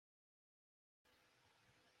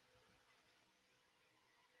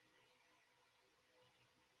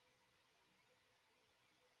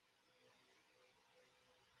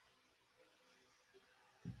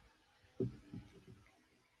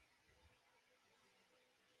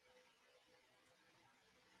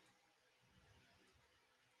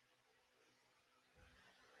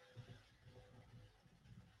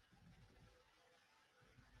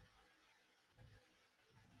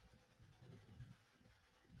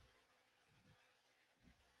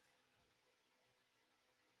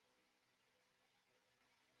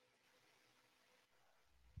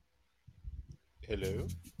Hello.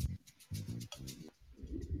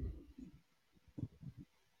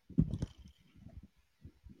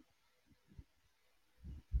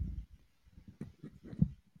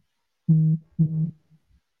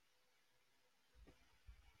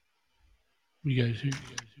 You guys hear?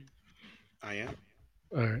 I am.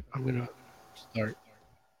 All right, I'm gonna start.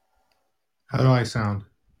 How do I sound?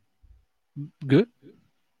 Good.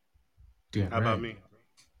 Yeah, How about right. me?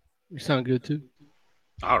 You sound good too.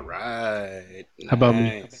 All right. How about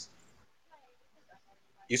me? Nice.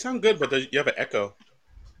 You sound good, but you have an echo.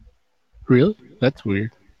 Really? That's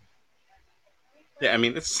weird. Yeah, I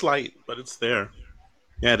mean it's slight, but it's there.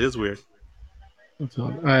 Yeah, it is weird. That's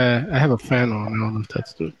odd. I have a fan on. I don't know if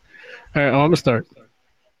that's good. All right, I'm gonna start.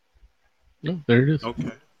 Oh, there it is.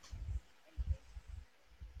 Okay.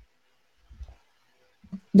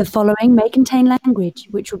 The following may contain language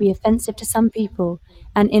which will be offensive to some people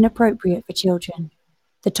and inappropriate for children.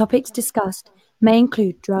 The topics discussed may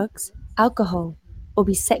include drugs, alcohol, or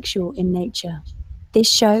be sexual in nature.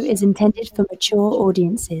 This show is intended for mature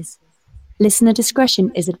audiences. Listener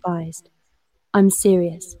discretion is advised. I'm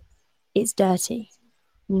serious. It's dirty.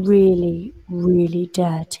 Really, really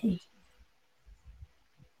dirty.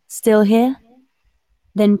 Still here?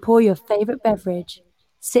 Then pour your favorite beverage,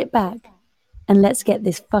 sit back, and let's get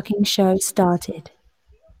this fucking show started.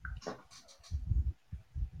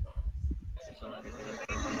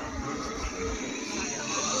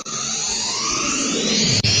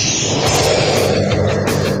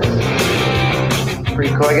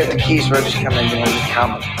 Pretty cool. I get the keys, so I just come in and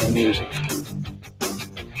count the music.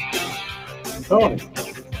 Tony.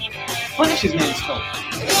 Flash's name's Tony.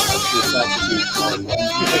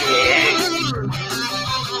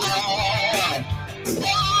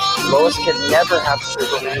 Lois can never have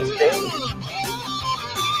Superman's baby.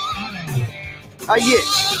 Ah, yes.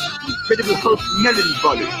 Incredible Hulk melon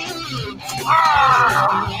body.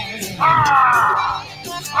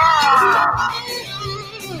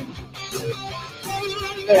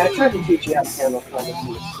 Hey, I tried to teach you how to handle comics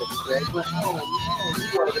in the 6th grade, but no, you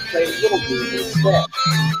wanted to play Little Dude instead.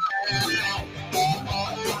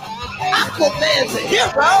 Aquaman's a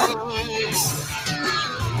hero!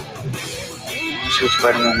 See what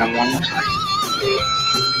Spider-Man #1 looks like?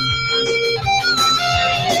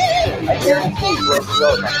 I guarantee you won't go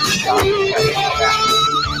that shot.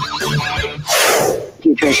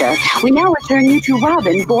 Patricia, we now return you to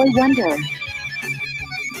Robin, Boy Wonder.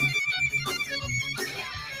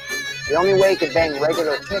 The only way he could bang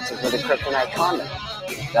regular tits is with a kryptonite condom.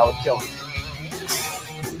 That would kill him.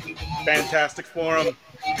 Fantastic Forum.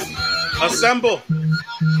 Assemble.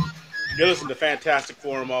 You're listening to Fantastic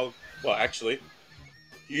Forum. Actually,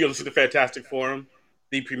 you're listening to Fantastic Forum,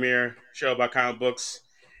 the premier show about comic books,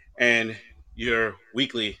 and your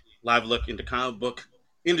weekly live look into comic book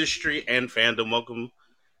industry and fandom. Welcome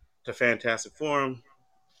to Fantastic Forum.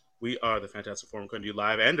 We are the Fantastic Forum, coming to you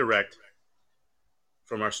live and direct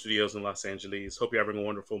from our studios in Los Angeles. Hope you're having a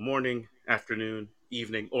wonderful morning, afternoon,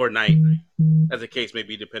 evening, or night, as the case may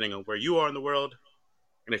be, depending on where you are in the world.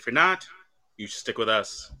 And if you're not, you should stick with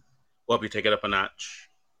us. We'll help you take it up a notch.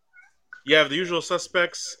 You have the usual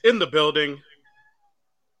suspects in the building.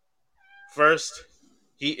 First,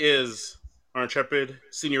 he is our intrepid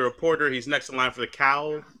senior reporter. He's next in line for the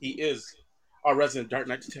cowl. He is our resident Dark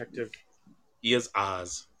Knight detective. He is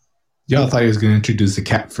Oz. Y'all thought he was going to introduce the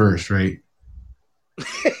cat first, right?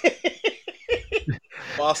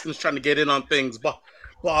 Boston's trying to get in on things.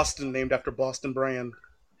 Boston, named after Boston Brand.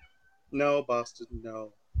 No, Boston,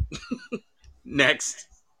 no. Next,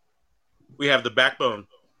 we have the backbone,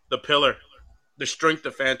 the pillar, the strength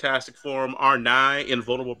of Fantastic Forum, our nigh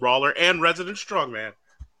invulnerable brawler, and resident strongman,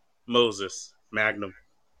 Moses Magnum.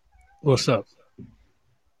 What's up?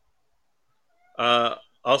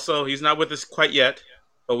 Also, he's not with us quite yet,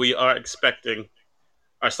 but we are expecting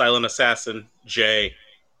our silent assassin, Jay.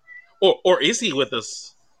 Or is he with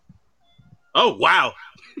us? Oh, wow.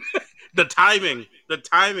 The timing.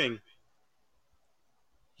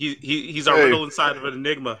 He's our riddle inside of an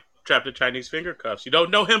enigma, trapped in Chinese finger cuffs. You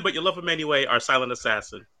don't know him, but you love him anyway. Our silent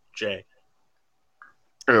assassin, Jay.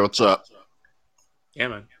 Hey, what's up? Yeah,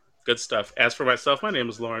 man. Good stuff. As for myself, my name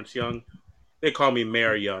is Lawrence Young. They call me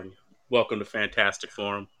Mayor Young. Welcome to Fantastic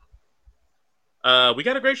Forum. We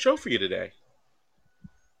got a great show for you today.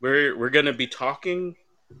 We're going to be talking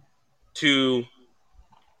to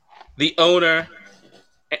the owner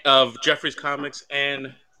of Jeffries Comics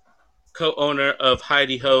and co-owner of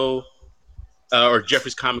Heidi Ho, or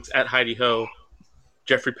Jeffries Comics at Heidi Ho,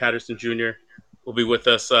 Jeffrey Patterson Jr. will be with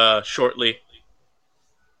us shortly.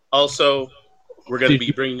 Also, we're going to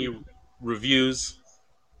be bringing you reviews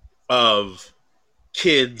of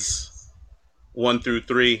kids 1 through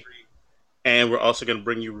 3. And we're also going to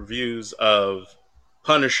bring you reviews of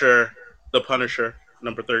Punisher, The Punisher,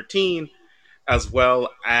 number 13, as well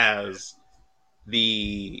as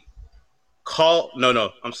the Tales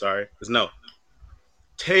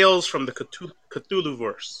from the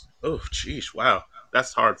Cthulhuverse. Oh, jeez, wow.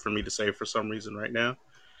 That's hard for me to say for some reason right now.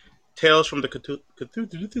 Tales from the Cthulhu,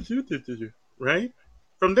 right?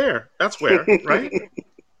 From there. That's where, right?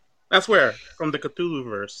 That's where, from the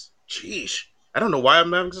Cthulhuverse. Jeez. I don't know why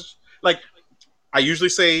I'm having such... Like, I usually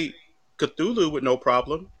say Cthulhu with no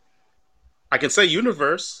problem. I can say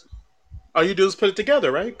universe. All you do is put it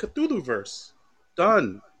together, right? Cthulhuverse.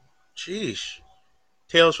 Done. Jeez.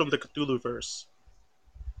 Tales from the Cthulhuverse.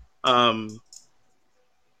 And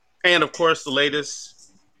of course, the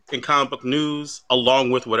latest in comic book news,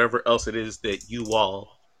 along with whatever else it is that you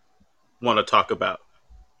all want to talk about.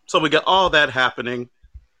 So we got all that happening.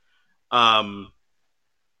 And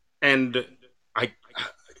I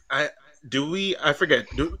forget.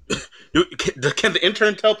 Can the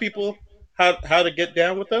intern tell people how to get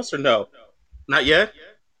down with us or no? Not yet?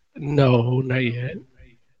 No, not yet.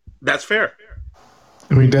 That's fair.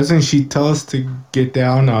 I mean, doesn't she tell us to get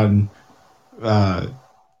down on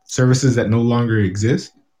services that no longer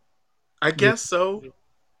exist? I guess so.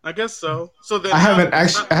 So then I haven't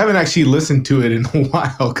actually listened to it in a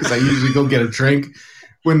while because I usually go get a drink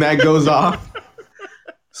when that goes off.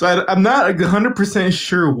 So I'm not 100%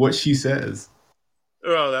 sure what she says.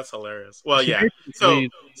 Oh, that's hilarious. Well, yeah. So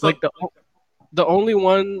like the only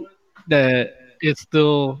one that it's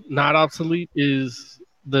still not obsolete is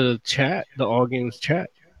the chat, the All Games chat.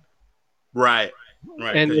 Right.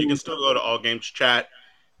 And you can still go to All Games chat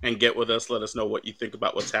and get with us. Let us know what you think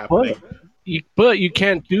about what's happening. But you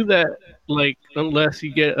can't do that unless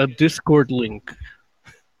you get a Discord link.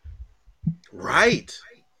 Right.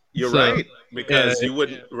 You're right. Because you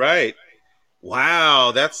wouldn't. Right.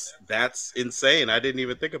 Wow. That's insane. I didn't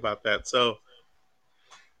even think about that. So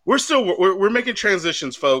we're making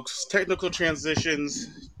transitions, folks. Technical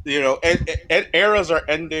transitions. Eras are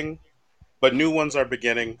ending, but new ones are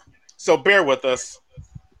beginning. So bear with us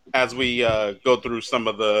as we go through some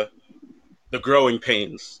of the growing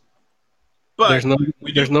pains. But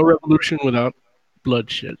there's no revolution without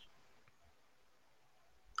bloodshed.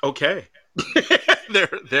 Okay.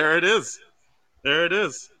 there it is. There it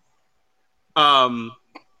is. I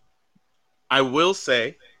will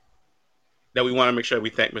say that we want to make sure we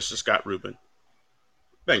thank Mr. Scott Rubin.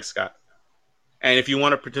 Thanks, Scott. And if you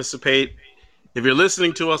want to participate, if you're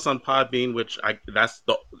listening to us on Podbean, which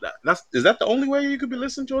is that the only way you could be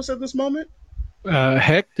listening to us at this moment?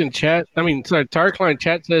 Hecht in chat. Tarkline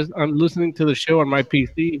chat says I'm listening to the show on my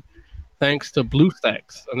PC thanks to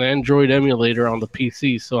BlueStacks, an Android emulator on the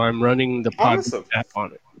PC. So I'm running the Podbean app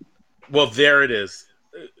on it. Well, there it is.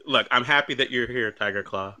 Look, I'm happy that you're here, Tiger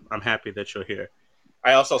Claw. I'm happy that you're here.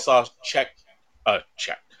 I also saw Hecht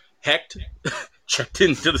checked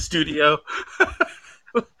into the studio.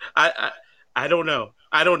 I don't know.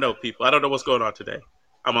 I don't know, people. I don't know what's going on today.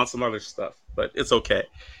 I'm on some other stuff, but it's okay.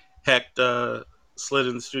 Hecht slid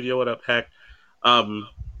in the studio. What up, Hecht?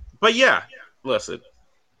 But yeah, listen.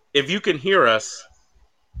 If you can hear us,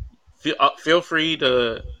 feel free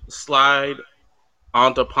to slide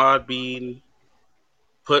onto Podbean.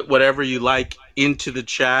 Put whatever you like into the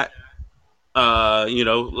chat.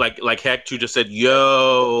 Like Hecht, you just said,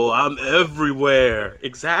 "Yo, I'm everywhere."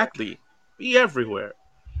 Exactly, be everywhere.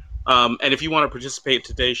 And if you want to participate in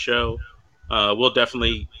today's show, we'll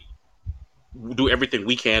definitely do everything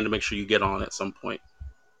we can to make sure you get on at some point.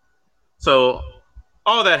 So,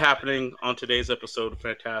 all that happening on today's episode of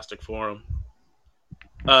Fantastic Forum.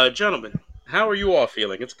 Gentlemen, how are you all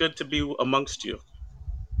feeling? It's good to be amongst you.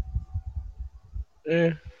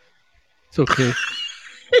 It's okay.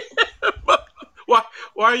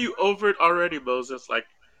 Why are you over it already, Moses? Like,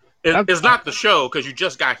 it's not the show because you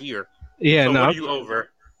just got here. Yeah, so no. What are you over?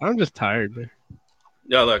 I'm just tired, man.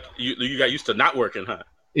 Yeah, look, you got used to not working, huh?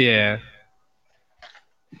 Yeah.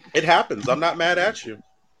 It happens. I'm not mad at you.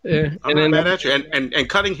 Yeah. I'm not mad at you. And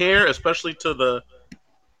cutting hair, especially to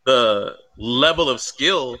the level of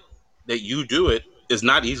skill that you do it, is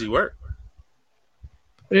not easy work.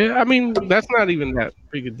 Yeah, I mean, that's not even that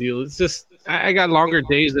big a deal. It's just I got longer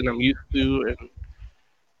days than I'm used to,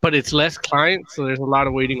 but it's less clients, so there's a lot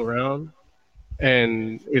of waiting around,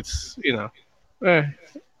 and it's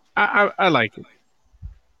I like it.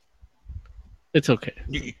 It's okay.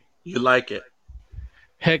 You like it.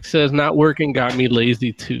 Heck says not working got me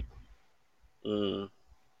lazy too. I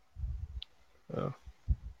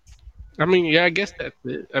mean, yeah, I guess that's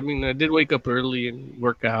it. I mean, I did wake up early and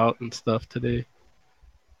work out and stuff today.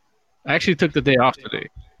 I actually took the day off today.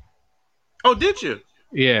 Oh, did you?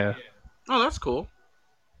 Yeah. Oh, that's cool.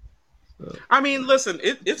 So, I mean, listen,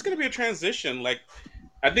 it's going to be a transition. Like,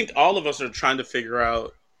 I think all of us are trying to figure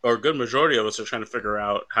out, or a good majority of us are trying to figure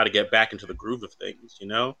out how to get back into the groove of things, you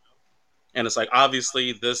know? And it's like,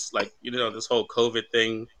 obviously, this, like, this whole COVID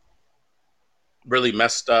thing really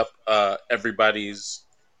messed up everybody's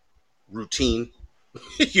routine.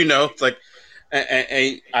 It's like,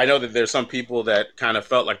 and I know that there's some people that kind of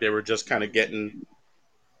felt like they were just kind of getting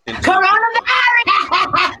into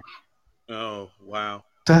Coronavirus! Oh, wow.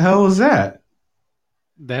 The hell is that?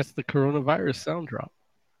 that's the coronavirus sound drop.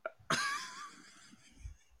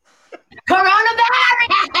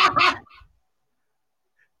 Coronavirus!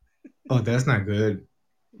 Oh, that's not good.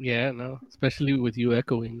 Yeah, no, especially with you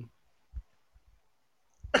echoing.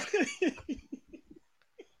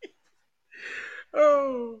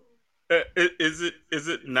 Oh, is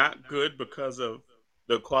it not good because of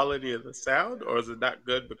the quality of the sound, or is it not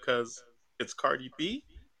good because it's Cardi B,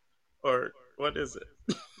 or what is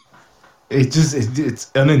it?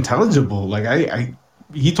 It's unintelligible. Like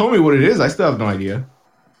he told me what it is. I still have no idea.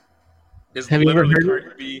 It's Have you ever literally heard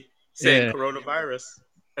Cardi it? B saying Yeah. coronavirus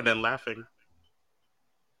and then laughing.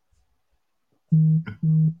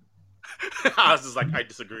 I was just like, I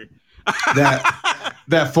disagree.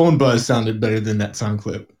 That phone buzz sounded better than that sound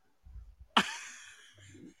clip.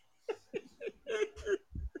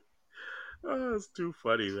 Oh, it's too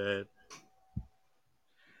funny, man.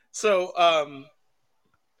 So,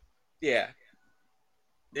 yeah,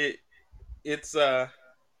 it it's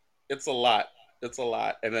it's a lot. It's a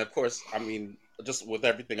lot, and of course, I mean, just with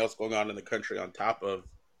everything else going on in the country on top of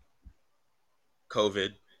COVID,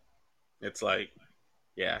 it's like,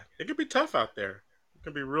 yeah, it can be tough out there. It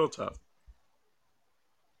can be real tough.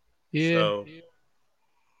 Yeah. So,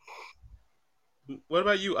 what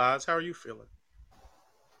about you, Oz? How are you feeling?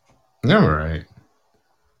 All right.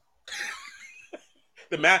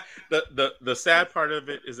 The sad part of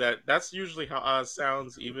it is that that's usually how Oz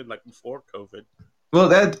sounds, even like before COVID.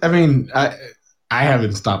 Well, I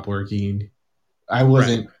haven't stopped working. I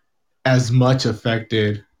wasn't as much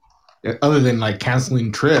affected, other than like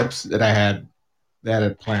canceling trips that I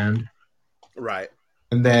had planned. Right.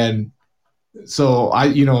 And then, so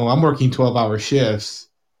I'm working 12-hour shifts,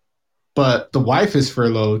 but the wife is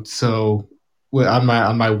furloughed. So on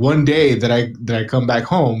my one day that I come back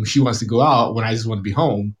home, she wants to go out when I just want to be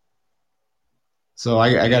home. So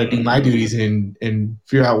I got to do my duties and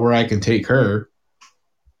figure out where I can take her.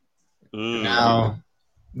 Now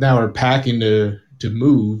we're packing to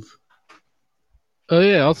move. Oh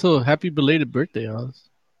yeah. Also, happy belated birthday, Oz.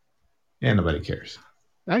 Yeah, nobody cares.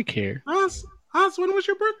 I care. Oz, when was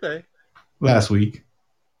your birthday? Last week,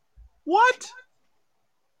 What?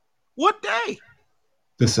 What day?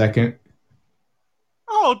 the 2nd.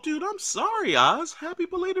 Oh, dude, I'm sorry, Oz. Happy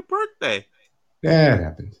belated birthday. Yeah, it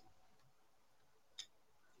happens.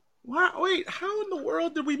 Wow, wait, how in the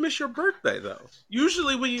world did we miss your birthday, though?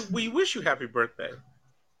 Usually we wish you happy birthday.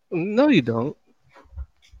 No, you don't.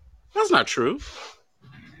 That's not true.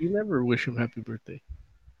 You never wish him happy birthday.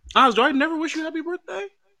 Oz, do I never wish you happy birthday?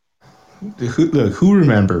 Look, who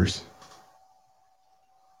remembers?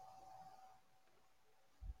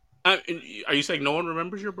 Are you saying no one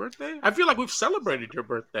remembers your birthday? I feel like we've celebrated your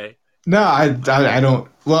birthday. No, I don't.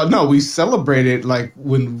 Well, no, we celebrated like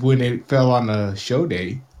when it fell on a show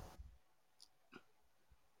day.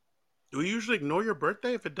 Do we usually ignore your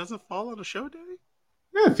birthday if it doesn't fall on a show day?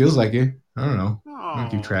 Yeah, it feels like it. I don't know. Oh, I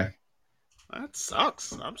don't keep track. that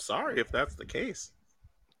sucks. I'm sorry if that's the case.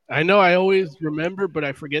 I know I always remember, but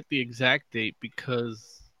I forget the exact date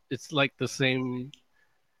because it's like the same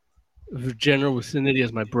general vicinity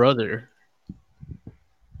as my brother.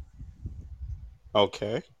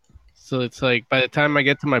 Okay. So it's like by the time I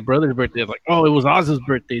get to my brother's birthday, I'm like, oh, it was Oz's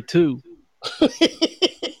birthday too.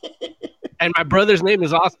 And my brother's name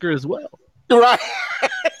is Oscar as well. Right.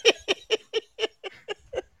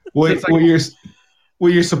 What It's like-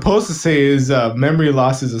 what you're supposed to say is memory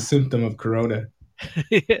loss is a symptom of corona.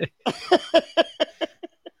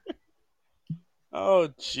 Oh,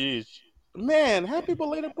 jeez. Man, happy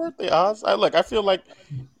belated birthday, Oz. I feel like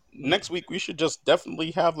next week we should just definitely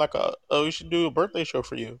have like we should do a birthday show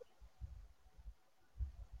for you.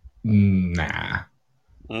 Nah.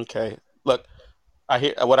 Okay. Look, I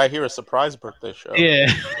hear a surprise birthday show. Yeah,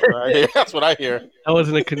 That's what I hear. that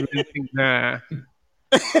wasn't a convincing nah.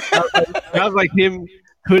 That was like him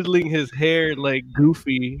twiddling his hair like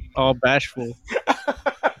Goofy, all bashful.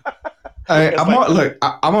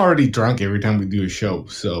 I'm already drunk every time we do a show,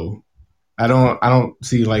 so I don't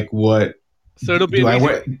see like what. So it'll be Do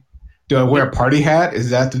I wear a party hat? Is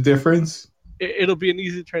that the difference? it'll be an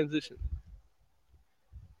easy transition.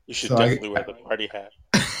 You should So definitely wear the party hat.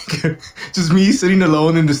 just me sitting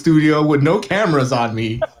alone in the studio with no cameras on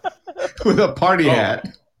me, with a party hat.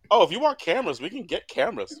 Oh, if you want cameras, we can get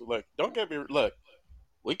cameras. Look, don't get me. Look,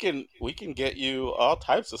 we can get you all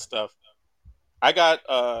types of stuff. I got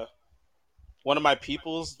one of my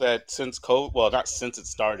peoples that since COVID, well, not since it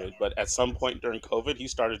started, but at some point during COVID, he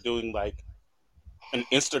started doing like an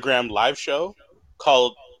Instagram live show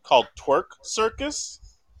called Twerk Circus.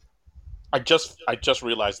 I just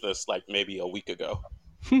realized this like maybe a week ago.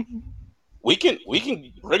 we can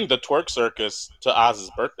bring the Twerk Circus to Oz's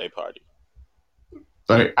birthday party.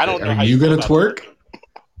 But I don't know. are how you feel gonna about twerk?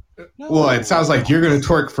 No. Well, it sounds like you're gonna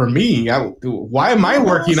twerk for me. Why am I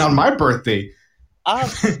working on my birthday?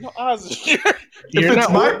 Oz, You're if it's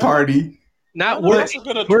not my working. party, Not we're working.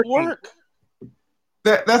 gonna Twerking.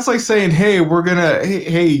 twerk. that's like saying, "Hey, we're gonna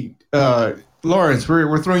hey Lawrence,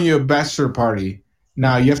 we're throwing you a bachelor party.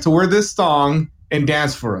 Now you have to wear this thong and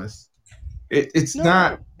dance for us." It's No.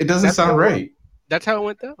 not. It doesn't That's sound how- right. That's how it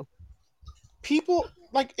went down. People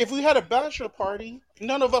like if we had a bachelor party,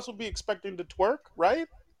 none of us would be expecting to twerk, right?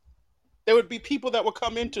 There would be people that would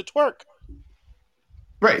come in to twerk.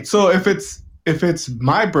 Right. So if it's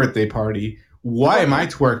my birthday party, why am I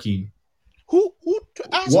twerking? Who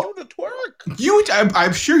asked What? you to twerk?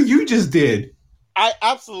 I'm sure you just did. I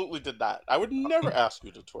absolutely did not. I would never ask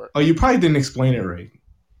you to twerk. Oh, you probably didn't explain it right.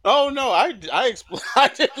 Oh no, I explained. I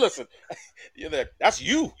did listen. You're there. That's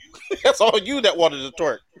you. That's all you that wanted to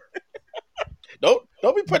twerk.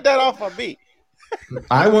 Don't be put that off on me.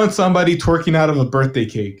 I want somebody twerking out of a birthday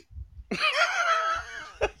cake.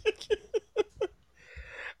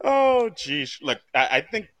 Oh geez, like I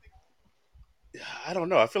think I don't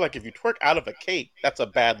know. I feel like if you twerk out of a cake, that's a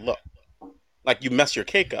bad look. Like you mess your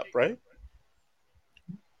cake up, right?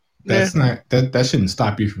 That's not that shouldn't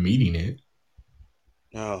stop you from eating it.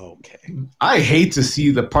 Okay. I hate to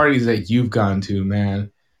see the parties that you've gone to,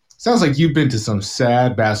 man. Sounds like you've been to some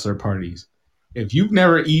sad bachelor parties. If you've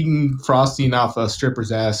never eaten frosting off a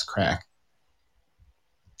stripper's ass crack,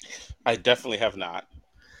 I definitely have not.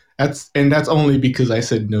 that's only because I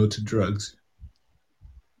said no to drugs.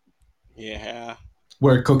 Yeah.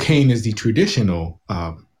 Where cocaine is the traditional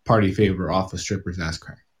party favor off a stripper's ass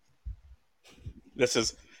crack. This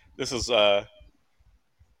is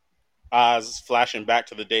Oz flashing back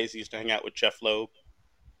to the days he used to hang out with Jeff Loeb.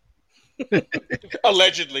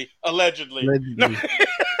 Allegedly. Allegedly.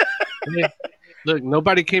 Yeah. Look,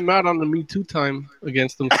 nobody came out on the Me Too time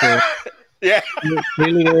against them, so Yeah.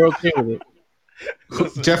 clearly they're okay with it.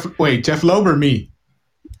 Listen, Jeff Loeb or me?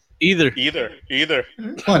 Either. Either.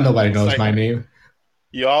 Well, nobody It's knows like- my name.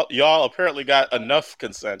 Y'all apparently got enough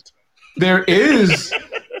consent. There is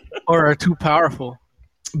Or are too powerful.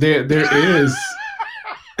 there is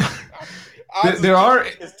there are.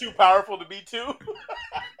 It's too powerful to be too.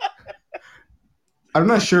 I'm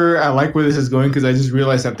not sure I like where this is going because I just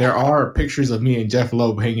realized that there are pictures of me and Jeff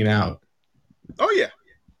Loeb hanging out. Oh yeah,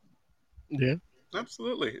 Yeah.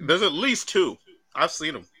 absolutely. There's at least two. I've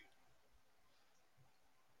seen them.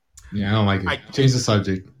 Yeah, I don't like it. I- Change the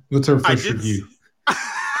subject. What's our I first did. review?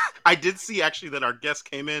 I did see actually that our guest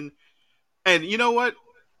came in, and you know what,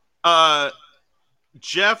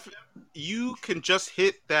 Jeff, you can just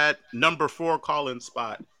hit that number 4 call-in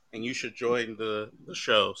spot, and you should join the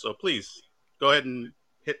show. So please go ahead and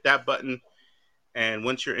hit that button, and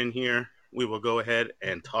once you're in here, we will go ahead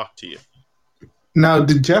and talk to you. Now,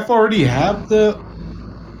 did Jeff already have the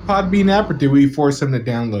Podbean app, or did we force him to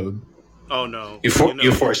download? Oh no,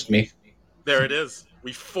 You forced me. There it is.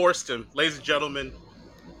 We forced him, ladies and gentlemen.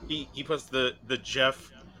 He puts the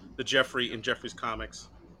Jeffrey in Jeffrey's comics.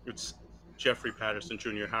 It's Jeffrey Patterson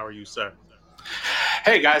Jr. How are you, sir?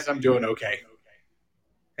 Hey guys, I'm doing okay.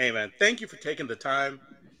 Hey man, thank you for taking the time.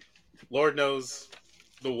 Lord knows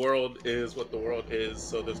the world is what the world is,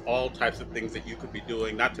 so there's all types of things that you could be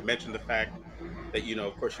doing. Not to mention the fact that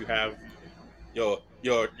of course, you have your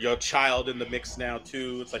child in the mix now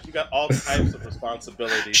too. It's like you got all types of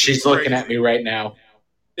responsibilities. She's It's looking crazy. at me right now.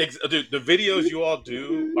 Dude, the videos you all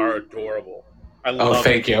do are adorable. I love Oh,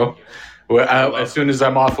 thank it. you. Well, as soon as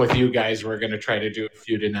I'm off with you guys, we're gonna try to do a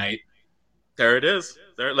few tonight. There it is.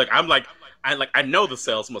 There, I know the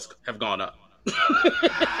sales must have gone up.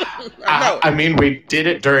 I know. I mean, we did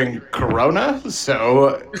it during Corona,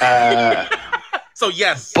 so So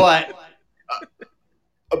yes,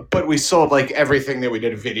 but we sold like everything that we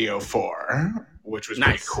did a video for, which was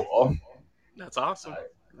Nice. pretty cool. that's awesome.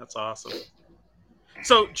 That's awesome.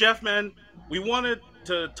 So Jeff, man, we wanted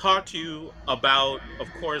to talk to you about, of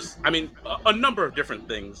course, I mean, a number of different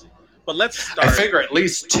things. But let's start. I figure at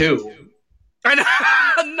least 2.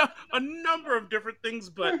 I know a number of different things,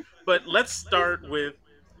 but let's start with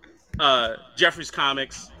Jeffrey's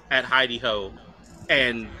Comics at Heidi Ho,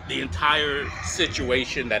 and the entire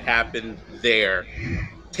situation that happened there.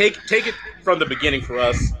 Take it from the beginning for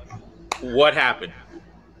us. What happened?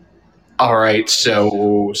 All right,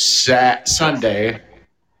 so Sunday,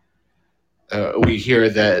 we hear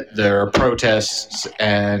that there are protests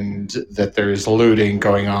and that there's looting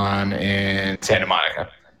going on in Santa Monica.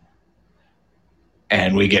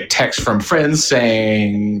 And we get texts from friends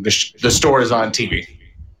saying the store is on TV.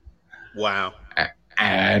 Wow.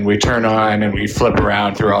 And we turn on and we flip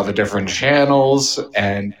around through all the different channels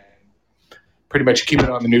and pretty much keep it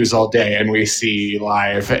on the news all day. And we see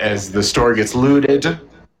live as the store gets looted.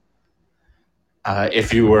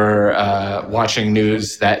 If you were watching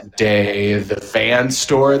news that day, the van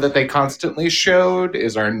store that they constantly showed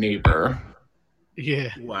is our neighbor. Yeah.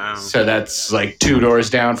 Wow. So that's like 2 doors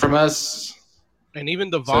down from us. And even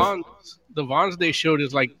the Vons they showed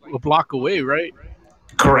is like a block away, right?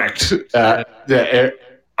 Correct.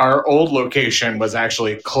 Our old location was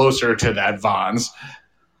actually closer to that Vons.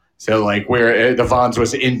 So like where the Vons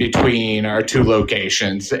was in between our 2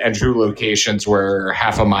 locations, and 2 locations were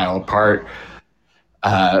half a mile apart.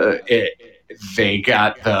 They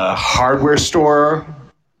got the hardware store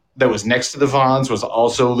that was next to the Vons was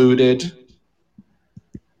also looted.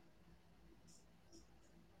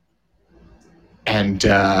 And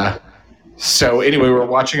so anyway, we're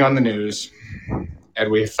watching on the news,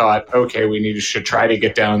 and we thought, okay, should try to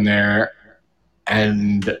get down there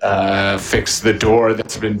and fix the door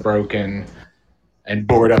that's been broken and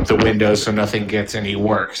board up the windows so nothing gets any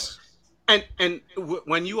worse. And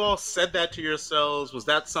when you all said that to yourselves, was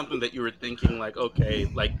that something that you were thinking, like, okay,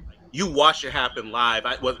 like you watched it happen live?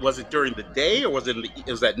 Was it during the day, or was it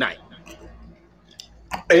at night?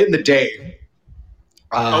 In the day.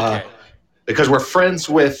 Okay. Because we're friends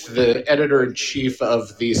with the editor-in-chief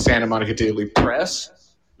of the Santa Monica Daily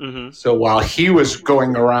Press. Mm-hmm. So while he was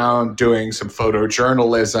going around doing some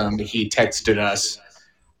photojournalism, he texted us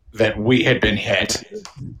that we had been hit.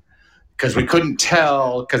 Because we couldn't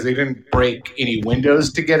tell, because they didn't break any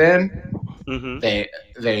windows to get in. Mm-hmm.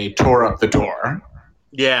 They tore up the door.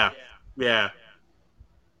 Yeah. Wow.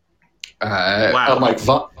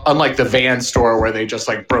 Unlike the van store where they just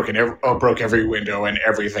like broke every window and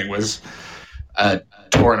everything was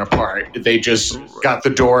torn apart. They just got the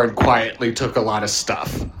door and quietly took a lot of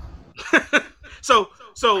stuff. So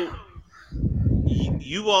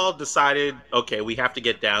you all decided, okay, we have to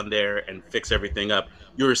get down there and fix everything up.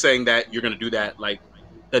 You were saying that you're going to do that like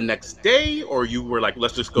the next day, or you were like,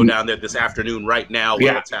 let's just go down there this afternoon right now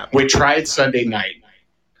while it's happening? We tried Sunday night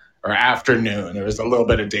or afternoon. There was a little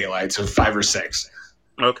bit of daylight, so 5 or 6.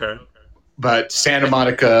 Okay. But Santa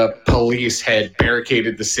Monica police had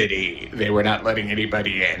barricaded the city. They were not letting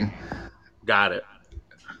anybody in. Got it.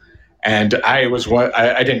 And I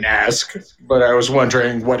didn't ask, but I was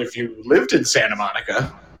wondering, what if you lived in Santa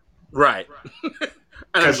Monica? Right. And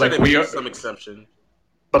I'm sure like we some exception.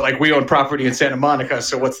 But like we own property in Santa Monica,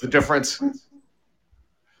 so what's the difference?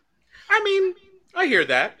 I mean, I hear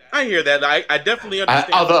that. I definitely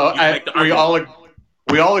understand.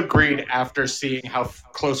 We all agreed after seeing how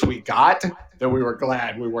close we got that we were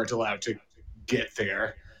glad we weren't allowed to get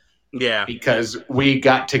there. Yeah. Because we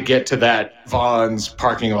got to get to that Vons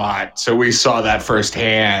parking lot, so we saw that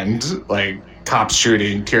firsthand, like cops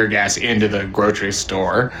shooting tear gas into the grocery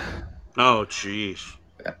store. Oh, jeez.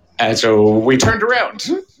 And so we turned around.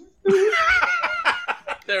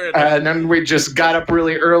 And then we just got up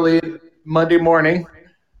really early Monday morning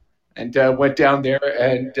and went down there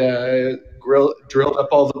and drilled up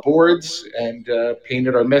all the boards and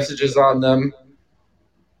painted our messages on them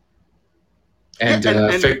and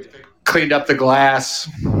cleaned up the glass,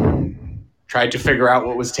 tried to figure out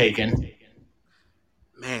what was taken.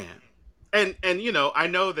 Man. And I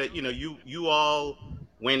know that, you all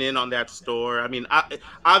went in on that store. I mean,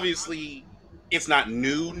 obviously it's not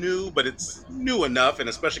new, but it's new enough, and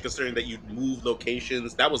especially considering that you moved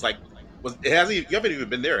locations. That was you haven't even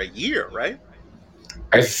been there a year, right?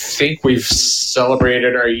 I think we've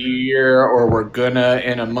celebrated our year, or we're gonna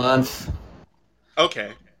in a month.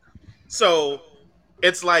 Okay. So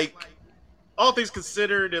it's like, all things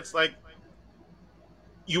considered, it's like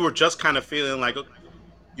you were just kind of feeling like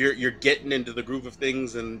you're getting into the groove of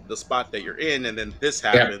things and the spot that you're in, and then this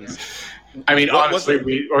happens. Yeah. I mean, honestly,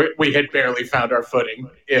 we had barely found our footing,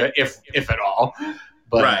 if at all.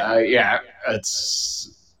 But right.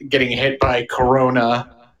 It's getting hit by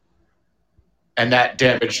Corona, and that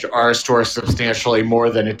damaged our store substantially more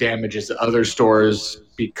than it damages other stores,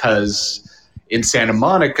 because in Santa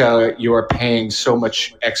Monica, you are paying so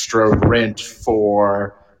much extra rent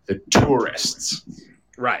for the tourists.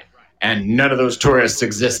 Right. and none of those tourists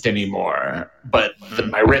exist anymore. But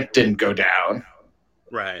my rent didn't go down.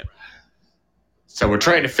 Right. So we're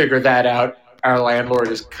trying to figure that out. Our landlord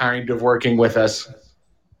is kind of working with us.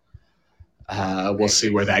 We'll see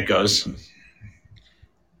where that goes.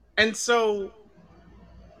 And so,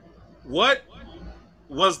 what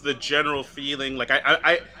was the general feeling? Like,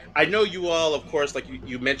 I know you all, of course, like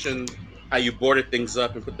you mentioned how you boarded things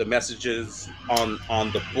up and put the messages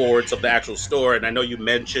on the boards of the actual store, and I know you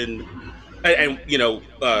mentioned, and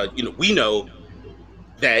we know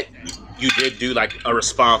that you did do like a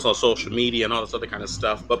response on social media and all this other kind of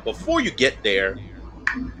stuff. But before you get there,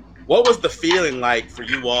 what was the feeling like for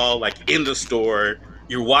you all? Like in the store,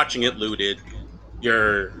 you're watching it looted,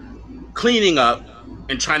 you're cleaning up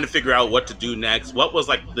and trying to figure out what to do next. What was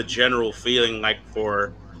like the general feeling like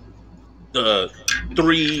for the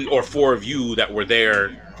 3 or 4 of you that were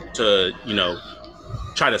there to,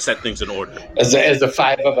 try to set things in order? As the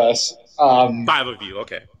 5 of us. 5 of you,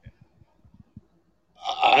 okay.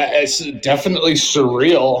 It's definitely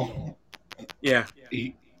surreal. Yeah.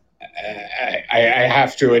 I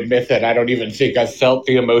have to admit that I don't even think I've felt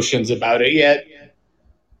the emotions about it yet.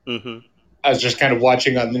 Mm-hmm. I was just kind of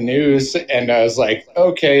watching on the news, and I was like,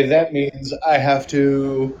 okay, that means I have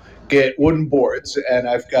to get wooden boards, and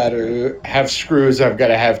I've got to have screws, I've got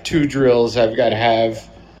to have 2 drills, I've got to have...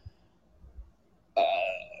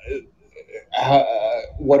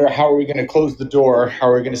 how are we going to close the door? How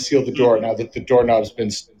are we going to seal the door now that the doorknob's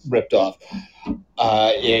been ripped off?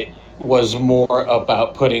 It was more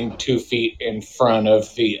about putting 2 feet in front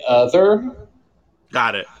of the other.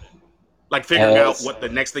 Got it. Like figuring out what the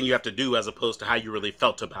next thing you have to do as opposed to how you really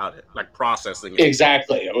felt about it. Like processing it.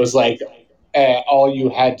 Exactly. It was like all you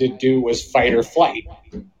had to do was fight or flight.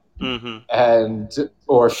 Mm-hmm.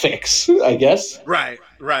 Or fix, I guess. Right.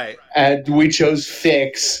 And we chose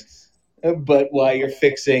fix. But while you're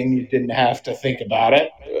fixing, you didn't have to think about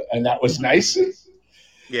it. And that was nice.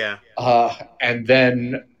 Yeah. And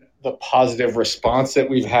then the positive response that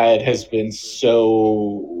we've had has been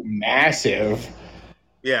so massive.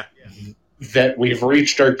 Yeah. That we've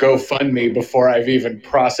reached our GoFundMe before I've even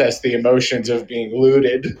processed the emotions of being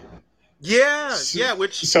looted. Yeah.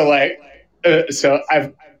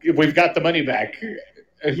 We've got the money back.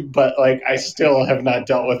 But I still have not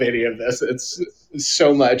dealt with any of this. It's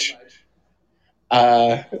so much.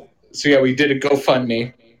 We did a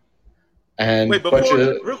GoFundMe. And wait,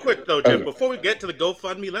 real quick though, Jim, before we get to the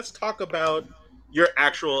GoFundMe, let's talk about your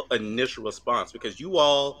actual initial response, because you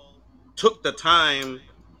all took the time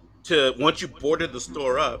to, once you boarded the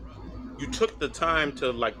store up, you took the time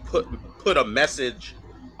to put a message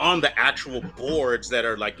on the actual boards that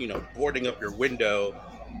are boarding up your window.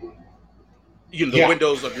 The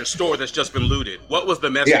windows of your store that's just been looted. What was the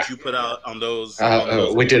message you put out on those?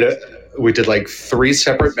 We did 3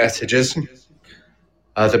 separate messages.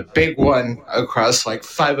 The big one across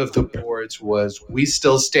 5 of the boards was "We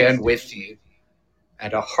still stand with you,"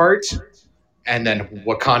 and a heart, and then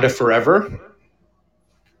 "Wakanda forever."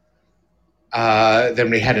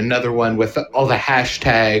 Then we had another one with all the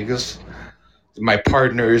hashtags. My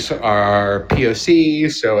partners are POC,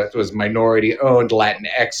 so it was minority owned,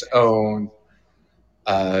 Latinx owned.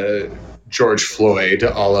 George Floyd,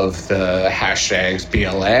 all of the hashtags,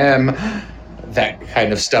 BLM, that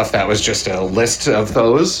kind of stuff. That was just a list of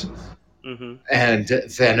those. Mm-hmm. And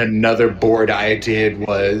then another board I did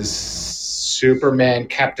was Superman,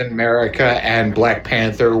 Captain America, and Black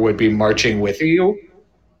Panther would be marching with you.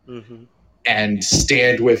 Mm-hmm. And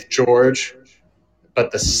stand with George.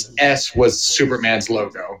 But the S was Superman's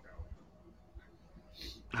logo.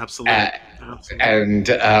 Absolutely. And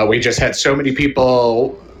we just had so many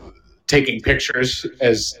people taking pictures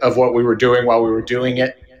of what we were doing while we were doing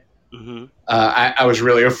it. Mm-hmm. I was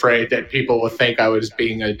really afraid that people would think I was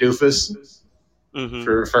being a doofus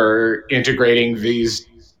for integrating these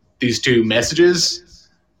 2 messages.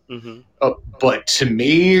 Mm-hmm. But to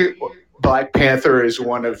me, Black Panther is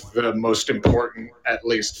one of the most important, at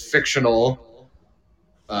least fictional.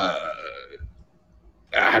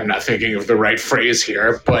 I'm not thinking of the right phrase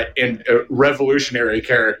here, but in revolutionary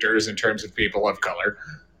characters in terms of people of color.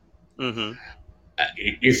 Mm-hmm.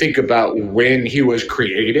 You think about when he was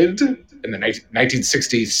created in the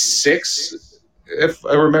 1966, if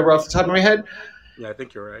I remember off the top of my head. Yeah, I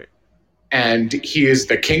think you're right. And he is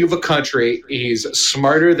the king of a country. He's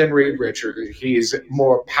smarter than Reed Richards. He's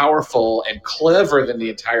more powerful and clever than the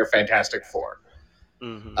entire Fantastic Four.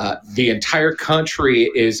 Mm-hmm. The entire country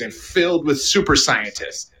is filled with super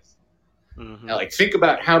scientists. Mm-hmm. Now, think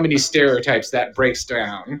about how many stereotypes that breaks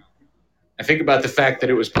down. And think about the fact that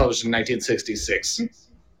it was published in 1966.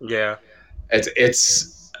 Yeah,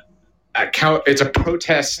 it's a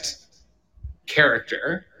protest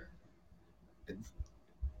character.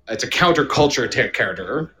 It's a counterculture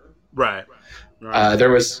character. Right. There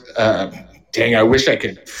was, dang, I wish I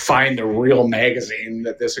could find the real magazine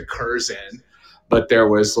that this occurs in, but there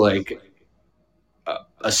was like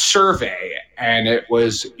a survey, and it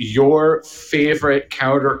was your favorite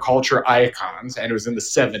counterculture icons, and it was in the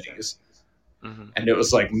 70s. Mm-hmm. And it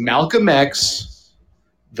was like Malcolm X,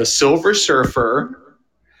 the Silver Surfer,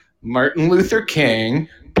 Martin Luther King,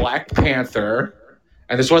 Black Panther,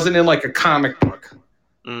 and this wasn't in like a comic book.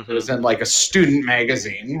 Mm-hmm. It was in like a student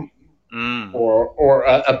magazine, or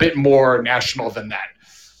a bit more national than that,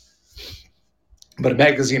 but a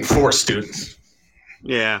magazine for students.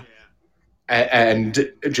 Yeah.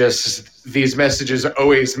 And just these messages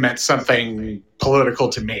always meant something political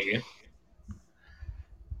to me.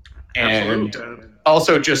 And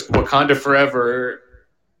also just Wakanda Forever,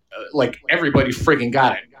 like everybody friggin'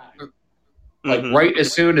 got it. Like right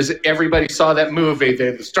as soon as everybody saw that movie,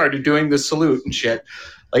 they started doing the salute and shit.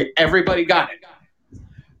 Like everybody got it.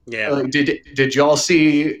 Yeah. Did y'all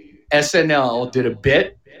see SNL did a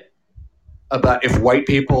bit about if white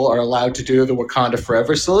people are allowed to do the Wakanda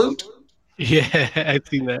Forever salute? Yeah, I've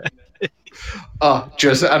seen that.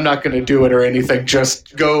 I'm not going to do it or anything.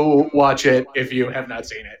 Just go watch it if you have not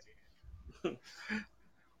seen it.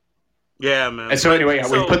 Yeah, man. And so anyway,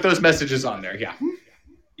 we put those messages on there. Yeah.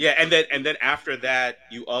 Yeah, and then after that,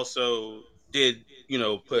 you also did,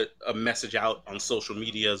 put a message out on social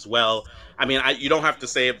media as well. I mean, you don't have to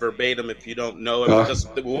say it verbatim if you don't know it, but just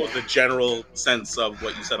what was the general sense of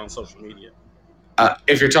what you said on social media?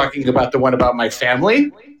 If you're talking about the one about my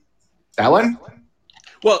family, that one?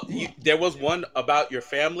 Well, there was one about your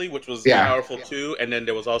family, which was powerful too, and then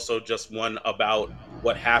there was also just one about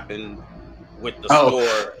what happened with the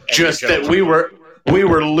store. Just that we were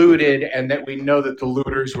looted, and that we know that the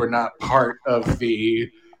looters were not part of the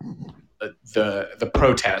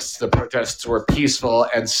protests. The protests were peaceful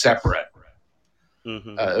and separate.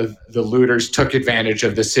 Mm-hmm. The looters took advantage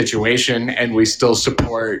of the situation, and we still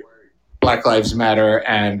support Black Lives Matter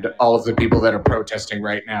and all of the people that are protesting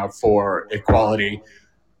right now for equality,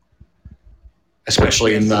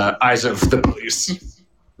 especially in the eyes of the police.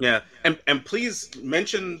 Yeah, and please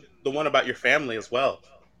mention the one about your family as well.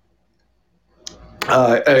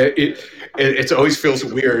 It always feels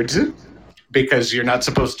weird because you're not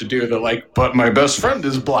supposed to do the but my best friend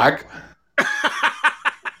is black.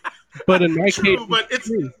 But in my case,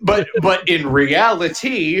 but in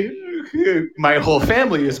reality, my whole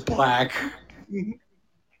family is black,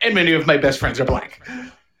 and many of my best friends are black.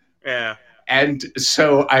 Yeah. And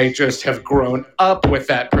so I just have grown up with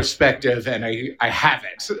that perspective, and I have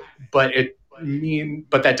it. But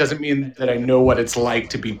that doesn't mean that I know what it's like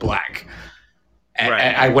to be black.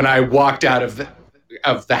 And when I walked out of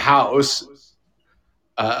the house,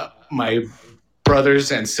 my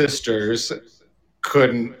brothers and sisters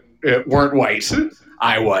weren't white.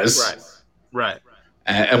 I was. Right.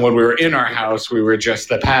 And when we were in our house, we were just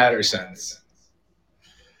the Pattersons.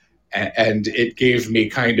 And it gave me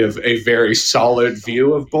kind of a very solid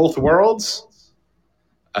view of both worlds.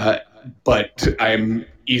 But I'm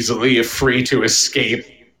easily free to escape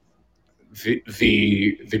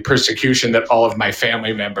the persecution that all of my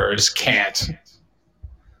family members can't.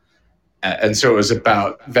 And so it was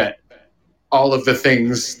about that all of the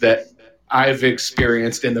things that I've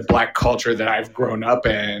experienced in the black culture that I've grown up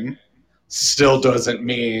in still doesn't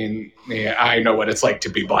mean I know what it's like to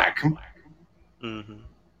be black. Mm-hmm.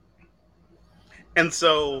 And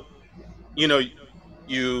so,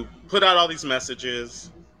 you put out all these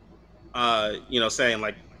messages, saying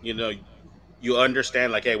you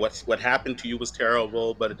understand hey, what happened to you was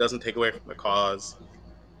terrible, but it doesn't take away from the cause.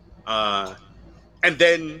 And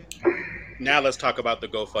then now let's talk about the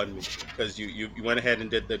GoFundMe, because you went ahead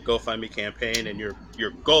and did the GoFundMe campaign, and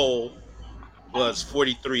your goal was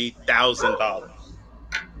 $43,000.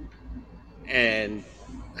 And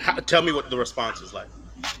tell me what the response was like.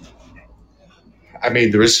 I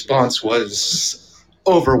mean, the response was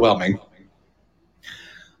overwhelming.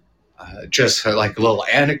 Just like a little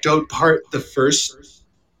anecdote part, the first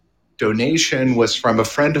donation was from a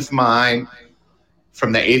friend of mine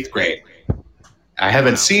from the 8th grade. I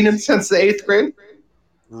haven't seen him since the 8th grade.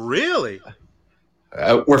 Really?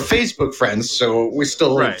 We're Facebook friends, so we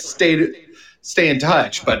still stay in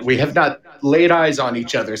touch, but we have not laid eyes on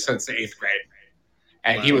each other since the 8th grade.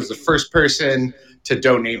 And he was the first person to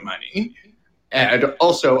donate money. And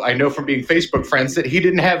also, I know from being Facebook friends that he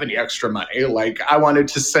didn't have any extra money. I wanted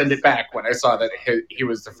to send it back when I saw that he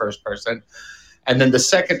was the first person. And then the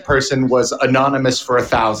second person was anonymous for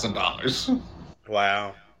 $1,000.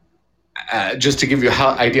 Wow. Just to give you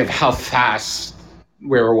an idea of how fast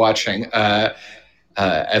we were watching.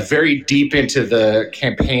 Very deep into the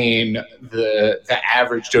campaign, the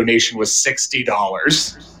average donation was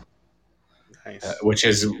 $60, Nice. which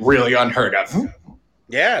is really unheard of.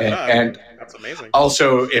 Yeah, And that's amazing.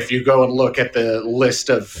 also, if you go and look at the list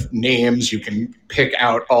of names, you can pick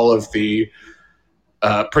out all of the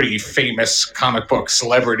pretty famous comic book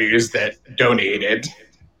celebrities that donated.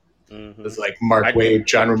 Mhm. It's like Mark Waid,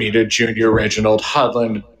 John Romita Jr., Reginald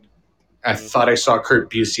Hudlin. I thought I saw Kurt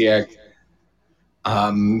Busiek.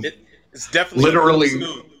 It's definitely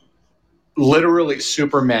literally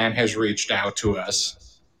Superman has reached out to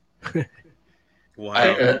us.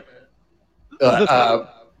 Wow.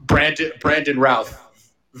 Brandon Routh,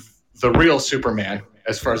 the real Superman,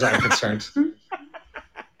 as far as I'm concerned.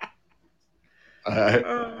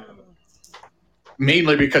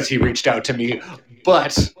 Mainly because he reached out to me,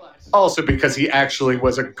 but also because he actually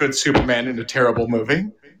was a good Superman in a terrible movie.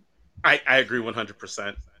 I agree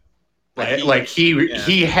 100%.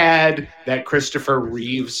 He had that Christopher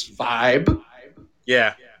Reeves vibe.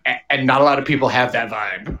 Yeah. And not a lot of people have that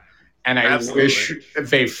vibe. And I Absolutely. wish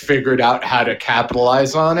they figured out how to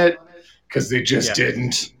capitalize on it, because they just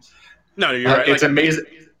didn't. No, you're right. It's amazing.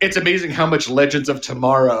 It's amazing how much Legends of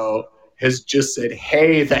Tomorrow has just said,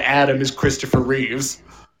 "Hey, the Atom is Christopher Reeves.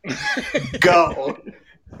 Go."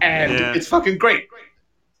 And it's fucking great.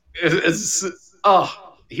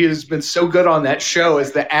 He has been so good on that show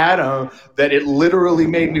as the Atom that it literally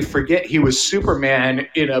made me forget he was Superman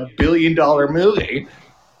in a $1 billion movie.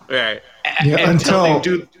 Right. Yeah, until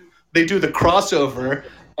they do the crossover,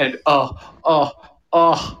 and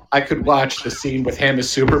I could watch the scene with him as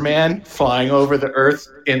Superman flying over the Earth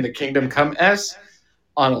in the Kingdom Come S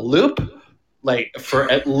on a loop, like for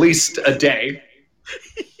at least a day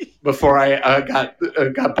before I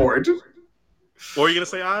got bored. What were you gonna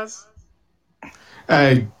say, Oz?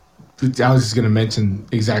 I was just gonna mention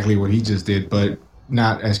exactly what he just did, but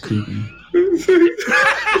not as creepy.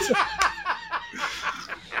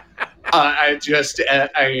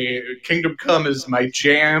 Kingdom Come is my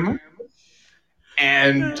jam,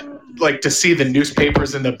 and like to see the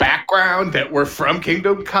newspapers in the background that were from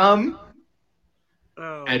Kingdom Come,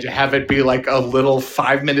 and to have it be like a little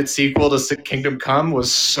 5-minute sequel to Kingdom Come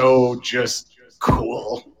was so just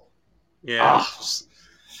cool. Yeah,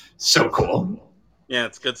 so cool. Yeah,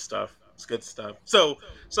 it's good stuff. It's good stuff. So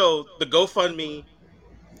the GoFundMe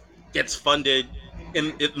gets funded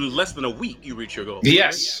in less than a week. You reach your goal.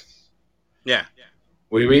 Yes. Right? Yeah.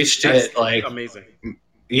 We reached it like amazing.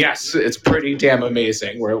 Yes, it's pretty damn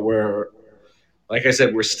amazing. We're like I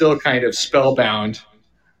said, we're still kind of spellbound.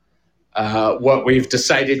 What we've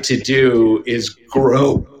decided to do is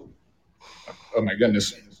grow. Oh my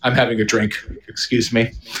goodness. I'm having a drink. Excuse me.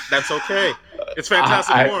 That's okay. It's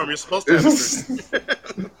fantastic form. You're supposed to have a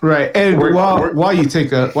drink. Right. And while you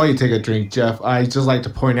take a drink, Jeff, I just like to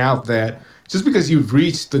point out that just because you've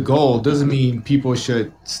reached the goal doesn't mean people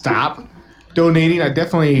should stop donating. I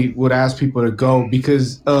definitely would ask people to go,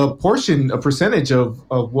 because a percentage of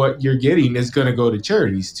what you're getting is going to go to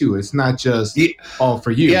charities too. It's not just all for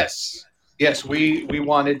you. Yes, we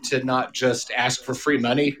wanted to not just ask for free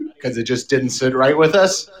money because it just didn't sit right with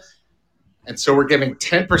us, and so we're giving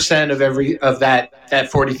 10% of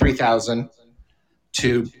that 43,000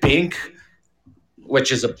 to Bink,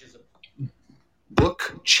 which is a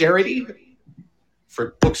book charity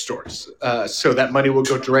for bookstores. So that money will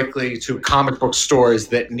go directly to comic book stores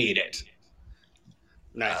that need it.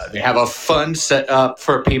 Nice. They have a fund set up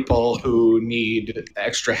for people who need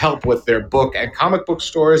extra help with their book and comic book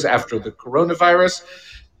stores after the coronavirus.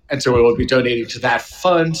 And so it will be donating to that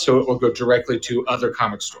fund, so it will go directly to other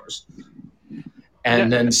comic stores.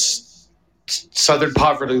 And then Southern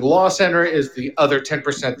Poverty Law Center is the other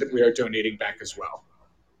 10% that we are donating back as well.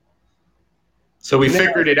 So we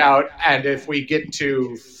figured it out, and if we get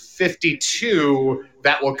to 52,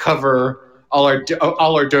 that will cover all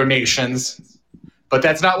our donations. But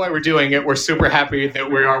that's not why we're doing it. We're super happy that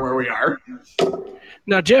we are where we are.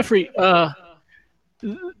 Now, Jeffrey,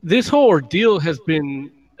 this whole ordeal has been,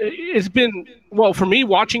 well, for me,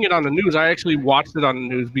 watching it on the news, I actually watched it on the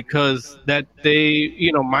news because that day,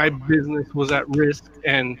 my business was at risk,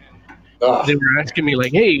 and they were asking me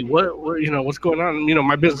like, hey, what what's going on?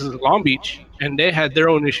 My business is Long Beach, and they had their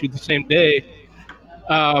own issue the same day.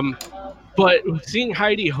 But seeing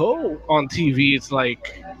Heidi Ho on TV, it's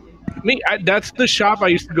like, that's the shop I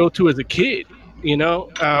used to go to as a kid,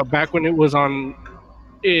 back when it was on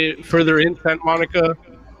further in Santa Monica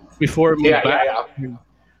before it moved back. Yeah.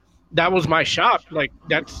 That was my shop. Like,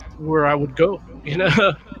 that's where I would go,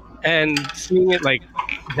 and seeing it like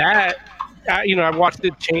that, I watched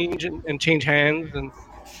it change and change hands, and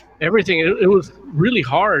everything. It was really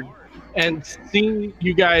hard, and seeing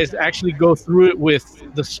you guys actually go through it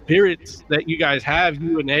with the spirits that you guys have,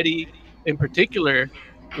 you and Eddie in particular,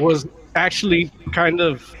 was actually kind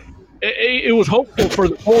of it was hopeful for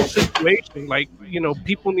the whole situation. Like,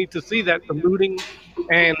 people need to see that the looting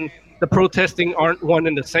and the protesting aren't one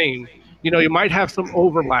and the same. You might have some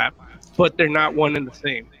overlap, but they're not one and the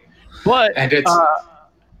same. But And it's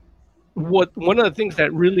one of the things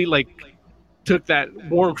that really took that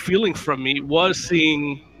warm feeling from me was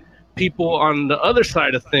seeing people on the other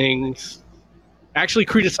side of things actually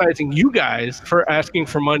criticizing you guys for asking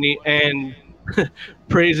for money and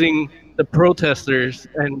praising the protesters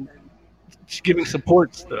and giving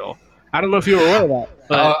support still. I don't know if you were aware of that.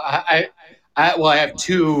 But I have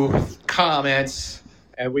two comments,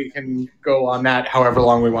 and we can go on that however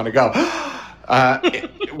long we want to go.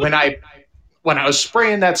 When I was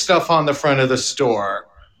spraying that stuff on the front of the store,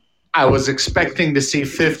 I was expecting to see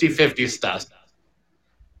 50-50 stuff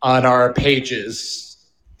on our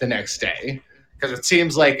pages the next day, because it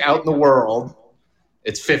seems like out in the world,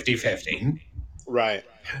 it's 50-50. Right.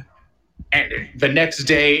 And the next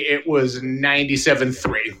day, it was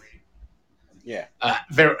 97-3. Yeah.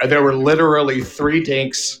 There were literally 3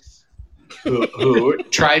 dinks who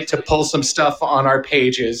tried to pull some stuff on our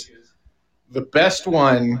pages. The best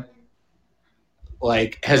one,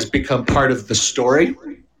 has become part of the story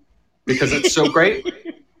because it's so great.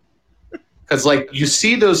 Because, you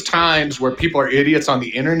see those times where people are idiots on the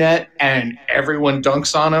internet and everyone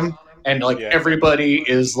dunks on them, and, everybody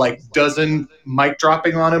is, dozen mic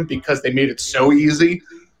dropping on them because they made it so easy.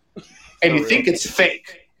 And you think it's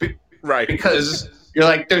fake. Right. Because you're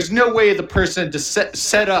like, there's no way the person to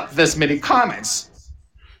set up this many comments.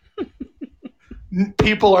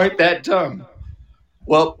 People aren't that dumb.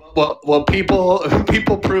 Well,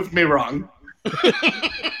 people proved me wrong.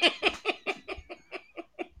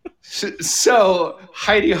 So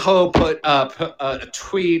Heidi Ho put up a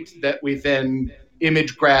tweet that we then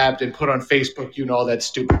image grabbed and put on Facebook. All that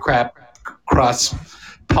stupid crap,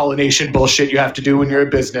 cross-pollination bullshit you have to do when you're a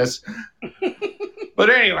business. But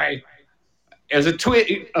anyway, there's a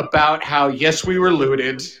tweet about how, yes, we were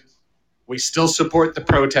looted. We still support the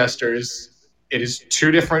protesters. It is 2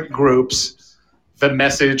 different groups. The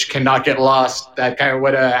message cannot get lost. That kind of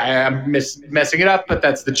what I'm messing it up, but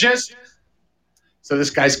that's the gist. So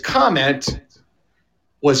this guy's comment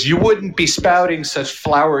was, you wouldn't be spouting such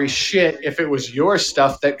flowery shit if it was your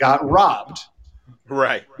stuff that got robbed.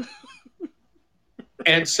 Right.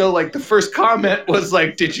 And so, the first comment was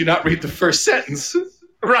did you not read the first sentence?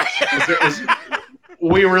 Right.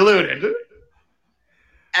 We were looted.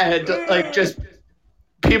 And, just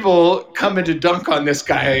people coming to dunk on this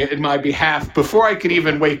guy in my behalf before I could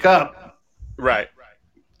even wake up. Right.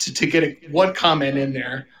 To get one comment in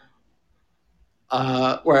there.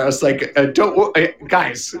 Where I was like,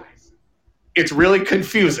 guys, it's really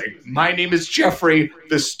confusing. My name is Jeffrey.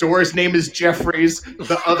 The store's name is Jeffrey's.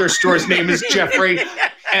 The other store's name is Jeffrey.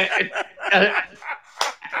 And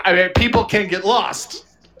people can get lost.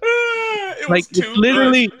 It's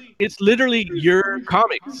literally your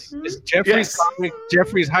comics. It's Jeffrey's comics,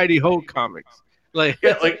 Jeffrey's Heidi Ho comics.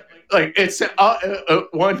 It's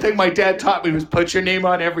one thing my dad taught me was put your name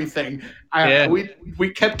on everything. We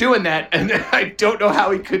kept doing that, and I don't know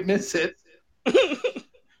how he could miss it.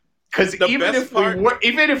 Because even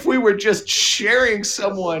if we were just sharing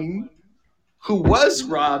someone who was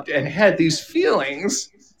robbed and had these feelings,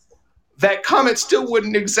 that comment still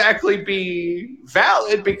wouldn't exactly be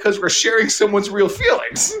valid because we're sharing someone's real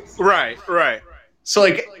feelings. Right. So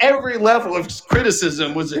every level of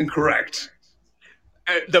criticism was incorrect.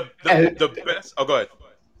 The best. Oh, go ahead.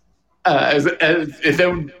 And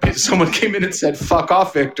then someone came in and said, "Fuck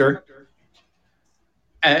off, Victor,"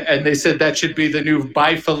 and they said that should be the new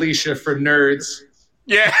 "Bye, Felicia" for nerds.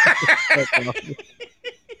 Yeah.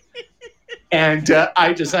 And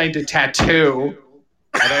I designed a tattoo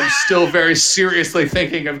that I'm still very seriously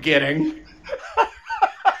thinking of getting.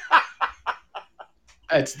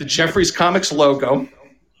 It's the Jeffrey's Comics logo.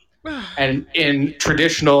 And in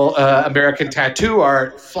traditional American tattoo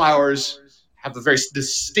art, flowers have a very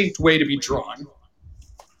distinct way to be drawn.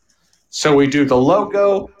 So we do the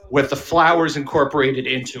logo with the flowers incorporated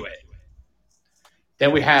into it.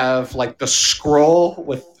 Then we have the scroll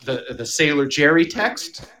with the Sailor Jerry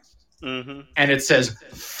text. Mm-hmm. And it says,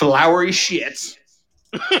 "Flowery shit."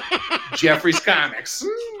 Jeffrey's Comics.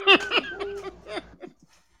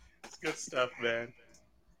 It's good stuff, man.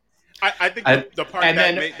 I think the part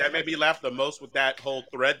that made me laugh the most with that whole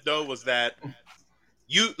thread, though, was that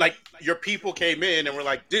your people came in and were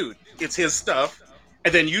like, "Dude, it's his stuff,"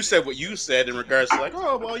 And then you said what you said in regards to like,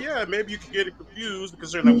 oh well, yeah, maybe you could get it confused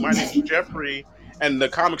because they're like, my name's Jeffrey, and the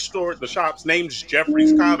comic store, the shop's name's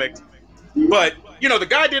Jeffrey's Comics. But the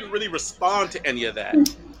guy didn't really respond to any of that.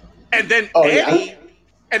 And then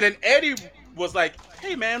Eddie was like,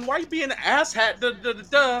 "Hey man, why you being an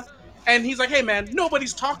asshat?" And he's like, "Hey man,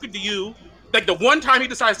 nobody's talking to you." Like the one time he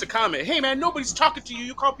decides to comment, "Hey man, nobody's talking to you.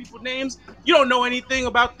 You call people names. You don't know anything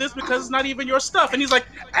about this because it's not even your stuff." And he's like,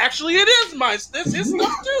 "Actually, it is my this his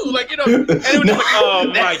stuff too." Like and it was just like, "Oh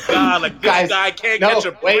my god, like this guy can't catch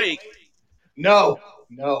a break." No,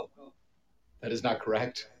 that is not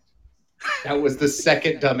correct. That was the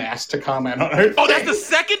second dumbass to comment on her. Oh, that's the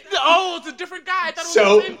second. Oh, it's a different guy. I thought it was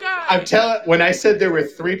the same guy. I'm telling. When I said there were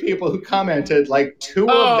 3 people who commented, like 2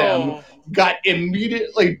 of them got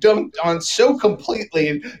immediately dumped on so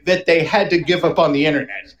completely that they had to give up on the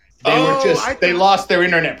internet. They lost their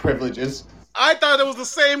internet privileges. I thought it was the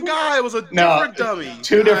same guy. It was a different dummy.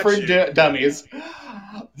 2 different dummies.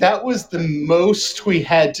 That was the most we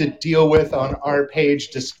had to deal with on our page,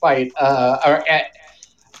 despite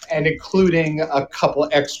and including a couple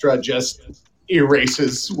extra just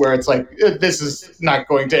erases where it's like, this is not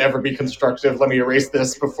going to ever be constructive. Let me erase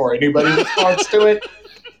this before anybody responds to it.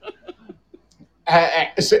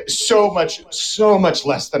 So much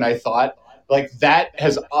less than I thought. Like that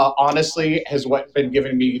has honestly what been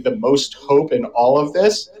giving me the most hope in all of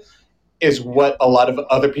this is what a lot of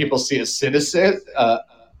other people see as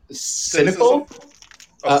cynical.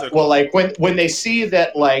 Well, like when they see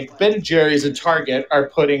that like Ben & Jerry's and Target are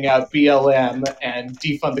putting out BLM and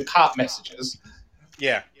defund the cop messages.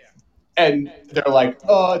 Yeah. And they're like,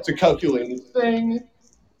 oh, it's a calculated thing.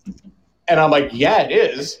 And I'm like, yeah, it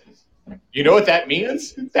is. You know what that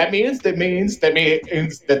means? That means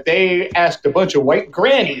that they asked a bunch of white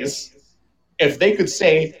grannies if they could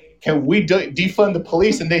say, can we defund the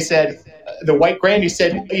police? And they said, the white granny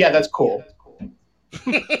said, yeah, that's cool.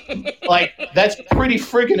 Like, that's pretty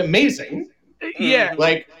friggin' amazing. Yeah.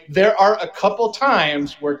 Like, there are a couple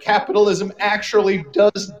times where capitalism actually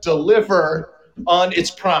does deliver on its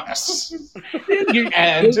promise.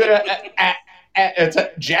 And it's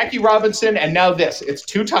Jackie Robinson, and now this. It's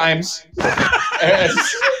 2 times. But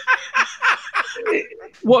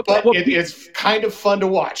it's kind of fun to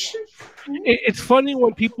watch. It's funny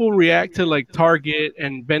when people react to like Target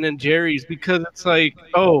and Ben and Jerry's because it's like,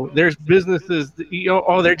 oh, there's businesses,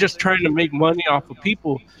 they're just trying to make money off of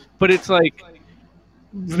people. But it's like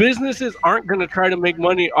businesses aren't going to try to make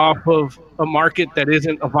money off of a market that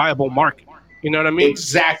isn't a viable market. You know what I mean?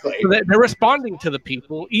 Exactly. So they're responding to the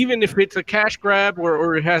people, even if it's a cash grab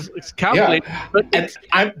or it's calculated. Yeah. But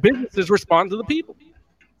businesses respond to the people.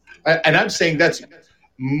 And I'm saying that's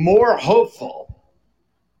more hopeful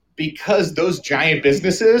because those giant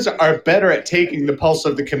businesses are better at taking the pulse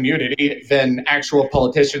of the community than actual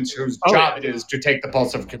politicians whose job it is to take the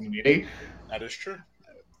pulse of the community. That is true.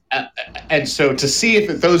 And so to see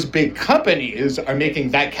that those big companies are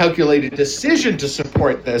making that calculated decision to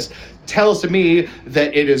support this tells me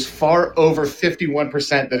that it is far over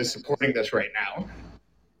 51% that is supporting this right now.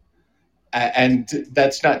 And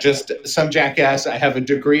that's not just some jackass. I have a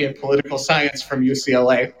degree in political science from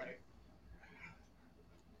UCLA.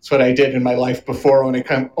 That's what I did in my life before owning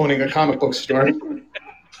a comic book store.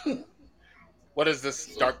 What is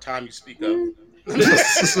this dark time you speak of?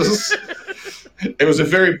 It was a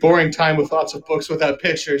very boring time with lots of books without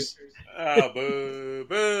pictures. Oh, boo,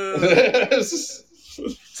 boo.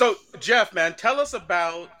 So, Jeff, man, tell us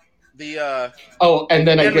about the... and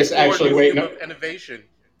then I guess actually, wait, no. Innovation.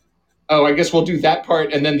 Oh, I guess we'll do that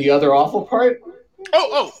part and then the other awful part?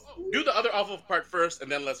 Do the other awful part first,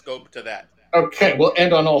 and then let's go to that. Okay, we'll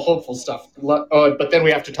end on all hopeful stuff. But then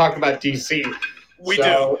we have to talk about DC. We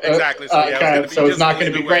do, exactly. So it's not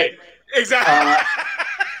going to be great. Exactly.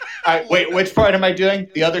 Wait, which part am I doing?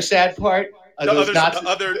 The other sad part?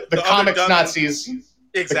 The comics Nazis.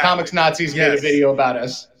 Exactly. The comics Nazis made a video about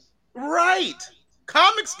us. Right.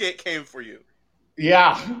 Comicsgate came for you.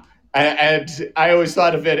 Yeah. And I always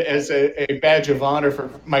thought of it as a badge of honor for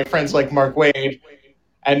my friends like Mark Wade.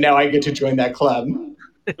 And now I get to join that club.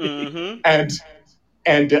 Mm-hmm.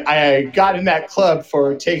 And I got in that club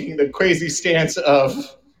for taking the crazy stance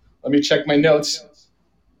of, let me check my notes,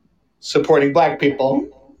 supporting black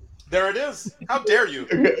people. There it is. How dare you?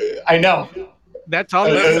 I know. That's all.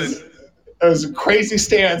 It was a crazy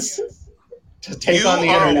stance to take on the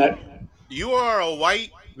internet. You are a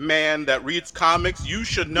white man that reads comics. You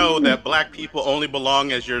should know that black people only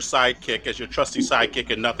belong as your sidekick, as your trusty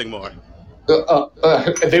sidekick, and nothing more.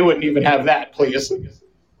 They wouldn't even have that, please.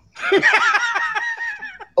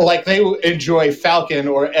 Like they enjoy Falcon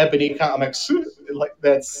or Ebony comics. Like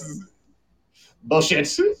Bullshit.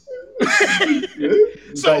 So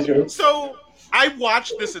I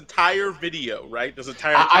watched this entire video, right? This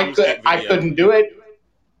entire video. I couldn't do it.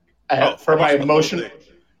 For my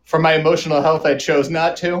emotional health, I chose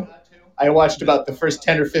not to. I watched about the first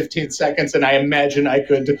 10 or 15 seconds, and I imagine I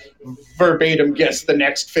could verbatim guess the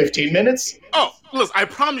next 15 minutes. Oh, listen, I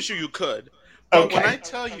promise you could. But when I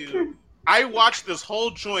tell you, I watched this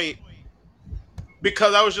whole joint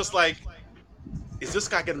because I was just like, is this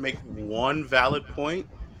guy going to make one valid point?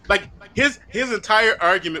 Like, his entire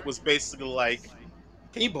argument was basically like,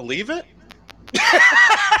 can you believe it?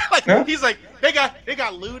 He's like, they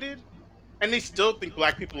got looted, and they still think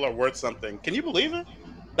black people are worth something. Can you believe it?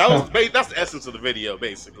 That's the essence of the video,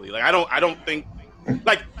 basically. Like, I don't think,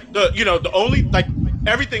 like, the only, like,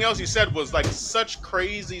 everything else he said was like such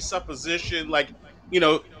crazy supposition. Like,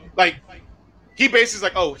 like he basically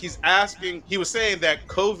like, he was saying that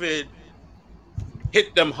COVID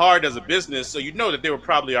hit them hard as a business, so that they were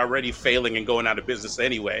probably already failing and going out of business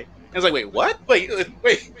anyway. And it's like, wait, what? Wait,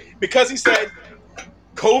 because he said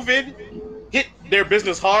COVID hit their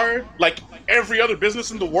business hard, like every other business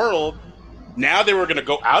in the world, now they were going to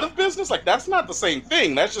go out of business? Like, that's not the same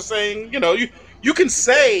thing. That's just saying, you can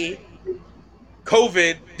say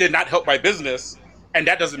COVID did not help my business, and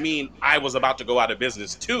that doesn't mean I was about to go out of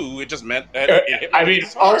business too. It just meant that it hit my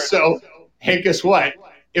business hard. Also, hey, guess what?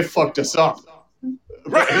 It fucked us up.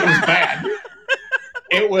 Right. It was bad.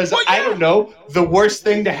 It was, I don't know, the worst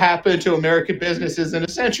thing to happen to American businesses in a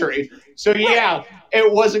century. So yeah,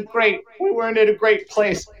 it wasn't great. We weren't in a great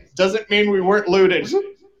place. Doesn't mean we weren't looted.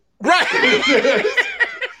 Right.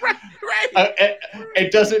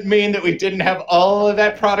 It doesn't mean that we didn't have all of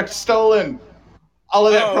that product stolen. All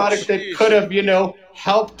of that product that could have,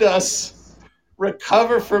 helped us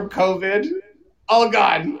recover from COVID. All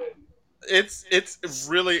gone. It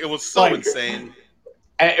was so insane.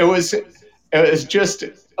 It was just,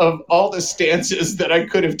 of all the stances that I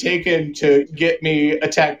could have taken to get me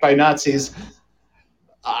attacked by Nazis,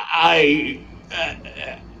 I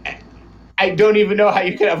don't even know how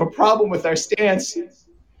you could have a problem with our stance.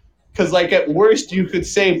 Because, like, at worst, you could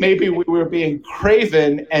say maybe we were being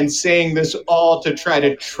craven and saying this all to try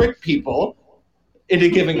to trick people into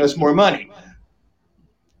giving us more money.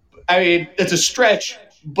 I mean, it's a stretch,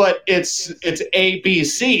 but it's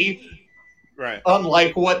ABC. Right.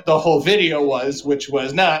 Unlike what the whole video was, which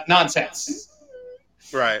was not nonsense.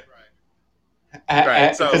 Right.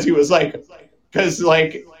 Because he was like,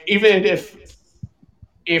 even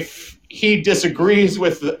if he disagrees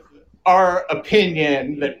with our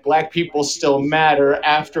opinion that black people still matter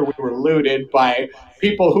after we were looted by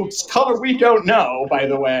people whose color we don't know, by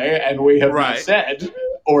the way, and we have not said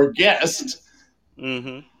or guessed.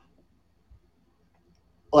 Mm-hmm.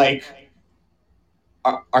 Like,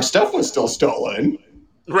 our stuff was still stolen.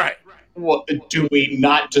 Right. Well, do we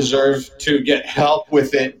not deserve to get help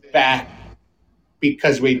with it back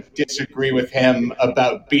because we disagree with him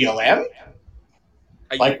about BLM?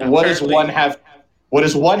 Like, what does one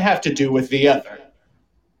have to do with the other?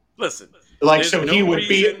 Listen. Like, so he would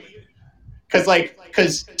be...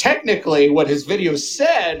 Because technically what his video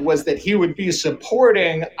said was that he would be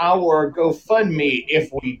supporting our GoFundMe if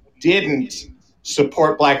we didn't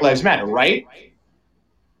support Black Lives Matter, right?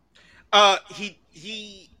 He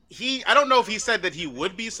I don't know if he said that he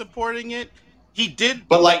would be supporting it. He did,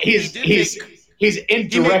 but like he's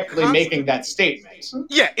indirectly making that statement.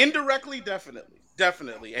 Yeah, indirectly,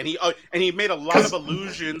 definitely, and he made a lot of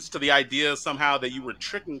allusions to the idea somehow that you were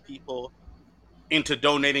tricking people into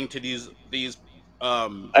donating to these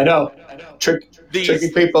I know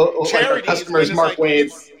tricking people like our customers. Mark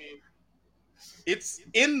Wade. It's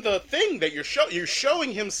in the thing that you're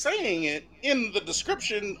showing him saying it in the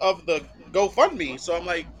description of the GoFundMe. So I'm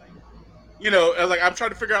like, I'm trying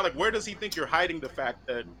to figure out, like, where does he think you're hiding the fact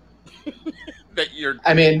that that you're?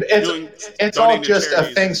 I mean, it's all just a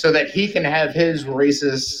thing so that he can have his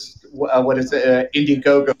racist. What is it?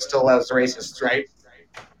 Indiegogo still allows racists, right?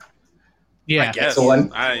 Yeah, I guess. The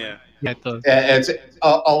one. Yeah, it does. It's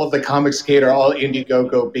all of the Comicsgate are all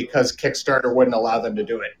Indiegogo because Kickstarter wouldn't allow them to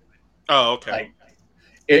do it. Oh, okay. Like,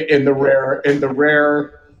 in the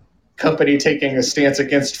rare company taking a stance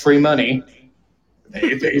against free money,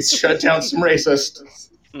 they shut down some racists.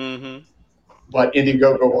 Mm-hmm. But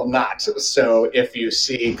Indiegogo will not. So if you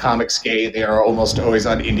see Comicsgate, they are almost always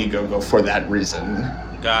on Indiegogo for that reason.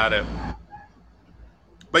 Got it.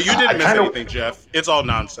 But you didn't miss anything, Jeff. It's all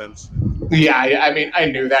nonsense. Yeah, I mean, I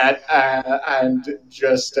knew that. And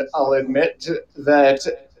just, I'll admit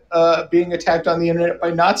that being attacked on the internet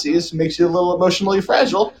by Nazis makes you a little emotionally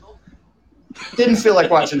fragile. Didn't feel like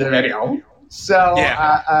watching the video. So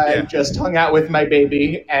I just hung out with my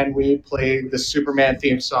baby, and we played the Superman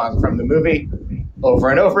theme song from the movie over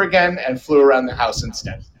and over again, and flew around the house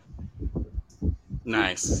instead.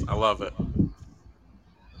 Nice. I love it.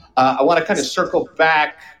 I want to kind of circle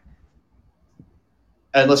back,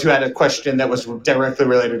 unless you had a question that was directly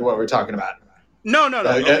related to what we're talking about. No. Go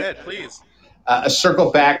ahead, please.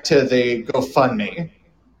 Circle back to the GoFundMe.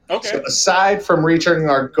 Okay. So aside from reaching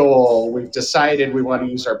our goal, we've decided we want to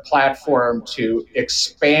use our platform to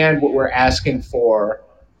expand what we're asking for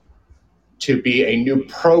to be a new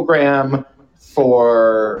program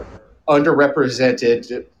for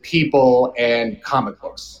underrepresented people and comic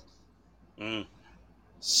books.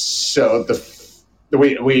 So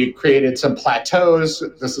we created some plateaus.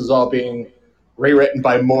 This is all being rewritten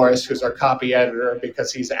by Morris, who's our copy editor,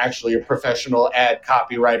 because he's actually a professional ad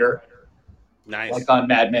copywriter. Nice. Like on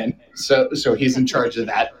Mad Men. So he's in charge of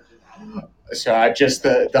that. So just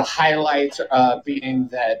the highlights being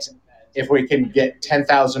that if we can get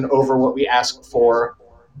 10,000 over what we ask for,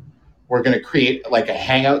 we're going to create like a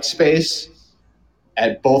hangout space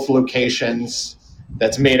at both locations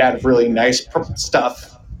that's made out of really nice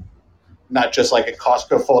stuff, not just like a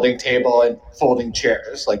Costco folding table and folding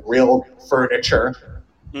chairs, like real furniture.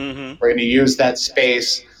 Mm-hmm. We're going to use that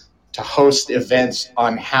space to host events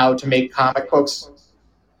on how to make comic books,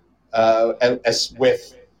 as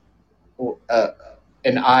with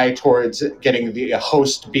an eye towards getting the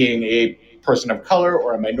host being a person of color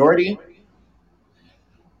or a minority.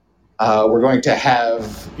 We're going to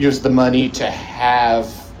use the money to have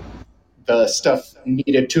the stuff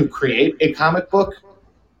needed to create a comic book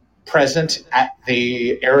present at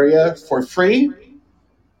the area for free.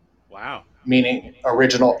 Wow. Meaning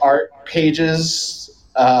original art pages,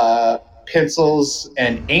 pencils,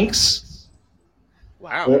 and inks.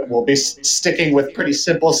 Wow. We'll be sticking with pretty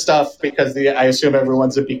simple stuff because I assume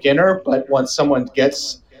everyone's a beginner, but once someone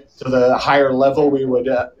gets to the higher level, we would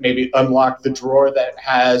maybe unlock the drawer that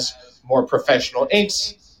has more professional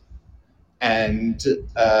inks and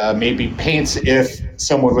maybe paints if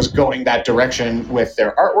someone was going that direction with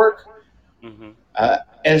their artwork. Mm-hmm.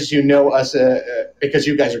 As you know, us because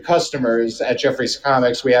you guys are customers at Jeffrey's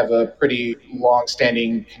Comics, we have a pretty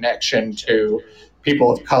long-standing connection to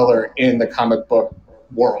people of color in the comic book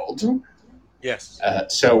world. Yes.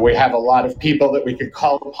 So we have a lot of people that we can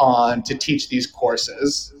call upon to teach these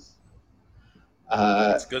courses.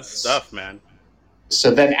 That's good stuff, man.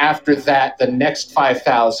 So then after that, the next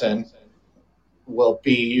 5,000 will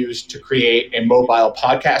be used to create a mobile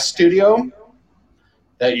podcast studio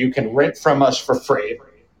that you can rent from us for free,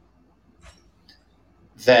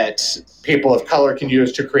 that people of color can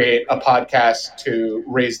use to create a podcast to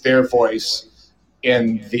raise their voice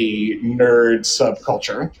in the nerd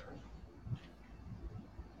subculture.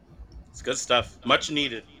 It's good stuff. Much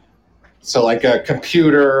needed. So like a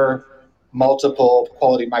computer, multiple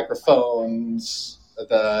quality microphones,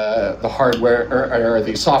 the hardware or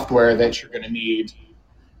the software that you're going to need,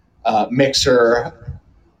 mixer,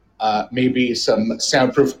 maybe some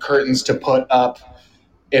soundproof curtains to put up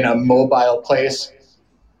in a mobile place.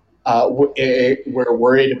 We're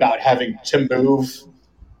worried about having to move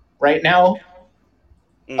right now.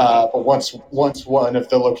 Mm-hmm. But once one of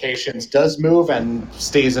the locations does move and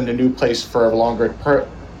stays in a new place for a longer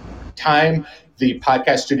time, the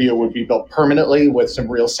podcast studio would be built permanently with some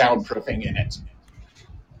real soundproofing in it.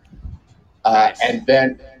 Nice. And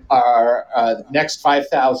then our next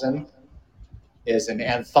 5,000 is an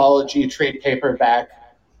anthology trade paperback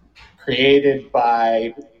created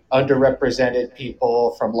by underrepresented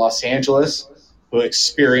people from Los Angeles who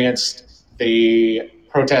experienced the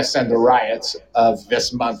protests and the riots of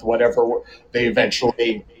this month, whatever they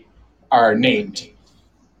eventually are named.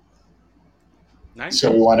 Nice.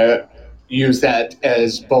 So we want to use that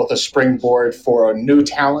as both a springboard for new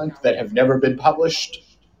talent that have never been published,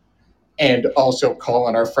 and also call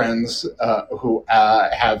on our friends who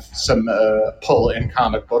have some pull in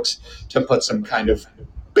comic books to put some kind of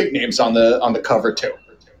big names on the cover too.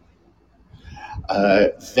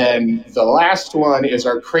 Then the last one is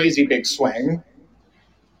our crazy big swing,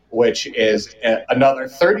 which is another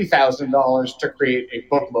 $30,000 to create a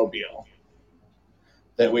bookmobile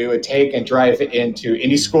that we would take and drive into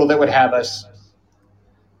any school that would have us.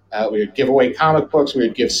 We would give away comic books. We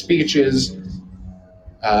would give speeches.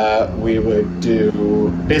 We would do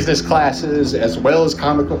business classes as well as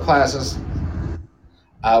comic book classes.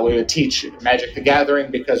 We would teach Magic the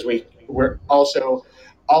Gathering because we're also,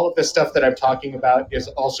 all of the stuff that I'm talking about is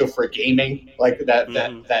also for gaming. Like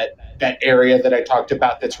that area that I talked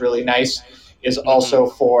about that's really nice is also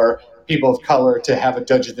for people of color to have a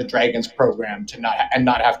Dungeons and Dragons program to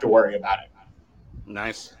not have to worry about it.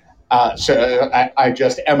 Nice. So I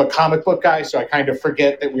just am a comic book guy, so I kind of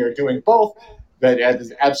forget that we are doing both. But it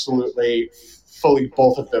is absolutely fully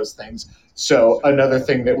both of those things. So another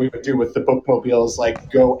thing that we would do with the bookmobile is like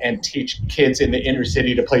go and teach kids in the inner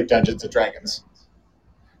city to play Dungeons and Dragons.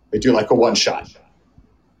 They do like a one shot.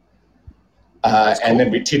 And then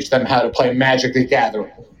we teach them how to play Magic the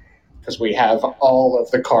Gathering, because we have all of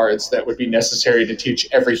the cards that would be necessary to teach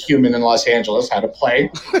every human in Los Angeles how to play.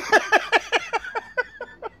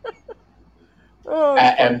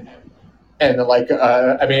 And like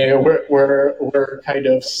I mean, we're kind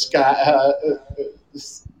of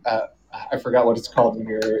I forgot what it's called when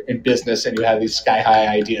you're in business and you have these sky high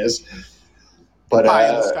ideas. But pie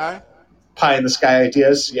in the sky. Pie in the sky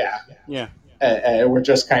ideas, yeah. Yeah. And we're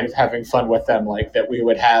just kind of having fun with them, like that we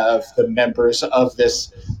would have the members of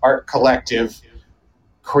this art collective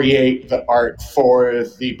create the art for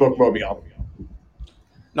the bookmobile.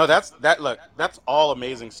 No, that's all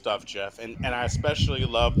amazing stuff, Jeff. And I especially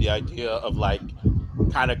love the idea of like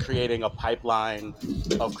kind of creating a pipeline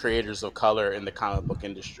of creators of color in the comic book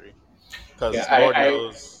industry. Because Lord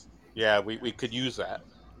knows, we could use that.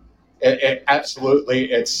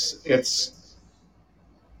 Absolutely.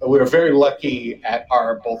 We were very lucky at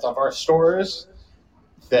both of our stores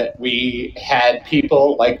that we had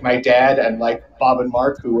people like my dad and like Bob and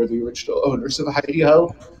Mark, who were the original owners of Heidi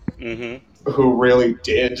Ho, who really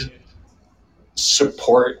did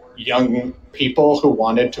support young people who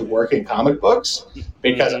wanted to work in comic books.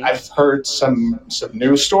 Because I've heard some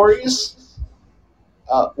news stories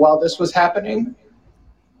while this was happening.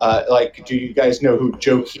 Like, do you guys know who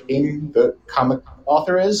Joe Keating, the comic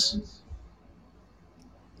author, is?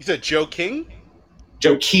 You said Joe King?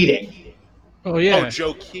 Joe Keating. Oh, yeah. Oh,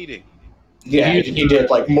 Joe Keating. Yeah, he did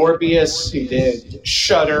like Morbius. He did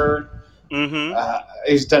Shudder.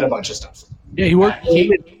 He's done a bunch of stuff. Yeah, he worked for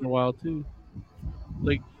Image for a while too.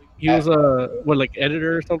 Like he was like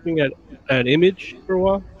editor or something at Image for a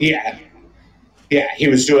while. Yeah,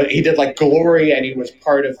 he did like Glory, and he was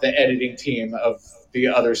part of the editing team of the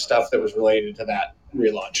other stuff that was related to that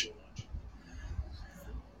relaunch.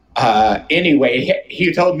 Anyway,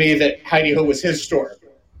 he told me that Heidi Ho was his store.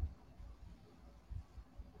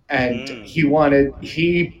 And he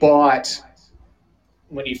bought,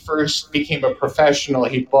 when he first became a professional,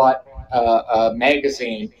 he bought a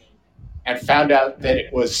magazine and found out that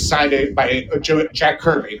it was signed by Jack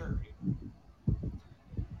Kirby.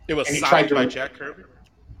 It was signed by Jack Kirby?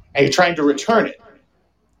 And he tried to return it.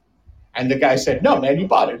 And the guy said, "No, man, you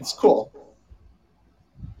bought it. It's cool."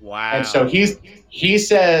 Wow. And so he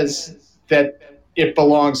says that it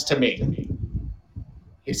belongs to me.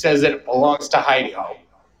 He says that it belongs to Heidi Ho.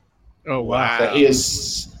 Oh, wow. So he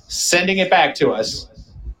is sending it back to us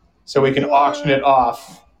so we can auction it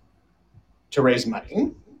off to raise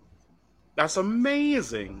money. That's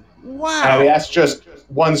amazing. Wow. I mean, that's just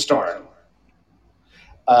one store.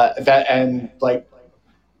 Like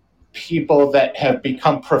people that have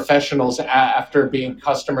become professionals after being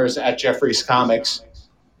customers at Jeffrey's Comics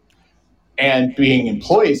and being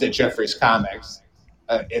employees at Jeffrey's Comics.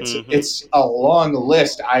 It's a long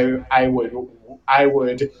list. I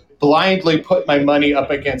would blindly put my money up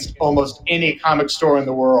against almost any comic store in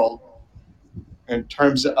the world in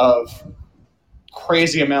terms of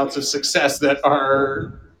crazy amounts of success that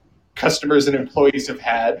our customers and employees have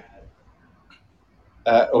had.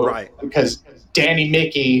 Right. Because Danny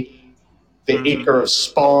Mickey, the inker of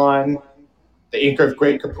Spawn, the inker of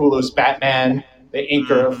Greg Capullo's Batman, the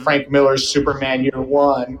inker of Frank Miller's Superman Year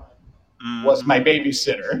One, was my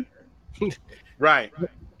babysitter. Right.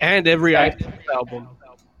 And every album.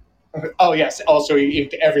 Oh, yes. Also, he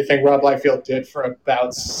inked everything Rob Liefeld did for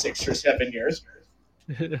about 6 or 7 years.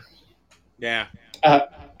 Yeah.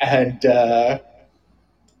 And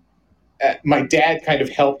my dad kind of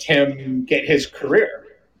helped him get his career.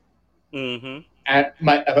 And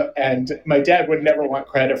my dad would never want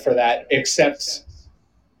credit for that, except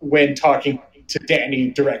when talking to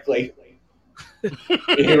Danny directly.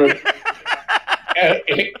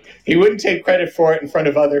 He wouldn't take credit for it in front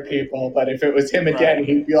of other people, but if it was him and Danny,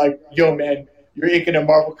 he'd be like, "Yo, man, you're inking a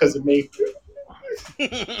Marvel because of me."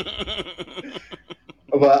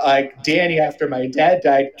 But like Danny, after my dad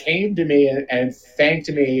died, came to me and thanked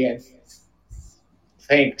me and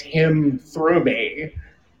thanked him through me,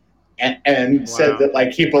 and said that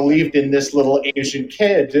like he believed in this little Asian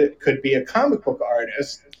kid that could be a comic book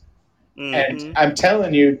artist. And I'm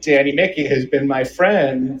telling you, Danny Mickey has been my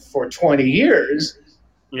friend for 20 years.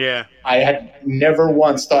 Yeah. I had never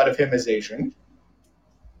once thought of him as Asian.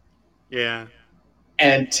 Yeah.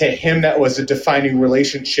 And to him, that was a defining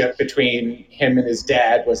relationship between him and his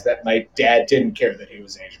dad, was that my dad didn't care that he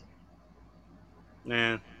was Asian.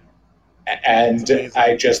 Yeah. And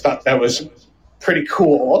I just thought that was pretty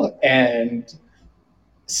cool. And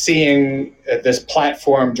seeing this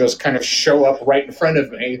platform just kind of show up right in front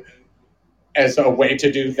of me as a way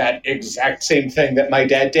to do that exact same thing that my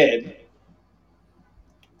dad did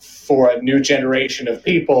for a new generation of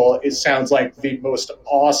people, it sounds like the most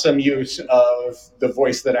awesome use of the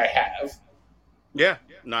voice that I have. Yeah,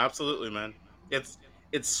 no, absolutely, man. It's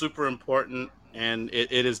super important, and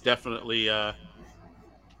it is definitely the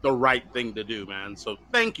right thing to do, man. So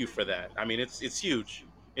thank you for that. I mean, it's huge.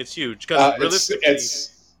 It's huge because realistically,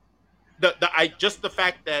 just the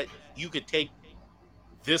fact that you could take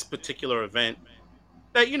this particular event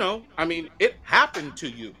that, you know, I mean, it happened to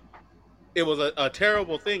you. It was a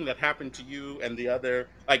terrible thing that happened to you and the other,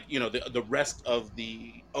 like, you know, the rest of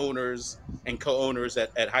the owners and co-owners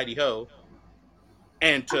at Heidi Ho,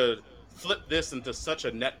 and to flip this into such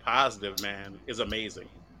a net positive, man, is amazing.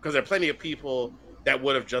 Because there are plenty of people that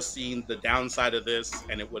would have just seen the downside of this,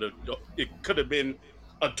 and it could have been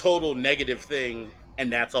a total negative thing, and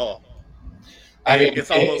that's all. I mean,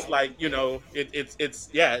 it's almost like, you know,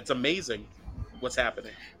 it's amazing what's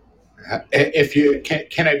happening. If you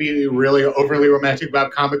can I be really overly romantic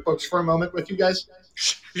about comic books for a moment with you guys?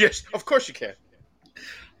 Yes, of course you can.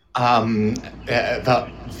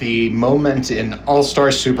 The moment in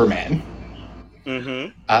All-Star Superman,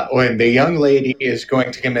 when the young lady is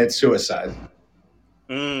going to commit suicide,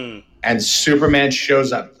 and Superman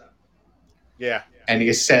shows up, and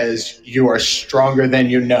he says, "You are stronger than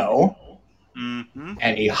you know,"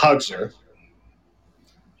 and he hugs her.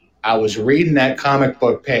 I was reading that comic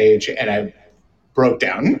book page and I broke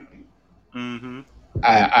down.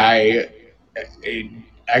 I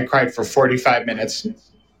cried for 45 minutes.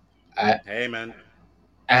 Hey, man.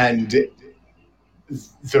 And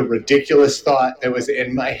the ridiculous thought that was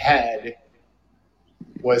in my head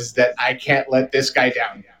was that I can't let this guy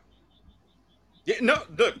down. Yeah, no,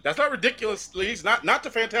 look, that's not ridiculous, please. Not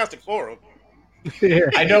the Fantastic Forum.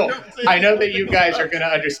 I know that you guys are going to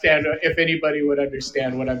understand, if anybody would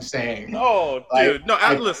understand what I'm saying. Oh, dude, no,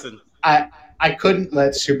 listen. I couldn't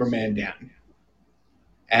let Superman down,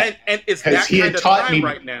 and it's that kind of time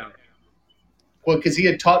right now. Well, because he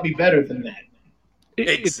had taught me better than that.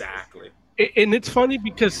 Exactly. And it's funny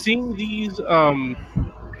because seeing these,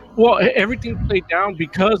 everything played down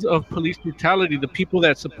because of police brutality. The people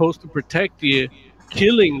that's supposed to protect you,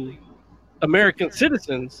 killing American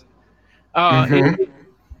citizens.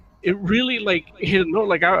 It really like hit a note.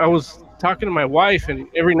 Like I was talking to my wife, and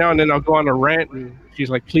every now and then I'll go on a rant, and she's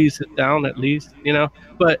like, "Please sit down, at least," you know.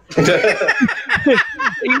 But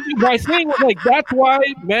my thing was like, that's why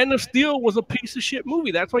Man of Steel was a piece of shit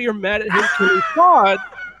movie. That's why you're mad at him killing Todd,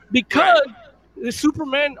 because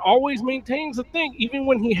Superman always maintains the thing, even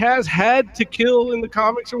when he has had to kill in the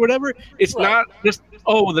comics or whatever. It's not just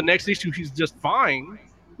the next issue he's just fine,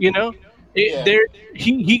 you know.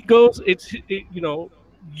 He goes. You know,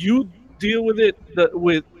 you deal with it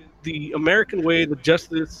with the American way, the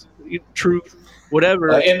justice, truth,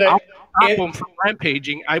 whatever. I'll stop him from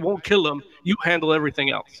rampaging. I won't kill him. You handle everything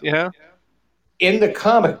else. Yeah. In the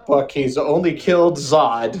comic book, he's only killed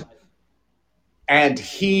Zod, and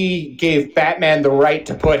he gave Batman the right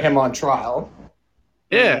to put him on trial.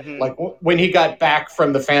 Yeah. Like when he got back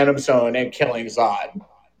from the Phantom Zone and killing Zod.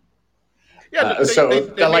 Yeah,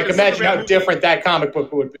 imagine how different that comic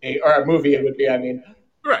book would be, or a movie it would be. I mean,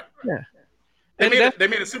 right? Yeah, they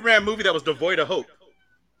made a Superman movie that was devoid of hope.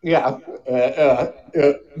 Yeah,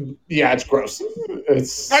 it's gross.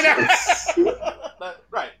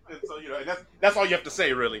 Right. So that's all you have to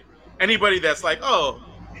say, really. Anybody that's like, oh,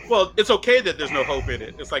 well, it's okay that there's no hope in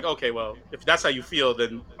it. It's like, okay, well, if that's how you feel,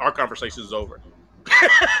 then our conversation is over.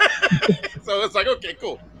 So it's like, okay,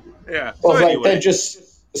 cool. Yeah. Well, so anyway. then just.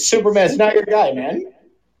 Superman's not your guy, man.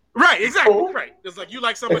 Right, exactly. Cool. Right. It's like you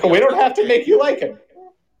like somebody. We don't have to make you like him.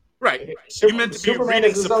 Right. You meant to be Superman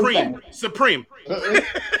reading Supreme.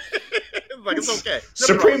 Like it's okay.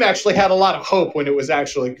 Supreme actually had a lot of hope when it was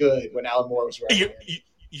actually good, when Alan Moore was writing.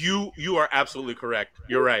 You are absolutely correct.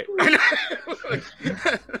 You're right.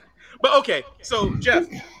 But okay, so Jeff,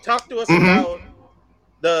 talk to us about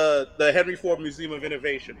the Henry Ford Museum of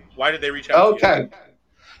Innovation. Why did they reach out to you?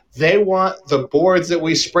 They want the boards that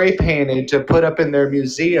we spray painted to put up in their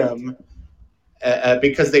museum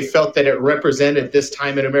because they felt that it represented this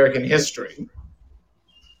time in American history.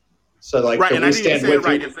 So, like, right, and I didn't say it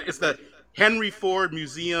right. It's the Henry Ford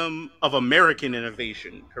Museum of American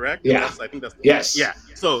Innovation, correct? Yeah, I think that's yes. Yeah,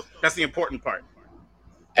 so that's the important part.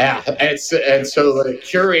 Yeah, and so the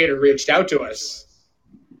curator reached out to us.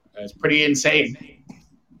 It's pretty insane.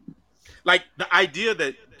 Like the idea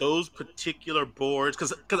that those particular boards,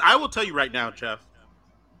 because I will tell you right now, Jeff,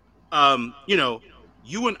 you know,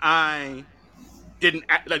 you and I didn't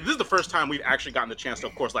like. This is the first time we've actually gotten the chance to,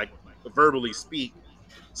 of course, like verbally speak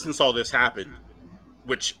since all this happened,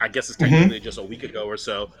 which I guess is technically just a week ago or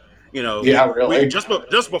so. You know, Yeah, we really. just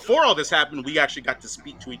before all this happened, we actually got to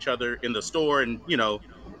speak to each other in the store, and you know,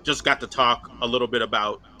 just got to talk a little bit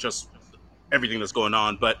about just everything that's going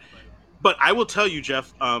on. But I will tell you,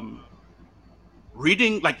 Jeff,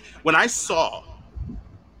 reading, like, when I saw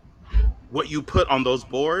what you put on those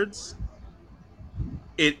boards,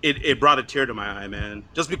 it brought a tear to my eye, man.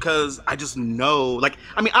 Just because I just know, like,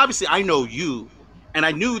 I mean, obviously I know you, and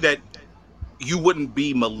I knew that you wouldn't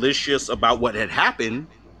be malicious about what had happened,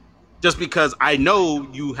 just because I know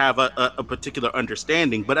you have a particular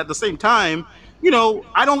understanding. But at the same time, you know,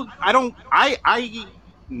 I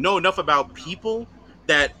know enough about people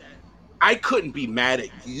that I couldn't be mad at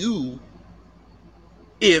you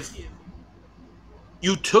if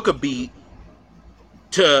you took a beat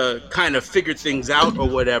to kind of figure things out or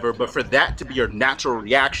whatever, but for that to be your natural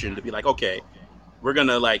reaction, to be like, okay, we're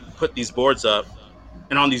gonna like put these boards up,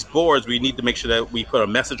 and on these boards we need to make sure that we put a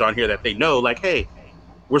message on here that they know, like, hey,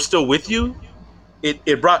 we're still with you.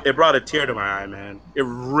 It brought a tear to my eye, man. It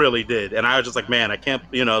really did. And I was just like, man, I can't,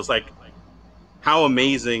 you know, it's like, how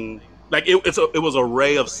amazing. Like, it was a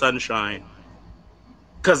ray of sunshine,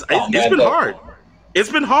 because it's been hard.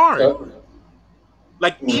 It's been hard.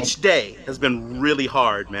 Like, each day has been really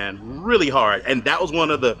hard, man, really hard. And that was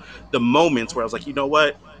one of the moments where I was like, you know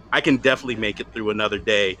what? I can definitely make it through another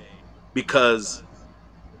day, because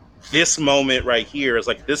this moment right here is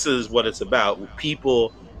like, this is what it's about.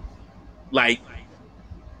 People, like,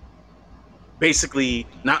 basically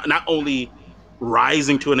not only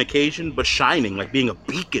rising to an occasion, but shining, like being a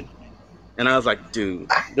beacon. And I was like, dude,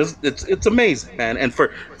 it's amazing, man. And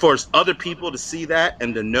for other people to see that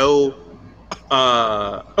and to know,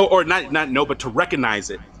 or not know, but to recognize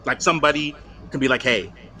it, like somebody can be like,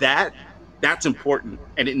 hey, that's important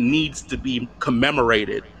and it needs to be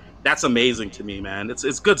commemorated. That's amazing to me, man.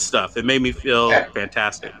 It's good stuff. It made me feel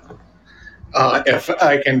fantastic. If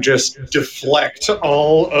I can just deflect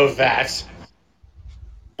all of that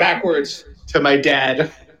backwards to my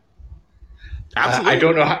dad. Absolutely. I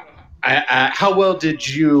don't know how well did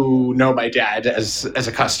you know my dad as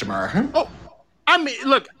a customer? Oh, I mean,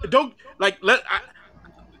 look, don't like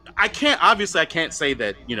I can't say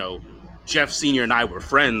that, you know, Jeff Senior and I were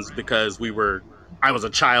friends because I was a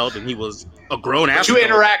child and he was a grown ass. You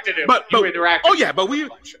interacted him. But you interacted. Oh yeah, but we.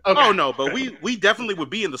 Okay. Oh no, but we definitely would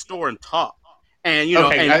be in the store and talk. And you know,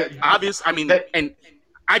 and obvious. I mean, and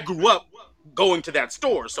I grew up going to that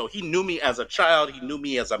store, so he knew me as a child. He knew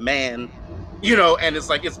me as a man. You know, and it's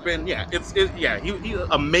like, it's been, yeah, he's an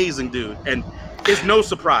amazing dude, and it's no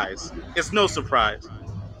surprise. It's no surprise.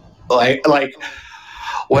 Like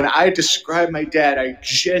when I describe my dad, I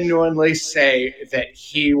genuinely say that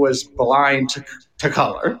he was blind to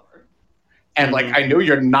color. And like, I know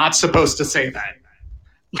you're not supposed to say that.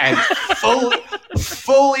 And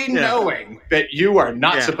fully knowing that you are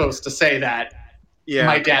not supposed to say that,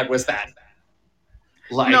 my dad was that.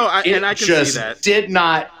 Like, no, I can just see that. Did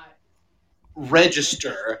not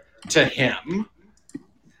register to him.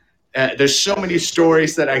 There's so many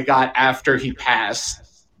stories that I got after he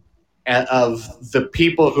passed of the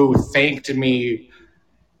people who thanked me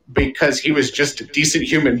because he was just a decent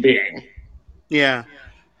human being. Yeah.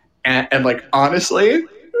 And like, honestly,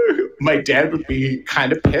 my dad would be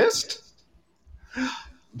kind of pissed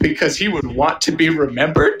because he would want to be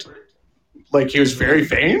remembered. Like, he was very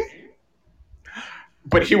vain,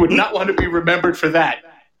 but he would not want to be remembered for that.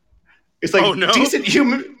 It's like, decent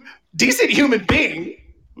human being.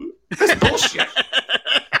 That's bullshit.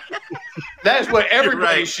 That is what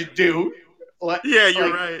everybody should do. Like,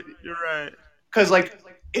 you're right. You're right. Because, like,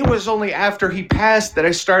 it was only after he passed that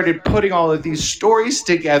I started putting all of these stories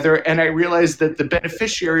together, and I realized that the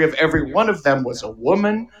beneficiary of every one of them was a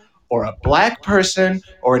woman or a black person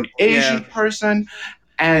or an Asian person.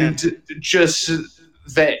 And just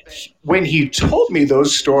that when he told me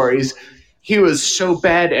those stories, he was so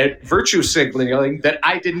bad at virtue signaling that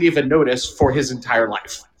I didn't even notice for his entire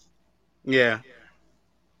life. Yeah.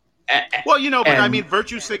 Well, you know, but I mean,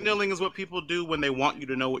 virtue signaling is what people do when they want you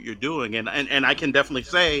to know what you're doing, and I can definitely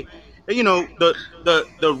say, you know,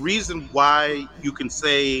 the reason why you can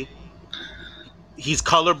say he's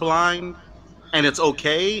colorblind and it's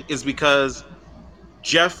okay is because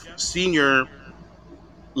Jeff Senior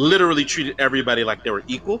literally treated everybody like they were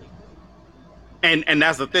equal, and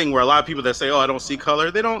that's the thing where a lot of people that say, "Oh, I don't see color,"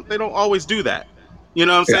 they don't always do that. You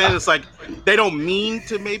know what I'm saying? It's like they don't mean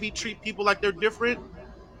to maybe treat people like they're different,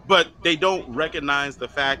 but they don't recognize the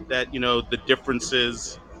fact that, you know, the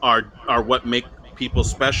differences are what make people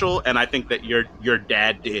special, and I think that your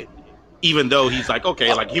dad did. Even though he's like,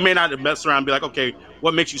 okay, like he may not mess around and be like, okay,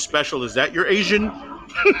 what makes you special? Is that you're Asian?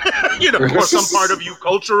 Or some part of you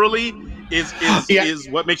culturally is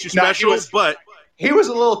what makes you special. But he was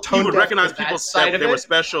a little tone he would deaf recognize to people that side that of they were it.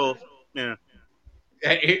 special. Yeah.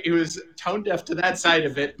 He was tone deaf to that side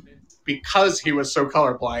of it because he was so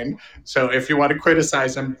colorblind. So if you want to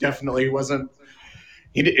criticize him, definitely wasn't.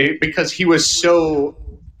 Because he was so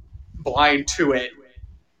blind to it,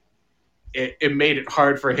 it made it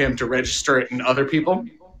hard for him to register it in other people.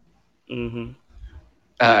 Mm-hmm.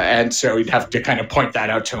 And so we'd have to kind of point that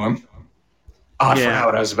out to him. I forgot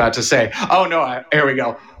what I was about to say. Oh, no, here we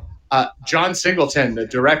go. John Singleton, the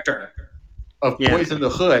director of Boys in the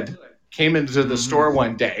Hood, came into the store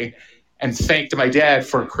one day and thanked my dad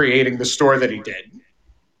for creating the store that he did.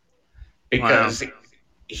 Because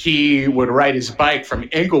he would ride his bike from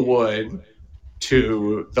Inglewood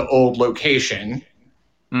to the old location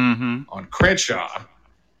on Crenshaw,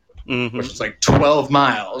 which is like 12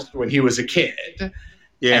 miles when he was a kid.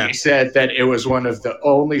 Yeah. And he said that it was one of the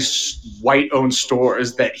only white-owned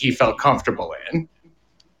stores that he felt comfortable in.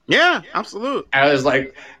 Yeah, absolutely. I was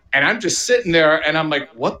like, and I'm just sitting there, and I'm like,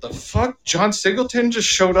 what the fuck? John Singleton just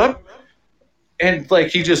showed up? And, like,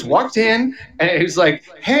 he just walked in, and he's like,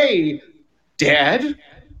 hey, Dad,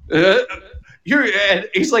 and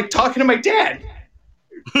he's, like, talking to my dad.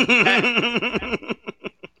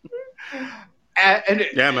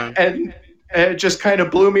 And it just kind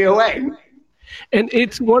of blew me away. And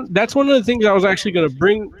that's one of the things I was actually going to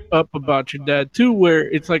bring up about your dad too, where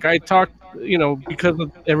it's like I talked, because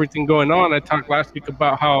of everything going on, I talked last week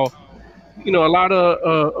about how, a lot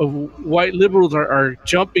of white liberals are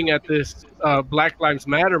jumping at this Black Lives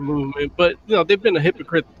Matter movement, but they've been a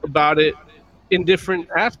hypocrite about it in different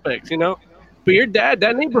aspects, But your dad,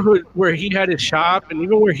 that neighborhood where he had his shop and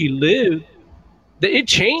even where he lived, it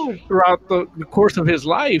changed throughout the course of his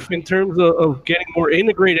life in terms of getting more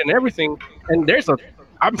integrated and everything. And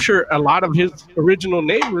I'm sure a lot of his original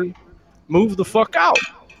neighbors moved the fuck out,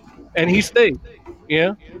 and he stayed.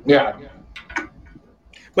 Yeah. Yeah.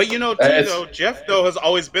 But though, Jeff though has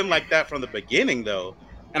always been like that from the beginning, though.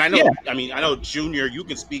 And I know, I know, Junior, you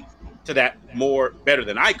can speak to that better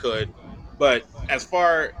than I could. But as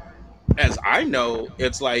far as I know,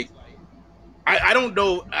 it's like, I don't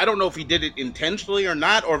know if he did it intentionally or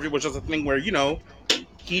not, or if it was just a thing where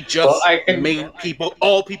he just made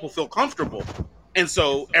all people feel comfortable, and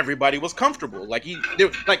so everybody was comfortable. Like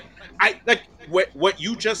what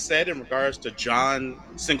you just said in regards to John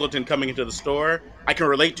Singleton coming into the store, I can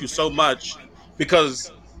relate to so much,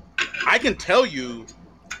 because I can tell you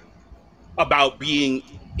about being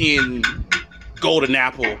in Golden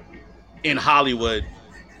Apple in Hollywood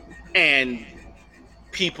and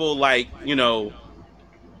people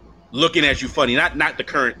looking at you funny, not the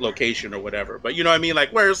current location or whatever, but you know what I mean,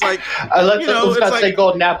 like where it's like let's not say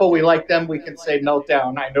Golden Apple. We like them. We can say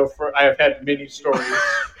Meltdown. I know I have had many stories.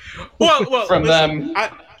 well, from them.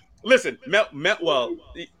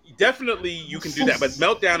 Definitely you can do that, but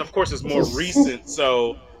Meltdown, of course, is more recent.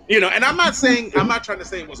 So and I'm not trying to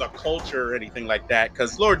say it was a culture or anything like that,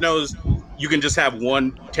 because Lord knows you can just have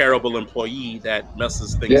one terrible employee that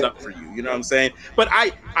messes things up for you. You know what I'm saying? But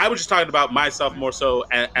I was just talking about myself more so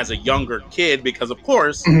as a younger kid, because of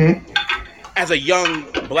course, as a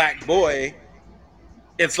young black boy,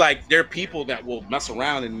 it's like there are people that will mess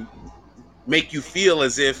around and make you feel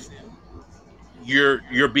as if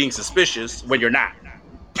you're being suspicious when you're not.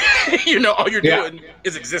 All you're doing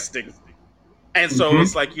is existing. And so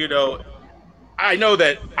it's like, I know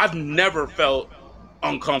that I've never felt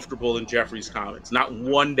uncomfortable in Jeffrey's Comics, not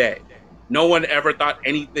one day. No one ever thought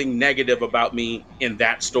anything negative about me in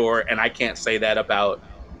that store, and I can't say that about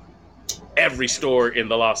every store in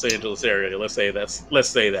the Los Angeles area. Let's say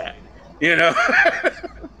that.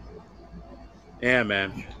 Yeah,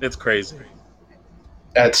 man, it's crazy.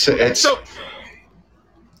 It's so.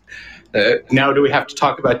 Now, do we have to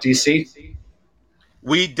talk about DC?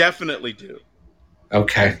 We definitely do.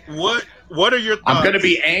 Okay. What are your thoughts? I'm going to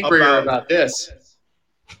be angrier about this.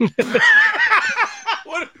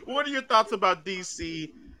 What are your thoughts about DC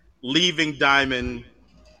leaving Diamond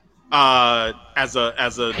as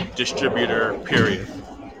a distributor? Period.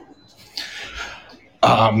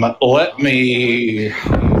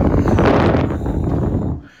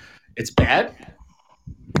 It's bad.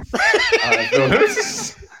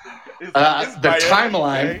 The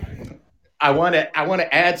timeline. Okay. I want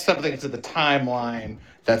to add something to the timeline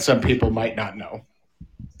that some people might not know.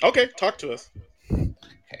 Okay, talk to us.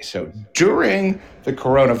 Okay, so during the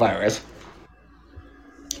coronavirus,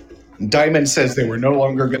 Diamond says they were no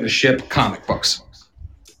longer going to ship comic books.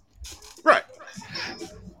 Right.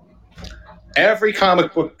 every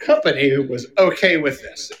comic book company was okay with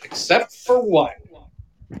this, except for one.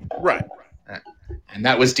 Right. And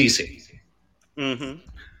that was DC. Mm-hmm.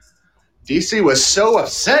 DC was so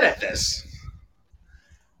upset at this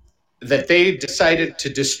that they decided to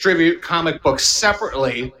distribute comic books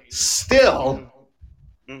separately still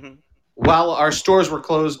while our stores were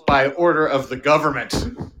closed by order of the government.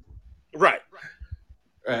 Right.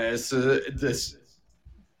 So this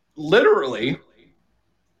literally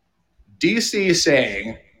DC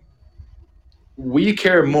saying we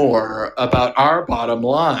care more about our bottom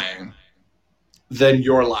line than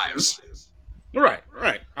your lives. Right.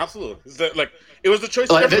 Absolutely. It was the choice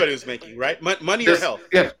everybody was making, right? Money or health.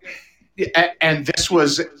 Yeah. And this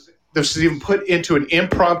was even put into an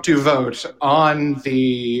impromptu vote on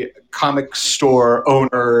the comic store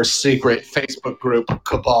owner secret Facebook group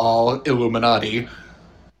Cabal Illuminati,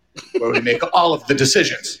 where we make all of the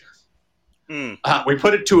decisions. We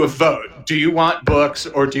put it to a vote. Do you want books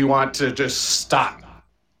or do you want to just stop?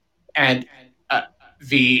 And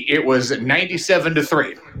it was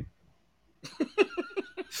 97-3.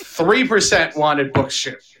 3% wanted books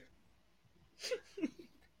shipped.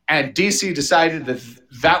 And DC decided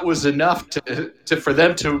that was enough for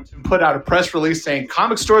them to put out a press release saying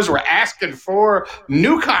comic stores were asking for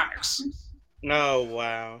new comics. Oh,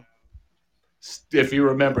 wow. If you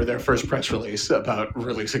remember their first press release about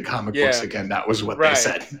releasing comic books again, that was what they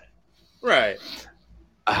said. Right.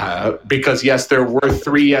 Because, yes, there were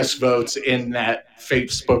 3 yes votes in that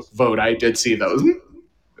Facebook vote. I did see those.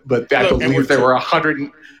 But I believe there were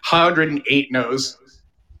 108 no's.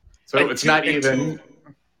 So it's not even...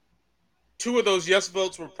 2 of those yes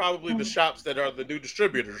votes were probably the shops that are the new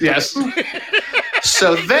distributors. Yes.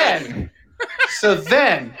 So then,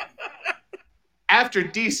 after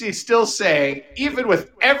DC still saying, even with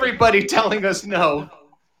everybody telling us no,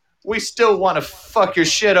 we still want to fuck your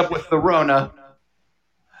shit up with the Rona.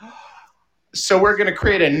 So we're going to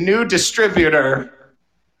create a new distributor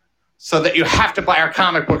so that you have to buy our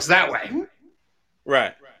comic books that way.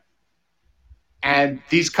 Right. And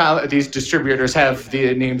these distributors have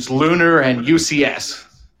the names Lunar and UCS.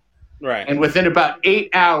 Right. And within about 8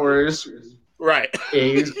 hours,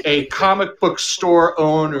 a comic book store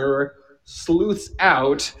owner sleuths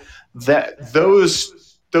out that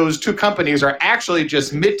those 2 companies are actually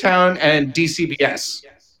just Midtown and DCBS.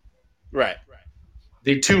 Right.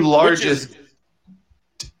 The 2 largest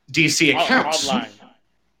DC accounts. Online.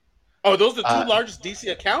 Oh, those are the 2 largest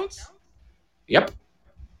DC accounts? Yep.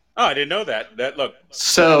 Oh, I didn't know that.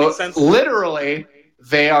 So literally,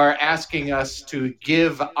 they are asking us to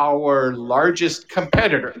give our largest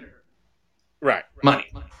competitor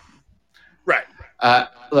money. Right.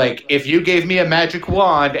 Like, if you gave me a magic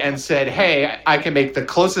wand and said, hey, I can make the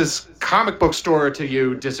closest comic book store to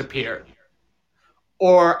you disappear,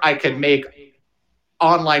 or I could make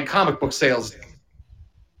online comic book sales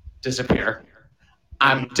disappear,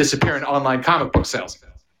 I'm disappearing online comic book sales.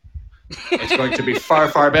 It's going to be far,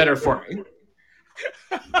 far better for me.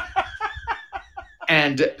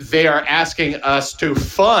 And they are asking us to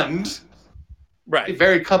fund the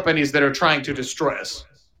very companies that are trying to destroy us.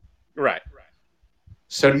 Right.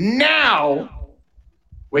 So now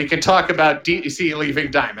we can talk about DC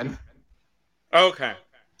leaving Diamond. Okay.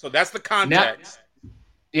 So that's the context.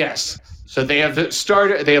 Yes. So they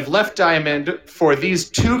have left Diamond for these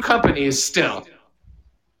 2 companies still.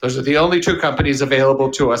 Those are the only 2 companies available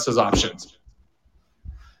to us as options.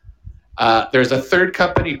 There's a 3rd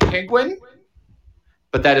company, Penguin,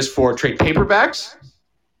 but that is for trade paperbacks.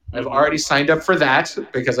 I've already signed up for that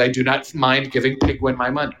because I do not mind giving Penguin my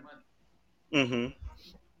money.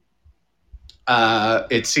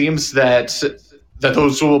 It seems that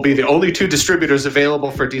those will be the only 2 distributors available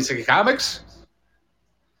for DC Comics.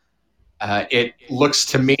 It looks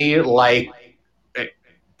to me like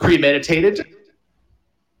premeditated.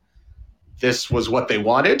 This was what they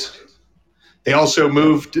wanted. They also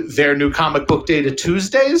moved their new comic book day to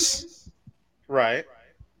Tuesdays. Right.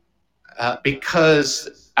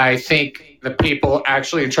 Because I think the people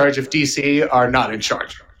actually in charge of DC are not in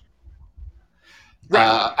charge.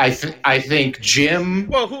 Right. I think Jim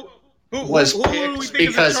was picked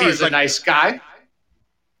because he's a nice guy.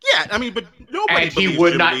 Yeah, I mean, but nobody Jim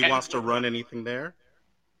Lee wants to run anything there.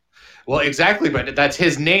 Well, exactly, but that's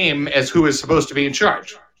his name as who is supposed to be in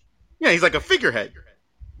charge. Yeah, he's like a figurehead.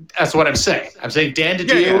 That's what I'm saying. I'm saying Dan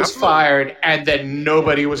DiDio was fired, and then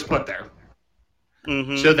nobody was put there.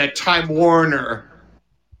 So that Time Warner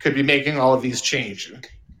could be making all of these changes.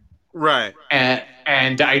 Right.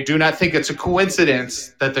 And I do not think it's a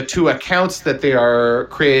coincidence that the 2 accounts that they are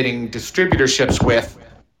creating distributorships with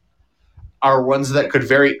are ones that could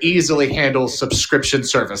very easily handle subscription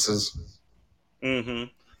services. Mm-hmm.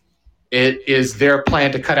 It is their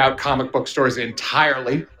plan to cut out comic book stores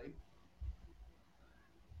entirely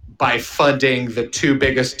by funding the two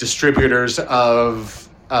biggest distributors of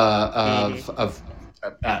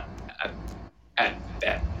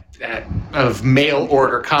mail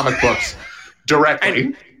order comic books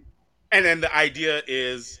directly. And then the idea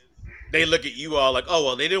is they look at you all like, oh,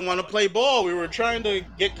 well, they didn't want to play ball. We were trying to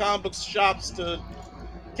get comic book shops to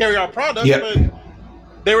carry our products, but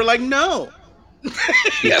they were like, no.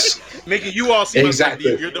 Yes. Making you all seem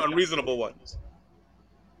exactly. like you're the unreasonable ones.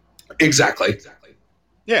 Exactly.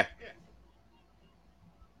 Yeah.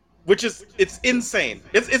 Which is, it's insane.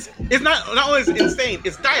 It's not only is it insane,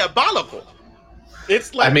 it's diabolical.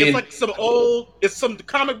 It's like, it's some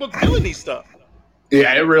comic book villainy stuff.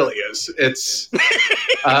 Yeah, it really is. It's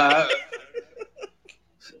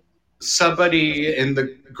somebody in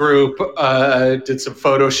the group did some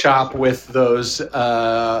Photoshop with those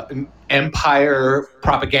Empire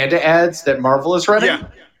propaganda ads that Marvel is running. Yeah.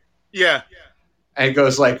 Yeah. And it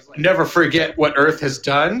goes like, never forget what Earth has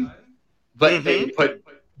done, but they put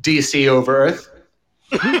DC over Earth.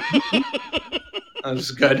 That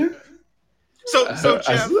was good. So Jeff,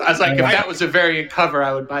 I was like, if that was a variant cover,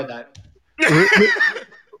 I would buy that.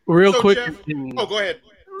 Real quick, Jeff, go ahead.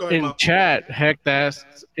 In Mo. chat, Hecht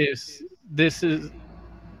asks,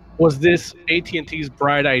 was this AT&T's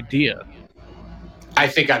bright idea? I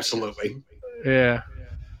think absolutely. Yeah.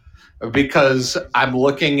 Because I'm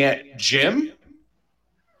looking at Jim,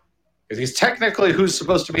 because he's technically who's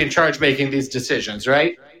supposed to be in charge making these decisions,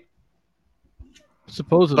 right?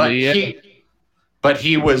 Supposedly, but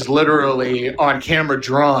he was literally on camera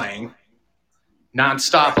drawing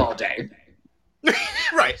nonstop all day.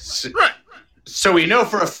 Right. So we know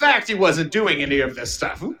for a fact he wasn't doing any of this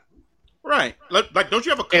stuff. Right. Like, don't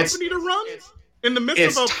you have a company to run in the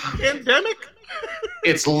midst of a pandemic?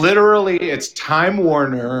 It's Time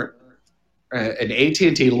Warner and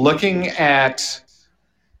AT&T looking at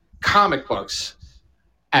comic books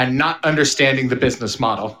and not understanding the business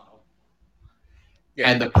model. Yeah.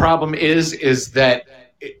 And the problem is that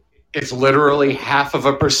it's literally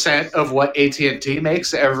 0.5% of what AT&T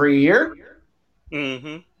makes every year.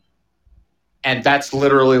 Mm-hmm. And that's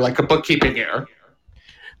literally like a bookkeeping error.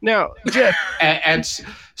 Now, Jeff, and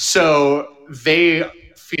so they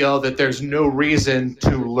feel that there's no reason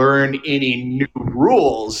to learn any new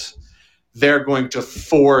rules. They're going to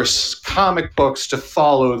force comic books to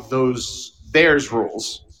follow theirs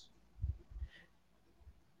rules.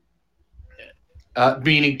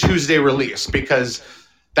 Meaning Tuesday release, because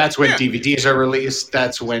that's when DVDs are released,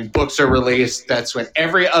 that's when books are released, that's when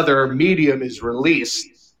every other medium is released.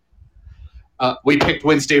 We picked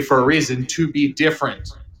Wednesday for a reason, to be different.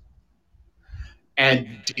 And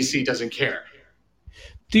DC doesn't care.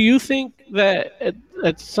 Do you think that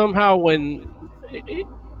somehow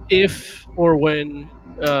if or when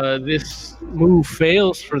this move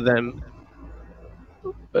fails for them,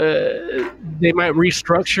 they might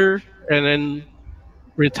restructure and then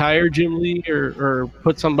retire Jim Lee or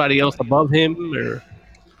put somebody else above him? Or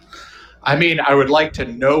I mean, I would like to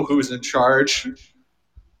know who's in charge,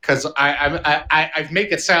 because I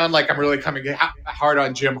make it sound like I'm really coming hard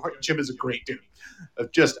on Jim. Jim is a great dude,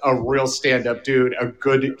 just a real stand-up dude, a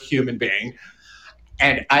good human being.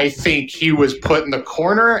 And I think he was put in the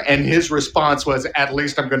corner, and his response was, "At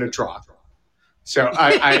least I'm going to draw." So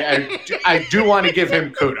I do want to give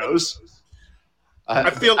him kudos. I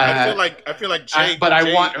feel like Jay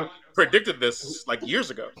predicted this like years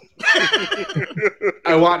ago.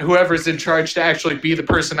 I want whoever's in charge to actually be the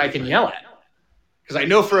person I can yell at, because I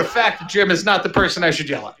know for a fact Jim is not the person I should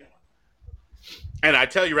yell at. And I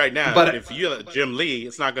tell you right now, but if you yell at Jim Lee,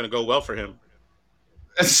 it's not going to go well for him.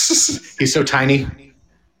 He's so tiny.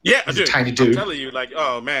 Yeah, he's a tiny dude. I'm telling you, like,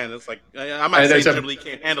 oh man, it's like I might say Jim Lee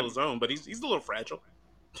can't handle his own, but he's a little fragile.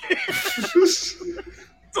 It's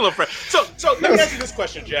a little fragile. So let me ask you this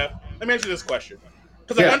question, Jeff. Let me ask you this question,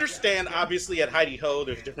 because I understand obviously at Heidi Ho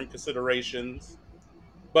there's different considerations,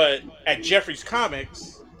 but at Jeffrey's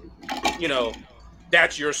Comics,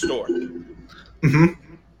 that's your store. Mm-hmm.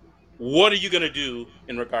 What are you going to do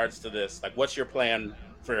in regards to this? Like, what's your plan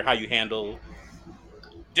for how you handle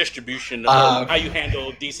distribution, or how you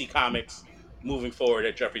handle DC Comics moving forward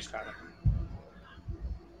at Jeffrey's Comics?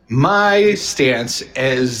 My stance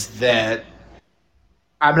is that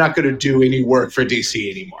I'm not going to do any work for DC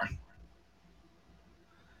anymore.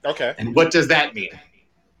 Okay. And what does that mean?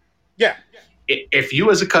 Yeah. If you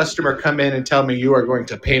as a customer come in and tell me you are going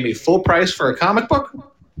to pay me full price for a comic book,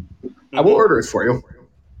 I will order it for you.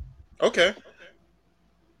 Okay.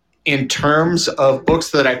 In terms of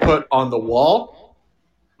books that I put on the wall,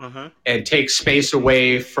 and take space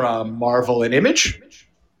away from Marvel and Image,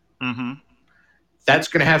 that's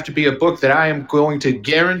going to have to be a book that I am going to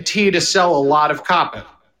guarantee to sell a lot of copy.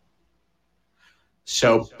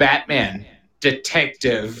 So Batman,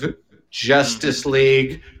 Detective, Justice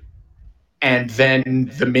League, and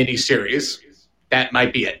then the miniseries. That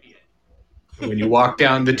might be it. When you walk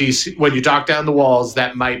down the DC, when you talk down the walls,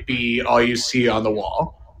 that might be all you see on the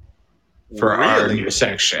wall for our new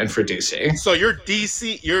section for DC. So you're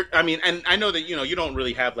DC. I mean, and I know that you don't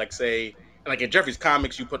really have like in Jeffrey's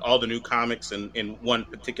Comics, you put all the new comics in one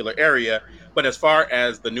particular area. But as far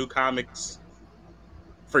as the new comics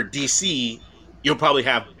for DC, you'll probably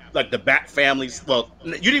have like the Bat families. Well,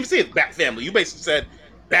 you didn't even say it's Bat family. You basically said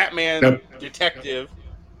Batman, Detective,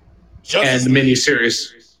 Justice and the League,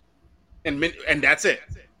 miniseries. And that's it.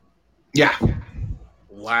 Yeah.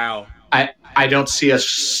 Wow. I don't see us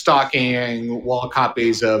stocking wall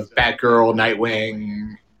copies of Batgirl,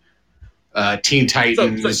 Nightwing, Teen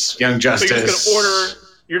Titans, Young Justice. So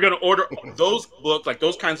you're gonna order those books, like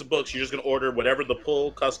those kinds of books. You're just gonna order whatever the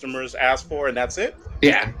pull customers ask for, and that's it.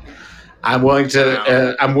 Yeah, I'm willing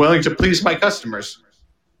to. I'm willing to please my customers.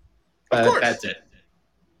 Of course. That's it.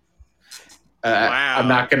 Wow.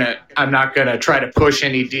 I'm not gonna try to push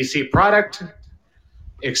any DC product,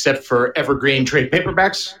 except for evergreen trade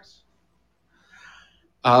paperbacks.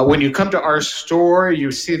 When you come to our store,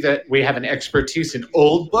 you see that we have an expertise in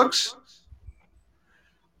old books.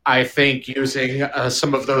 I think using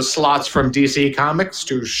some of those slots from DC Comics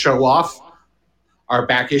to show off our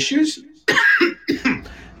back issues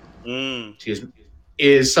excuse me,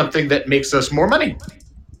 is something that makes us more money.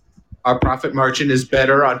 Our profit margin is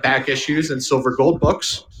better on back issues and silver gold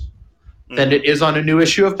books than it is on a new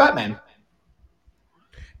issue of Batman.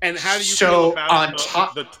 And how do you feel about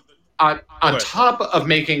on top of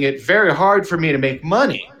making it very hard for me to make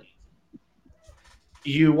money,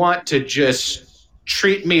 you want to just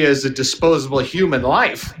treat me as a disposable human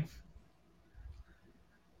life.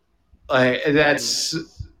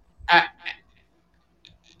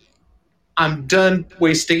 I'm done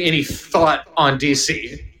wasting any thought on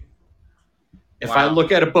DC. If I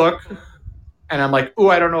look at a book and I'm like, ooh,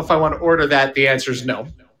 I don't know if I want to order that, the answer is no.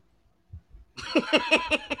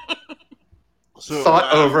 So,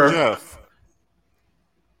 thought over. Jeff.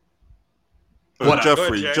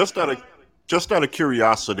 Jeffrey, just out of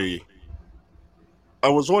curiosity, I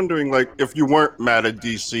was wondering, like, if you weren't mad at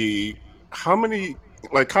DC, how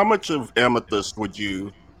much of Amethyst would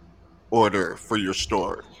you order for your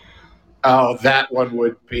store? Oh, that one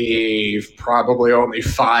would be probably only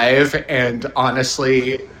 5, and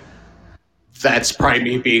honestly, that's probably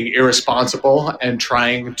me being irresponsible and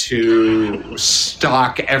trying to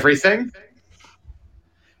stock everything.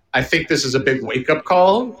 I think this is a big wake-up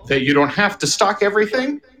call that you don't have to stock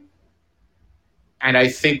everything. And I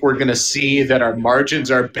think we're going to see that our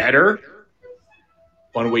margins are better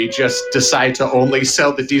when we just decide to only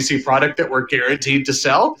sell the DC product that we're guaranteed to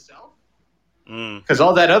sell. Because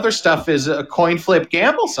all that other stuff is a coin flip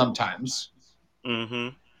gamble sometimes.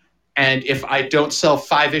 And if I don't sell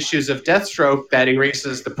 5 issues of Deathstroke, that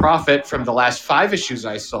erases the profit from the last 5 issues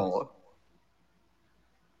I sold.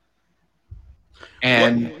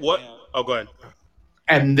 And Oh, go ahead.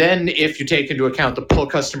 And then if you take into account the pull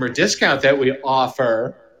customer discount that we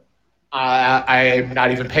offer, I'm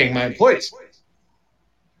not even paying my employees.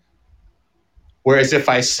 Whereas if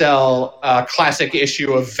I sell a classic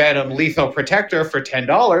issue of Venom Lethal Protector for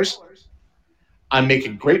 $10, I'm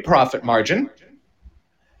making great profit margin.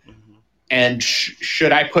 And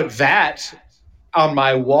should I put that on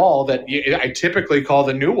my wall that I typically call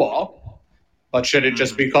the new wall, but should it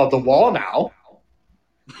just be called the wall now?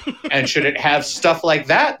 And should it have stuff like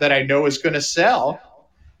that I know is going to sell?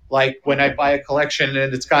 Like when I buy a collection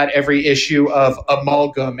and it's got every issue of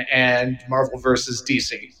Amalgam and Marvel versus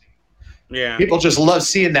DC. Yeah. People just love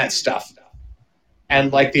seeing that stuff.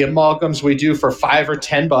 And like the Amalgams we do for $5 or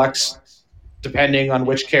 $10, depending on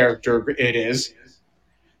which character it is.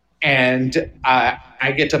 And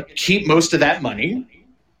I get to keep most of that money.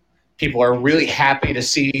 People are really happy to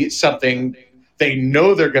see something they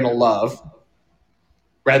know they're going to love,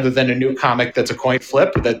 rather than a new comic that's a coin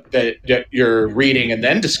flip that you're reading and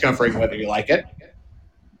then discovering whether you like it.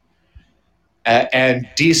 And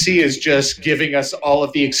DC is just giving us all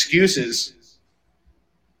of the excuses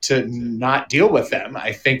to not deal with them.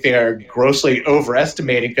 I think they are grossly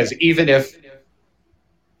overestimating, because even if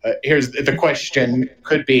here's the question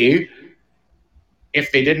could be,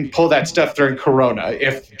 if they didn't pull that stuff during Corona,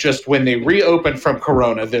 if just when they reopened from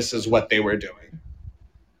Corona, this is what they were doing,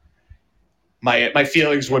 my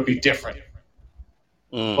feelings would be different.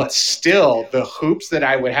 But still, the hoops that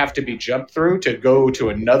I would have to be jumped through to go to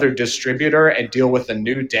another distributor and deal with a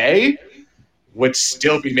new day would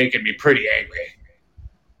still be making me pretty angry.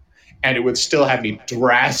 And it would still have me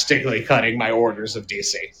drastically cutting my orders of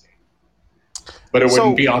DC. But it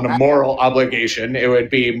wouldn't be on a moral obligation. It would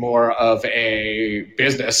be more of a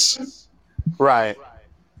business. Right.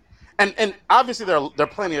 And obviously there are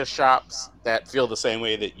plenty of shops that feel the same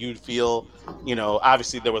way that you'd feel. You know,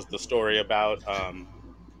 obviously there was the story about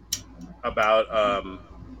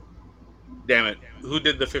damn it, who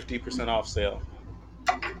did the 50% off sale?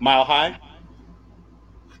 Mile High?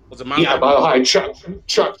 Was it Mile High? Yeah, Mile High.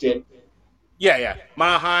 Chuck did. Yeah.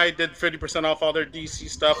 Mile High did 50% off all their DC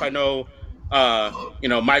stuff. I know,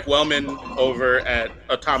 Mike Wellman over at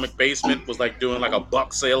Atomic Basement was like doing like a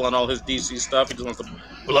buck sale on all his DC stuff. He just wants to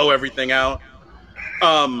blow everything out.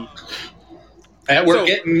 And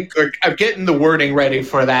I'm getting the wording ready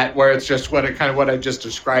for that, where it's just what I just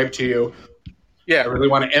described to you. Yeah, I really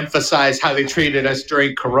want to emphasize how they treated us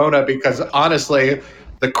during Corona, because honestly,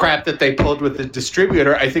 the crap that they pulled with the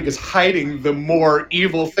distributor, I think, is hiding the more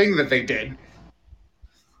evil thing that they did.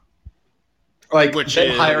 Like which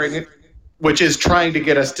is trying to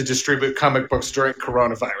get us to distribute comic books during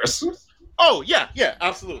coronavirus. Oh yeah,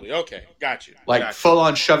 absolutely. Okay, got you. Full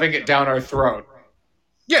on shoving it down our throat.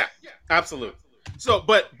 Yeah, absolutely. So,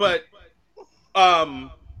 but how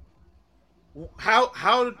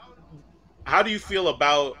do you feel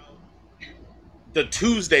about the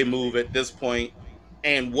Tuesday move at this point,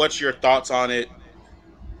 and what's your thoughts on it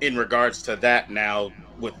in regards to that now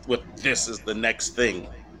with this is the next thing?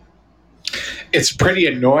 It's pretty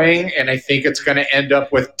annoying, and I think it's going to end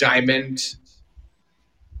up with Diamond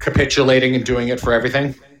capitulating and doing it for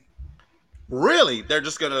everything. Really? They're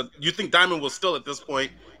just going to... You think Diamond will still, at this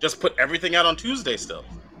point, just put everything out on Tuesday still?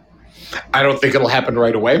 I don't think it'll happen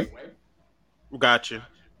right away. Got you.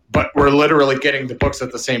 But we're literally getting the books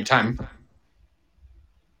at the same time.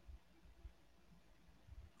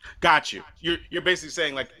 Got you. You're basically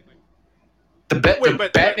saying, like...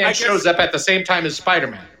 Batman shows up at the same time as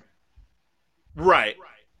Spider-Man. Right.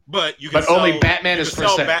 But you can only Batman is for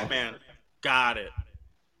sale. Batman. Got it.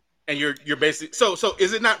 And you're basically... So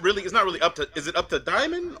is it not really... It's not really up to... Is it up to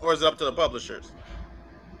Diamond, or is it up to the publishers?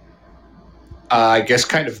 I guess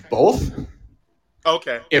kind of both.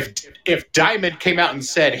 Okay. If Diamond came out and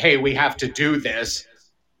said, hey, we have to do this,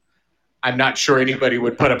 I'm not sure anybody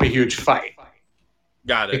would put up a huge fight.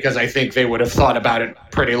 Got it. Because I think they would have thought about it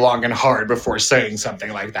pretty long and hard before saying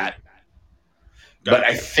something like that. But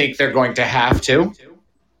I think they're going to have to.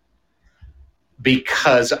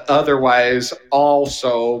 Because otherwise,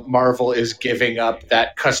 also, Marvel is giving up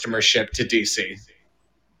that customership to DC.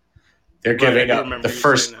 They're giving up the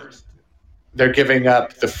first... They're giving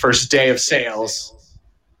up the first day of sales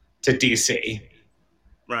to DC.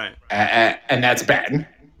 Right. And that's bad.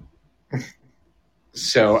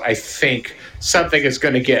 So I think something is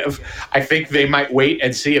going to give. I think they might wait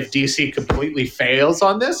and see if DC completely fails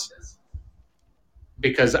on this.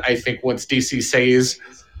 Because I think once DC says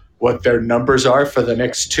what their numbers are for the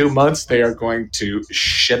next 2 months, they are going to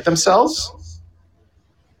shit themselves.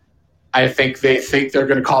 I think they think they're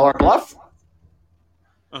going to call our bluff.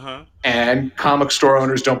 Uh-huh. And comic store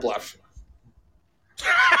owners don't bluff.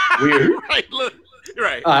 We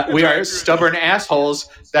are stubborn assholes.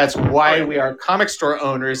 That's why we are comic store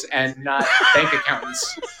owners and not bank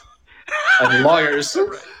accountants and lawyers.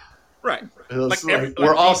 Right.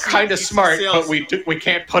 We're all kind of smart, but we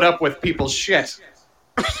can't put up with people's shit.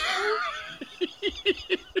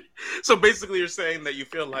 So basically you're saying that you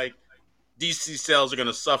feel like DC sales are going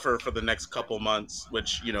to suffer for the next couple months,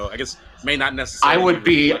 which, I guess may not necessarily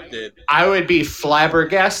I would be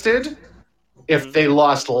flabbergasted if they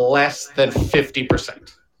lost less than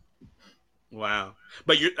 50%. Wow.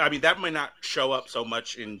 But that might not show up so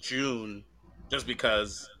much in June, just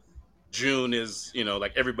because June is,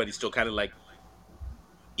 like everybody's still kind of like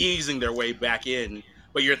easing their way back in.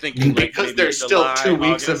 But you're thinking because there's still 2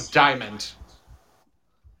 weeks of Diamond.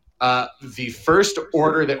 The first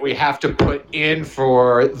order that we have to put in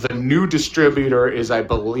for the new distributor is, I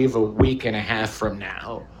believe, a week and a half from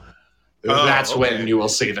now. That's when you will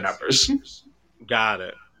see the numbers. Got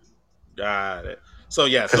it. So,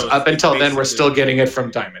 yeah. Because up until then, we're still getting it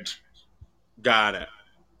from Diamond. Got it.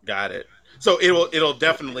 So it'll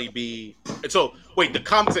definitely be... So, wait, the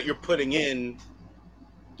comics that you're putting in,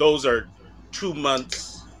 those are 2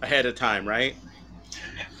 months ahead of time, right?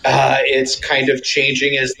 It's kind of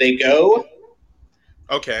changing as they go.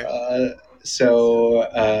 Okay. So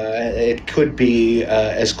it could be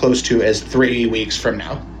as close to as 3 weeks from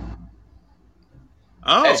now.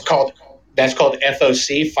 Oh. That's called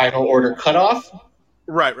FOC, Final Order Cutoff.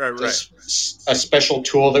 Right. There's a special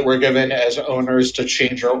tool that we're given as owners to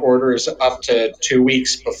change our orders up to 2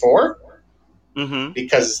 weeks before,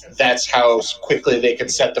 because that's how quickly they can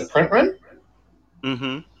set the print run.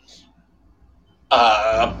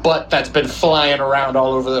 But that's been flying around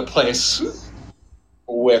all over the place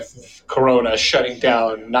with Corona shutting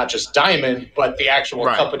down not just Diamond, but the actual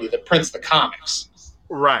company that prints the comics.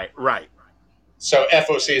 Right. So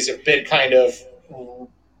FOCs have been kind of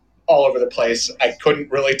all over the place. I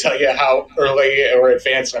couldn't really tell you how early or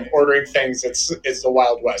advanced I'm ordering things. It's the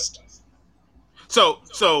Wild West.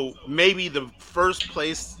 So maybe the first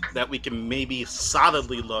place that we can maybe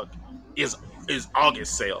solidly look is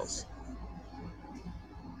August sales.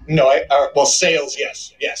 No, sales,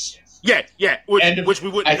 yes. Yeah, which we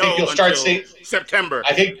wouldn't know until start seeing, September.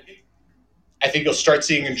 I think you'll start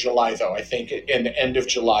seeing in July, though. I think in the end of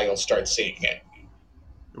July you'll start seeing it.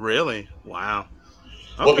 Really? Wow.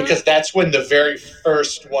 Okay. Well, because that's when the very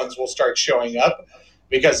first ones will start showing up.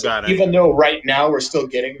 Because even though right now we're still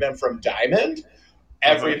getting them from Diamond,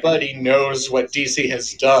 everybody knows what DC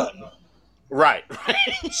has done. Right.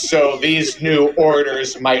 So these new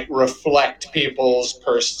orders might reflect people's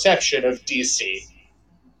perception of DC.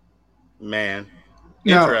 Man.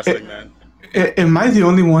 Interesting, man. Am I the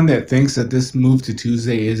only one that thinks that this move to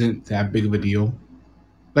Tuesday isn't that big of a deal?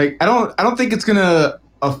 Like, I don't think it's gonna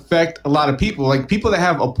affect a lot of people. Like, people that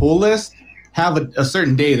have a pull list have a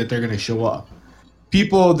certain day that they're gonna show up.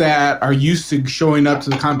 People that are used to showing up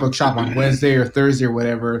to the comic book shop on Wednesday or Thursday or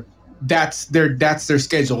whatever, that's their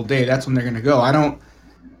scheduled day. That's when they're gonna go.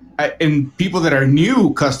 And people that are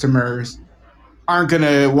new customers aren't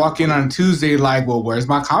gonna walk in on Tuesday like, well, where's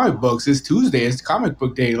my comic books? It's Tuesday. It's comic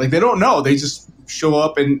book day. Like, they don't know. They just show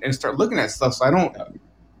up and start looking at stuff. So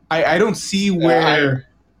I don't see where.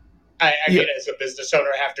 I mean, as a business owner,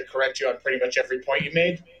 I have to correct you on pretty much every point you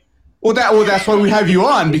made. Well, that's why we have you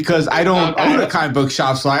on, because I don't own a comic book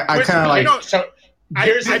shop, so I kind of like.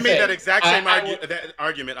 I made that exact same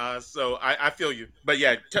argument, Oz. So I feel you, but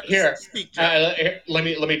yeah. Speak. Let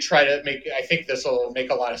me try to make. I think this will make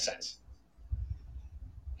a lot of sense.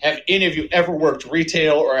 Have any of you ever worked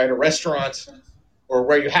retail or at a restaurant, or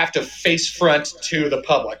where you have to face front to the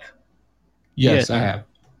public? Yes, I have.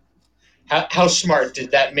 How smart did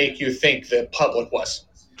that make you think the public was?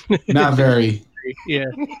 Not very. Yeah.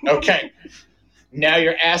 Okay. Now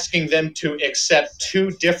you're asking them to accept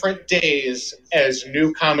 2 different days as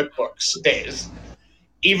new comic books days,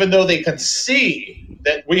 even though they can see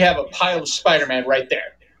that we have a pile of Spider-Man right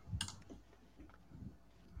there.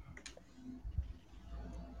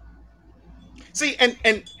 See,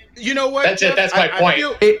 and you know what? That's it. That's my point.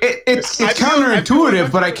 It's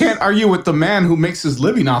counterintuitive, but I can't argue with the man who makes his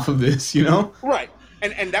living off of this, you know? Right.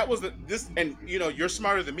 And that was and you know, you're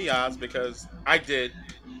smarter than me, Oz, because I did.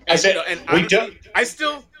 I said, and honestly, I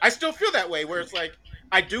still feel that way, where it's like,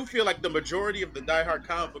 I do feel like the majority of the diehard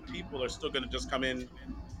comic book people are still going to just come in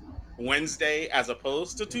Wednesday as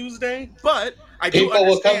opposed to Tuesday. But I do people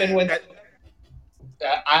will come in Wednesday.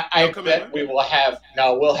 I bet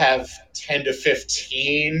we'll have 10 to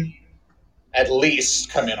 15 at least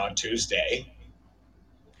come in on Tuesday.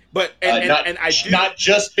 But not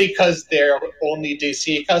just because they're only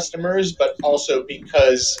DC customers, but also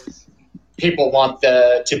because people want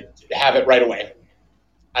to have it right away.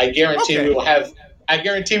 I guarantee we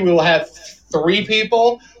will have 3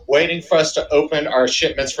 people waiting for us to open our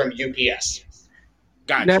shipments from UPS.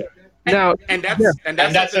 Gotcha. And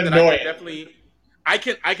that's annoying. I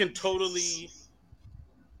can totally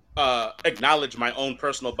acknowledge my own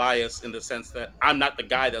personal bias in the sense that I'm not the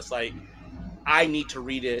guy that's like, I need to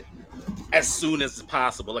read it as soon as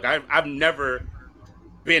possible. Like, I've never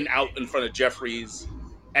been out in front of Jeffrey's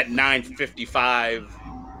at 9:55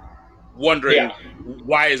 wondering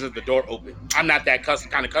why isn't the door open. I'm not that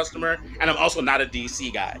kind of customer, and I'm also not a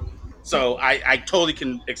DC guy. So I totally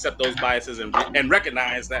can accept those biases and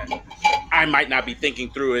recognize that I might not be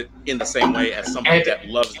thinking through it in the same way as somebody that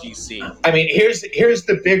loves DC. I mean, here's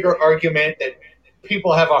the bigger argument that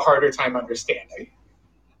people have a harder time understanding.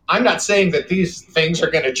 I'm not saying that these things are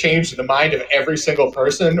going to change the mind of every single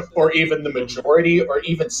person, or even the majority, or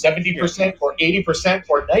even 70%, or 80%,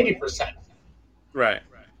 or 90%. Right.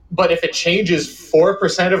 But if it changes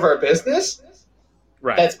 4% of our business,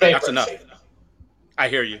 right, that's bankruptcy. That's enough. I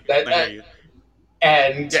hear you.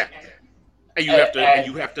 And you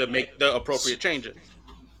have to make the appropriate changes.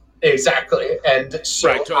 Exactly. And so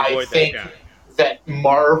I think that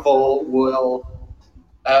Marvel will.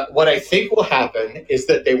 What I think will happen is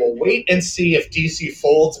that they will wait and see if DC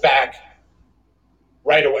folds back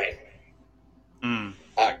right away.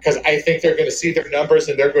 Because I think they're going to see their numbers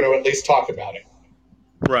and they're going to at least talk about it.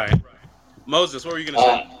 Right. Moses, what were you going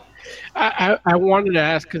to say? I wanted to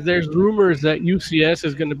ask because there's rumors that UCS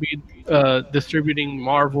is going to be distributing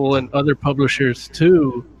Marvel and other publishers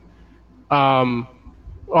too. Well,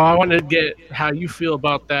 I wanted to get how you feel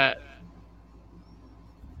about that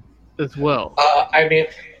as well. I mean,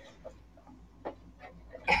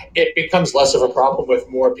 it becomes less of a problem if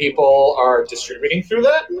more people are distributing through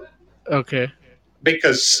that. Okay.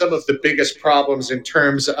 Because some of the biggest problems in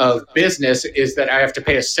terms of business is that I have to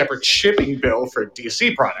pay a separate shipping bill for a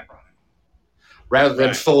DC product rather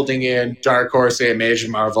than folding in Dark Horse, Image,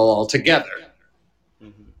 and Marvel all together.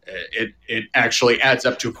 It actually adds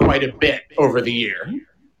up to quite a bit over the year.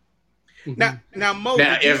 Now, Mo,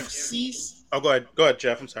 did you see? Oh, go ahead,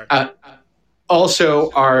 Jeff. I'm sorry.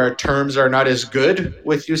 Also, our terms are not as good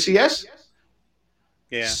with UCS.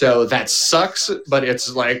 Yeah. So that sucks, but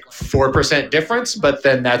it's like 4% difference. But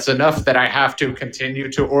then that's enough that I have to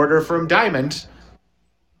continue to order from Diamond.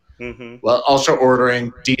 While also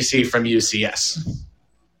ordering DC from UCS.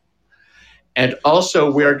 And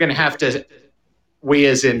also, we're going to have to, we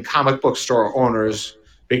as in comic book store owners,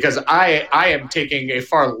 because I am taking a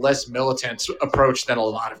far less militant approach than a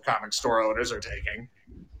lot of comic store owners are taking.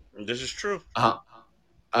 This is true. Oh,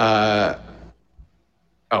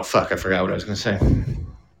 fuck, I forgot what I was going to say.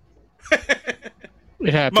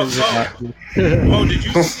 It happens. Mo,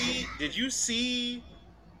 did you see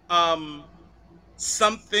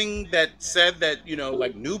something that said that,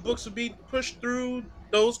 like new books would be pushed through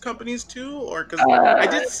those companies too? Or because I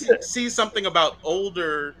did see something about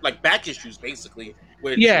older, like back issues, basically.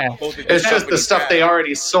 Which it's just the stuff they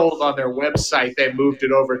already sold on their website. They moved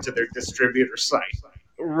it over to their distributor site.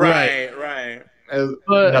 Right.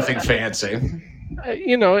 Nothing fancy.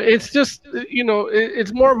 It's just,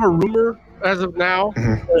 it's more of a rumor as of now.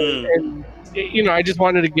 And, I just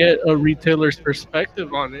wanted to get a retailer's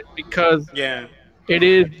perspective on it because it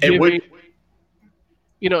is giving,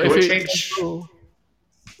 if it change. Go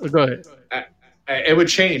ahead. It would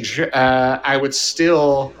change. I would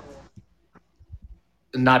still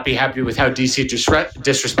not be happy with how DC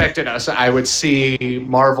disrespected us. I would see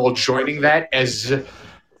Marvel joining that as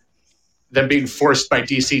them being forced by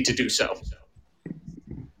DC to do so.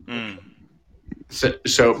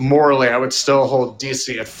 So morally, I would still hold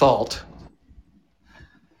DC at fault.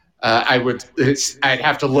 I'd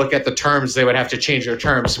have to look at the terms. They would have to change their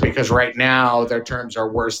terms because right now their terms are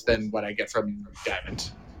worse than what I get from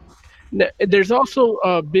Diamond. There's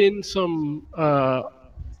also been some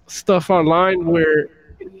stuff online where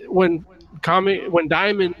when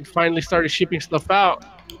Diamond finally started shipping stuff out,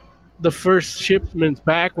 the first shipments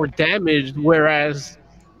back were damaged, whereas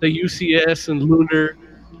the UCS and Lunar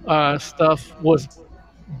stuff was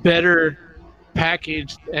better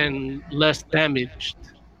packaged and less damaged.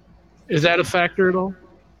 Is that a factor at all?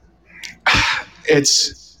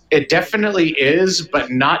 It definitely is,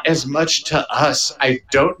 but not as much to us. I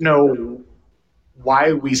don't know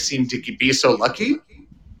why we seem to be so lucky.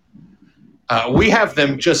 We have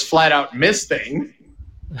them just flat out miss things.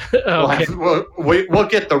 Okay. We'll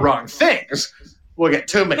get the wrong things. We'll get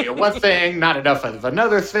too many of one thing, not enough of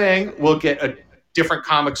another thing. We'll get a different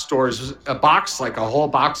comic stores a box, like a whole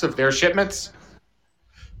box of their shipments.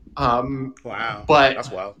 Wow. But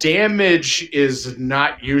that's wild. Damage is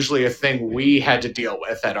not usually a thing we had to deal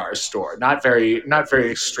with at our store. Not very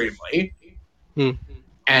extremely.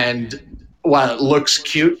 And while it looks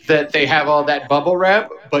cute that they have all that bubble wrap,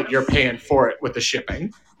 but you're paying for it with the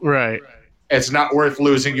shipping. Right. It's not worth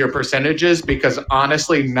losing your percentages because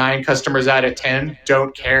honestly, 9 customers out of 10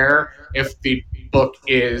 don't care if the book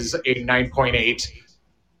is a 9.8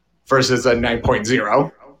 versus a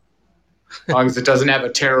 9.0. As long as it doesn't have a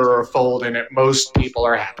tear or a fold in it, most people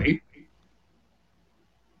are happy.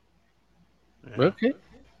 Okay.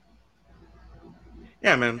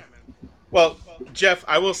 Yeah, man. Well, Jeff,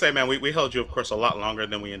 I will say, man, we held you, of course, a lot longer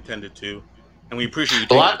than we intended to, and we appreciate you.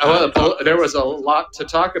 There was a lot to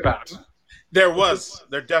talk about. There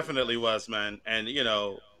definitely was, man. And,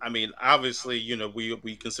 I mean, obviously,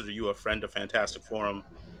 we consider you a friend of Fantastic Forum,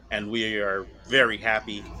 and we are very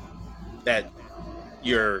happy that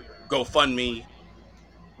your GoFundMe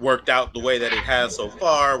worked out the way that it has so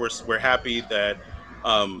far. We're happy that,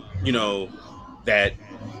 that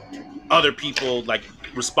other people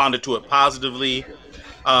responded to it positively.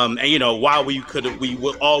 And, while we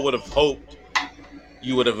all would have hoped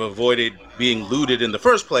you would have avoided being looted in the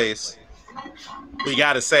first place, we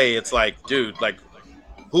got to say, it's like, dude,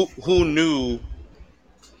 who knew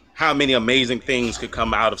how many amazing things could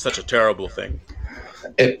come out of such a terrible thing?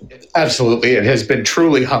 It has been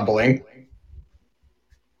truly humbling.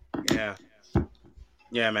 Yeah.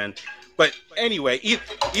 Yeah, man. But anyway,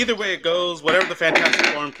 either way it goes, whatever the Fantastic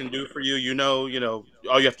Forum can do for you, all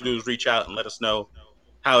you have to do is reach out and let us know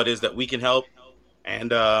how it is that we can help.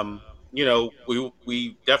 And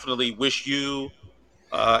we definitely wish you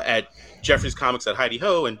at Jeffrey's Comics at Heidi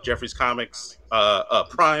Ho and Jeffrey's Comics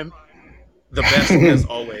Prime the best as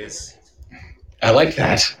always. I like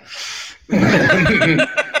that.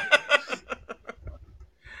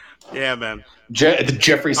 Yeah, man.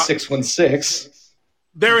 Jeffrey 616.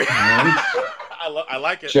 There we I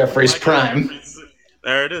like it. Jeffrey's Prime.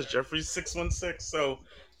 There it is, Jeffrey's 616. So,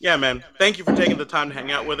 yeah, man. Thank you for taking the time to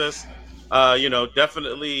hang out with us.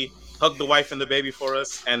 Definitely hug the wife and the baby for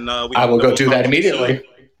us, and I will go do that immediately.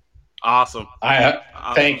 Soon. Awesome.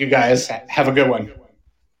 Thank you, guys. Have a good one.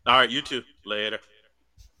 All right, you too. Later.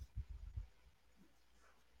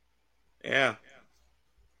 Yeah.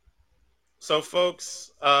 So,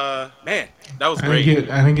 folks, man, that was great.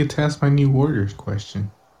 I didn't get to ask my New Warriors question.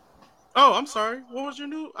 Oh, I'm sorry. What was your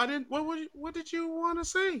new? I didn't. What did you want to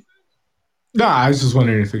say? No, I was just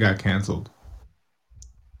wondering if it got canceled.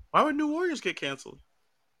 Why would New Warriors get canceled?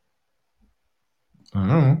 I don't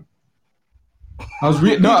know. I was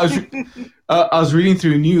reading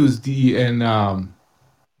through news.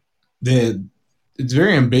 It's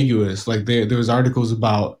very ambiguous. Like there was articles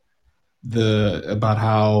about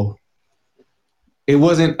how it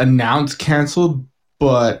wasn't announced canceled,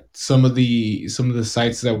 but some of the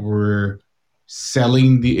sites that were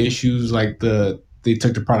selling the issues, like they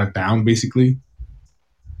took the product down basically.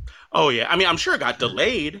 Oh yeah, I mean I'm sure it got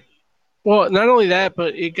delayed. Well, not only that,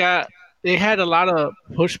 but they had a lot of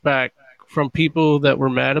pushback from people that were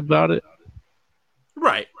mad about it.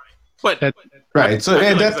 Right, but right. So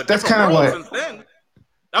that's kind of what.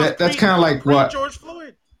 That's kind of like what George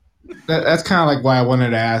Floyd. That's kind of like why I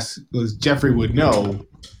wanted to ask, because Jeffrey would know.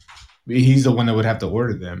 He's the one that would have to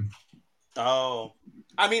order them. Oh,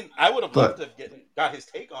 I mean, I would have loved to have got his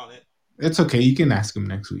take on it. It's okay. You can ask him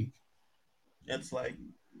next week. It's like,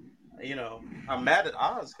 I'm mad at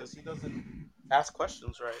Oz because he doesn't ask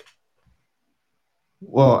questions right.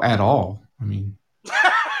 Well, at all. I mean,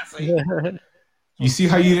 you see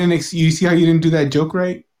how you didn't do that joke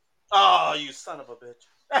right? Oh, you son of a bitch!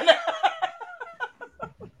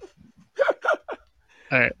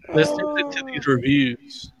 All right, let's get into these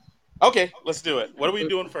reviews. Okay, let's do it. What are we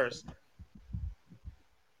doing first?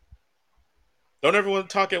 Don't everyone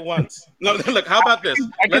talk at once. No, look. How about this?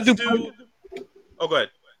 Oh, go ahead.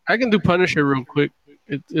 I can do Punisher real quick.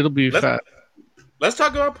 It'll be fast. Let's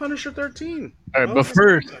talk about Punisher 13. All right,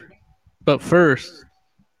 but first.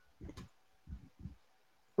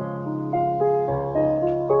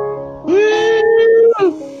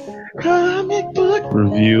 Comic book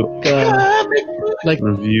review.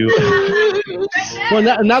 Review.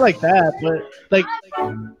 Well, not like that, but like.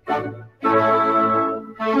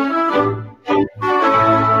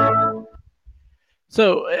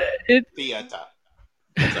 So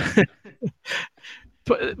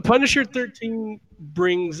Punisher 13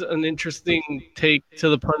 brings an interesting take to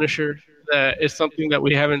the Punisher that is something that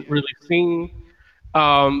we haven't really seen.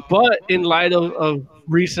 But in light of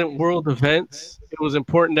recent world events, it was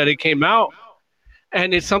important that it came out.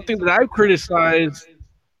 And it's something that I've criticized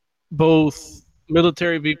both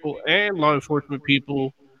military people and law enforcement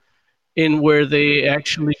people in where they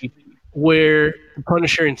actually wear the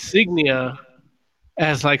Punisher insignia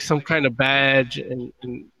as like some kind of badge and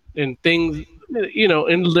things,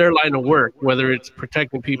 in their line of work, whether it's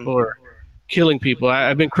protecting people or killing people.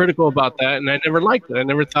 I've been critical about that, and I never liked it. I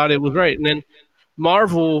never thought it was right. And then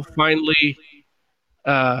Marvel finally,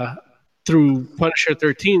 through Punisher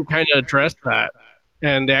 13, kind of addressed that.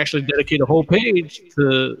 And they actually dedicate a whole page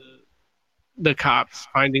to the cops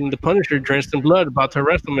finding the Punisher drenched in blood, about to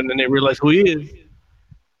arrest him, and then they realize who he is.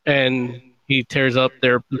 And he tears up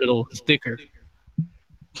their little sticker.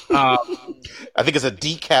 I think it's a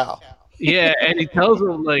decal. Yeah, and he tells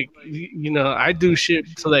them, like, I do shit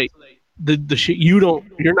so that the shit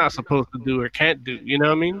you're not supposed to do or can't do. You know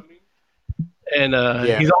what I mean? And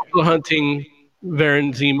he's also hunting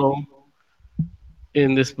Baron Zemo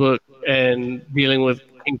in this book and dealing with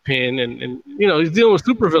Kingpin, and he's dealing with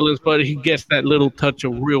supervillains, but he gets that little touch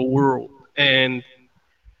of real world. And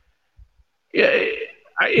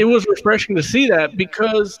it was refreshing to see that,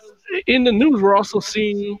 because in the news we're also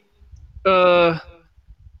seeing law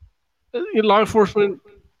enforcement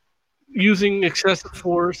using excessive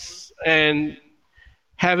force and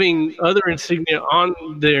having other insignia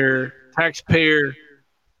on their taxpayer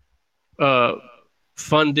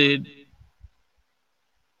funded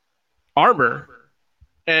armor,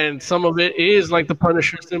 and some of it is like the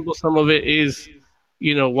Punisher symbol, some of it is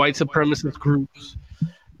white supremacist groups,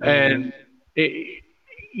 and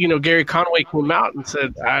Gary Conway came out and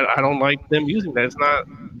said, I don't like them using that.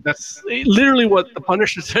 That's literally what the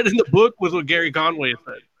Punisher said in the book was what Gary Conway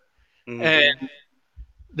said. Mhm. And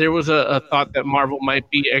there was a thought that Marvel might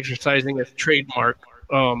be exercising its trademark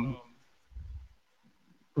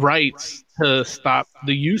rights to stop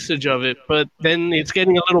the usage of it, but then it's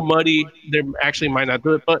getting a little muddy. They actually might not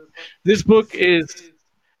do it, but this book is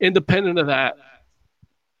independent of that,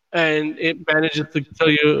 and it manages to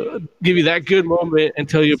give you that good moment and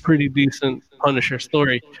tell you a pretty decent Punisher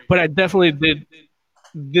story. But I definitely did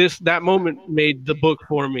that moment made the book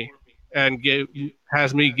for me and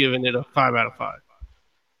has me giving it a 5 out of 5.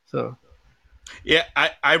 So Yeah,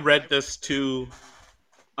 I read this too.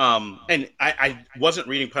 And I wasn't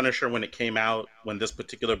reading Punisher when it came out, when this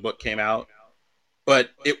particular book came out, but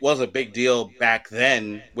it was a big deal back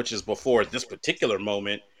then, which is before this particular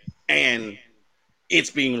moment, and it's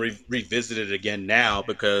being revisited again now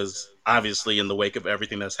because obviously in the wake of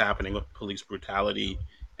everything that's happening with police brutality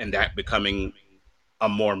and that becoming a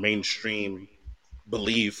more mainstream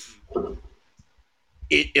belief,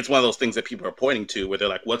 it's one of those things that people are pointing to where they're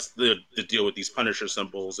like, what's the deal with these Punisher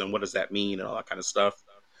symbols and what does that mean and all that kind of stuff.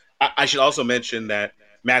 I should also mention that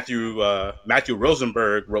Matthew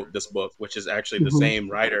Rosenberg wrote this book, which is actually the same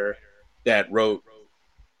writer that wrote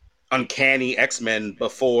Uncanny X-Men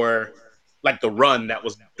before, like the run that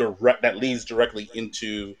was that leads directly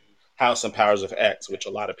into House and Powers of X, which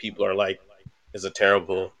a lot of people are like is a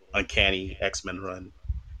terrible Uncanny X-Men run.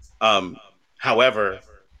 However,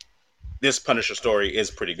 this Punisher story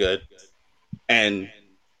is pretty good, and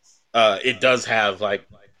it does have like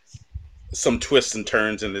some twists and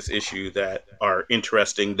turns in this issue that are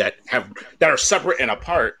interesting, that are separate and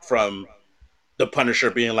apart from the Punisher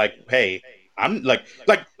being like, hey, I'm like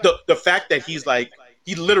the fact that he's like,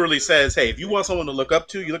 he literally says, hey, if you want someone to look up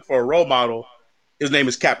to, you look for a role model, his name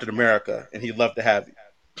is Captain America and he'd love to have you.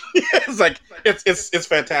 It's like it's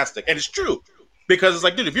fantastic, and it's true, because it's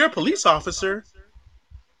like, dude, if you're a police officer,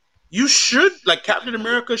 you should, like, Captain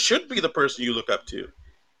America should be the person you look up to.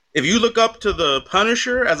 If you look up to the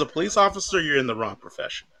Punisher as a police officer, you're in the wrong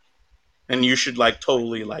profession, and you should like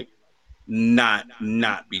totally like not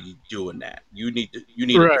be doing that. You need a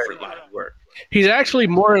different line of work. He's actually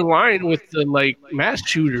more in line with the like mass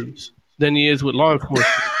shooters than he is with law enforcement.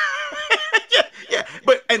 yeah.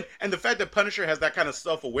 But and the fact that Punisher has that kind of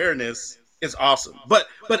self-awareness is awesome. But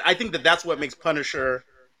I think that's what makes Punisher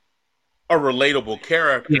a relatable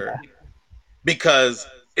character, because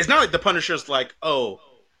it's not like the Punisher's like, oh,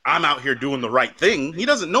 I'm out here doing the right thing. He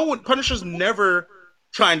doesn't know what Punisher's never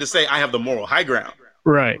trying to say I have the moral high ground.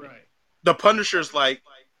 Right. The Punisher's like,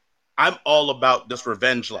 I'm all about this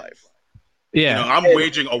revenge life. Yeah. I'm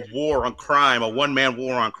waging a war on crime, a one-man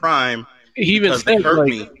war on crime. He even said, they hurt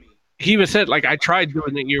me. He even said, like, I tried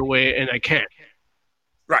doing it your way and I can't.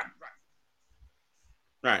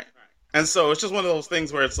 Right. And so it's just one of those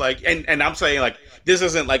things where it's like, and I'm saying like, this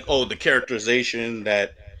isn't like, oh, the characterization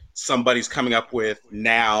that somebody's coming up with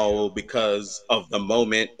now because of the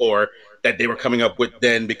moment, or that they were coming up with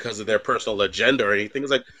then because of their personal agenda or anything.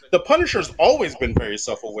 It's like, the Punisher's always been very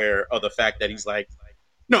self-aware of the fact that he's like,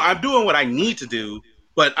 no, I'm doing what I need to do,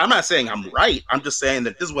 but I'm not saying I'm right. I'm just saying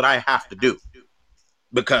that this is what I have to do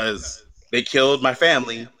because they killed my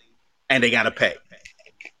family and they got to pay.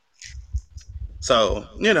 So,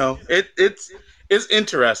 it's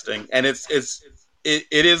interesting, and it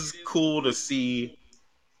is cool to see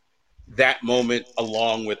that moment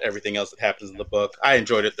along with everything else that happens in the book. I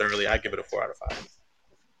enjoyed it thoroughly. I give it a 4 out of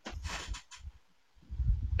 5.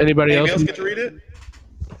 Anybody else get to read it?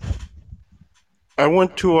 I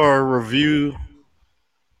went to our review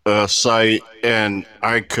site and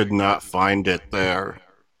I could not find it there.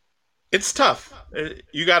 It's tough.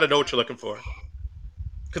 You got to know what you're looking for,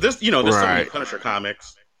 because there's so many Punisher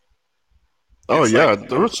comics. Oh yeah,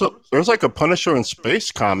 there's like a Punisher in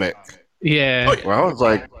space comic. Yeah. Oh, yeah. Well, I was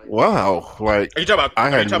like, wow, like, are you talking about?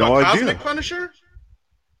 I had no idea. Cosmic Punisher?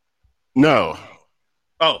 No.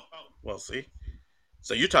 Oh, well, see.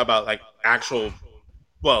 So you're talking about like actual.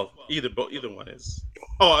 Well, either one is.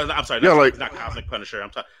 Oh, I'm sorry. It's not Cosmic Punisher.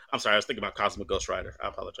 I'm sorry. I was thinking about Cosmic Ghost Rider. I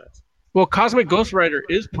apologize. Well, Cosmic Ghost Rider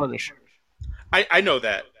is Punisher. I know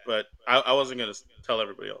that, but I wasn't going to tell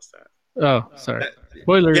everybody else that. Oh, sorry.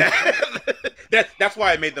 Spoiler. Yeah, that's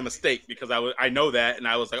why I made the mistake, because I know that, and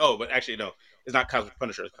I was like, oh, but actually no, it's not Cosmic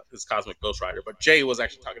Punisher. It's Cosmic Ghost Rider. But Jay was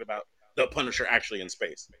actually talking about the Punisher actually in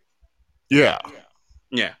space. Yeah.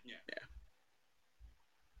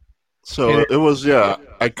 So it was,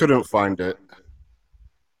 I couldn't find it.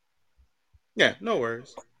 Yeah, no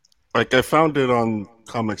worries. Like, I found it on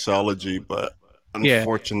Comixology, but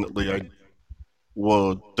unfortunately I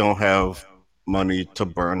don't have money to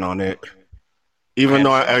burn on it. Even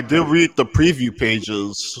though I did read the preview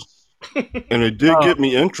pages, and it did get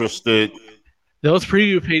me interested. Those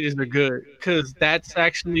preview pages are good because that's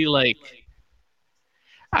actually like,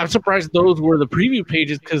 I'm surprised those were the preview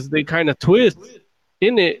pages because they kind of twist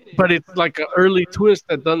in it, but it's like an early twist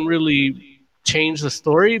that doesn't really change the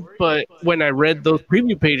story. But when I read those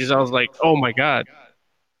preview pages, I was like, oh my God.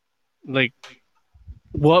 Like,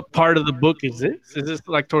 what part of the book is this? Is this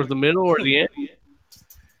like towards the middle or the end?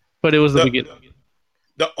 But it was the beginning.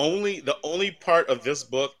 The only part of this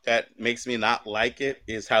book that makes me not like it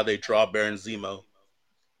is how they draw Baron Zemo.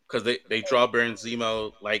 Because they draw Baron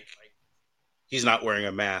Zemo like he's not wearing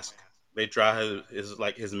a mask. They draw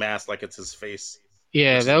his mask like it's his face.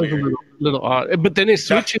 Yeah, that was weird. A little odd. But then it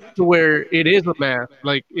switches to where it is a mask.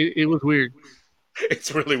 Like, it was weird.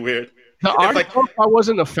 It's really weird. The art I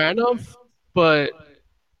wasn't a fan of, but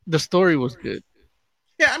the story was good.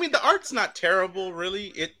 Yeah, I mean, the art's not terrible,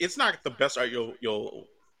 really. It's not the best art you'll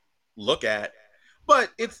look at,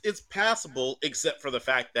 but it's passable, except for the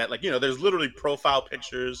fact that, like, there's literally profile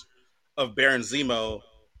pictures of Baron Zemo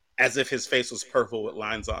as if his face was purple with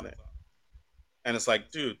lines on it. And it's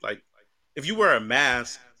like, dude, like, if you wear a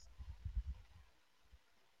mask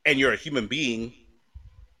and you're a human being,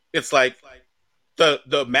 it's like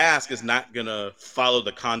the mask is not gonna follow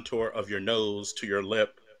the contour of your nose to your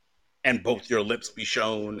lip and both your lips be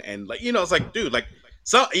shown, and like, it's like, dude, like,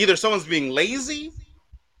 either someone's being lazy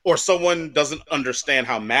or someone doesn't understand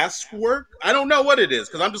how masks work. I don't know what it is,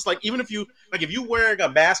 because I'm just like, even if you're wearing a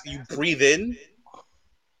mask and you breathe in,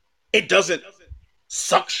 it doesn't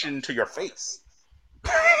suction to your face.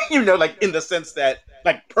 Like, in the sense that,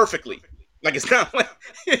 like, perfectly. Like, it's not like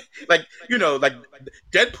like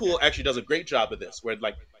Deadpool actually does a great job of this, where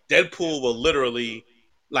like Deadpool will literally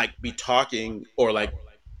like be talking or like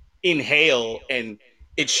inhale and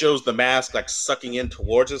it shows the mask like sucking in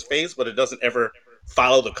towards his face, but it doesn't ever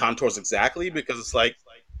follow the contours exactly, because it's like,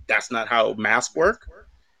 that's not how masks work.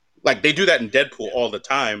 Like, they do that in Deadpool all the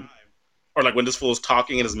time. Or like when this fool is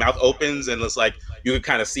talking and his mouth opens and it's like you can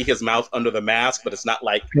kind of see his mouth under the mask, but it's not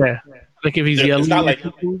like, like if he's yelling. It's not like,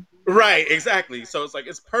 right, exactly. So it's like,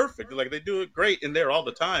 it's perfect. Like, they do it great in there all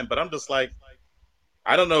the time. But I'm just like,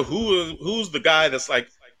 I don't know who's the guy that's like,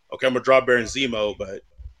 okay, I'm gonna draw Baron Zemo, but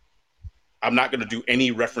I'm not gonna do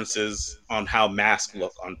any references on how masks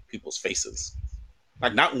look on people's faces.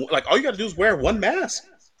 Like, not like, all you gotta do is wear one mask.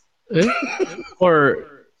 Or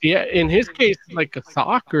yeah, in his case, like a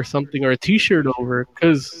sock or something, or a T-shirt over,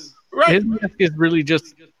 because his mask is really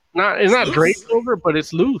just it's not draped over, but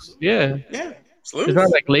it's loose. Yeah, it's loose. It's not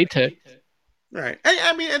like latex. Right.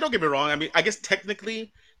 I mean, and don't get me wrong. I mean, I guess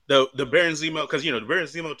technically the Baron Zemo, because the Baron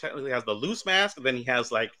Zemo technically has the loose mask, and then he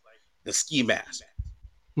has like the ski mask.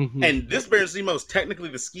 Mm-hmm. And this Baron Zemo is technically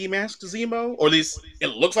the ski mask to Zemo, or at least it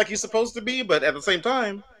looks like he's supposed to be, but at the same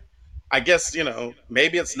time, I guess,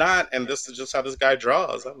 maybe it's not, and this is just how this guy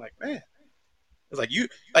draws. I'm like, man. It's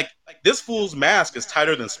like, this fool's mask is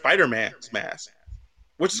tighter than Spider-Man's mask,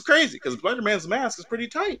 which is crazy, because Spider-Man's mask is pretty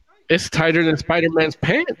tight. It's tighter than Spider-Man's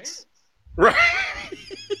pants. Right.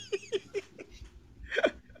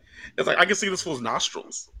 It's like, I can see this fool's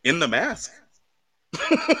nostrils in the mask.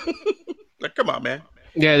 Like, come on, man.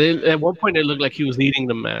 Yeah, at one point it looked like he was eating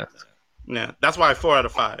the mask. Yeah, that's why 4 out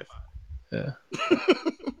of 5. Yeah.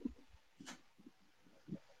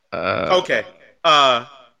 Okay.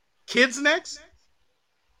 Kids next?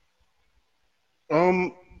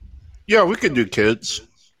 Yeah, we could do kids.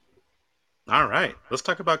 All right. Let's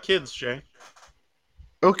talk about kids, Jay.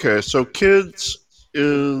 Okay, so kids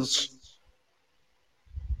is...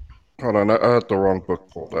 Hold on, I had the wrong book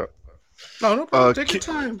pulled up. No problem. Take your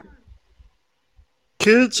time.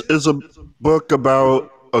 Kids is a book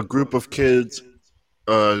about a group of kids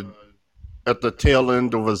at the tail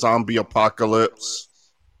end of a zombie apocalypse.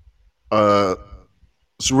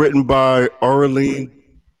 It's written by Aurelie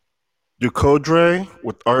Ducoudray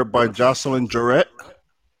with art by Jocelyn Jarrett.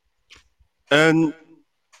 And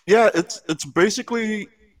yeah, it's basically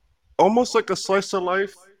almost like a slice of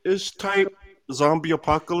life-ish type zombie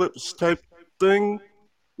apocalypse type thing,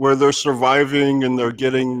 where they're surviving and they're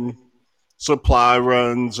getting supply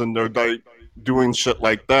runs and they're like doing shit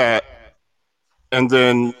like that. And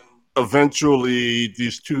then eventually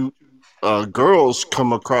these two girls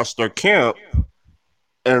come across their camp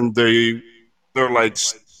and they're like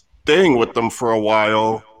staying with them for a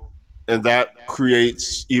while, and that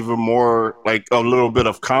creates even more like a little bit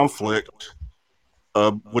of conflict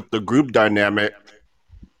with the group dynamic.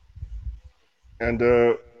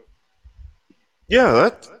 And yeah,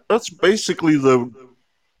 that's basically the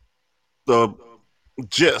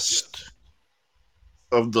gist.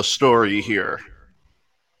 of the story here.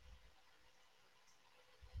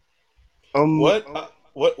 What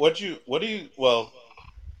do you? Well,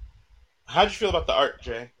 how'd you feel about the art,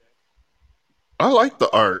 Jay? I like the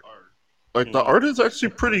art. Like the art is actually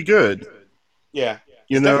pretty good. Yeah,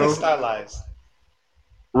 it's definitely stylized.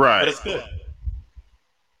 Right, but it's good.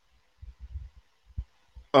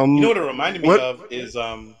 You know what it reminded me of is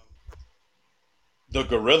the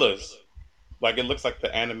gorillas. Like it looks like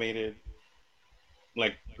the animated,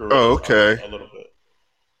 like gorillas. Oh, okay. A little bit.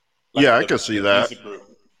 Like yeah, I can see that.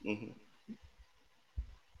 Mm-hmm.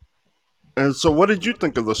 And so, what did you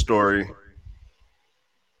think of the story?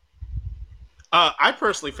 I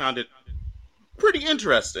personally found it pretty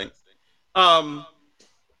interesting. It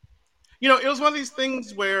was one of these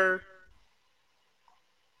things where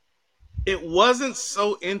it wasn't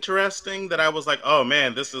so interesting that I was like, oh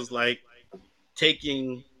man, this is like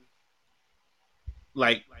taking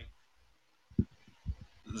like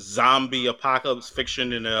zombie apocalypse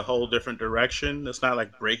fiction in a whole different direction. It's not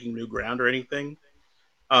like breaking new ground or anything.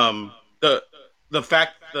 The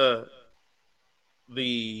fact the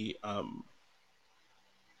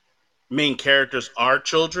main characters are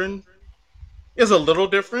children is a little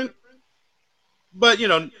different, but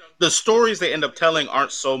the stories they end up telling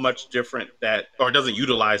aren't so much different or doesn't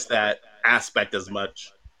utilize that aspect as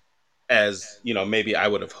much as maybe I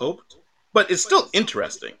would have hoped. But it's still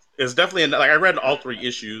interesting. It's definitely like I read all 3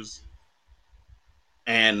 issues,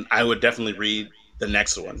 and I would definitely read the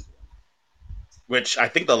next one. Which I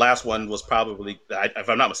think the last one was probably, if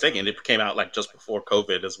I'm not mistaken, it came out like just before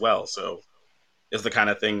COVID as well. So it's the kind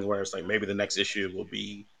of thing where it's like maybe the next issue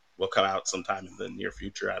will come out sometime in the near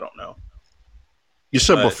future. I don't know. You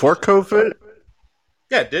said before COVID?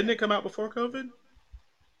 Yeah, didn't it come out before COVID?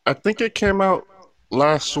 I think it came out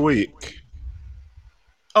last week.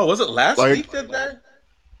 Oh, was it last week that?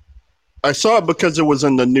 I saw it because it was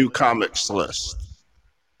in the new comics list.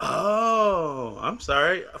 Oh, I'm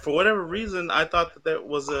sorry. For whatever reason, I thought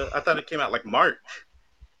I thought it came out like March,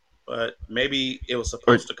 but maybe it was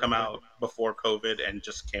supposed to come out before COVID and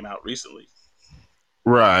just came out recently.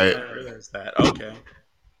 Right. I realized that. Okay.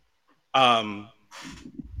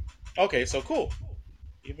 Okay, so cool.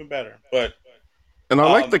 Even better. And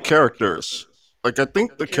I like the characters. Like I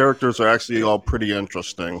think the characters are actually all pretty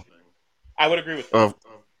interesting. I would agree with that.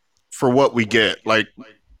 For what we get. Like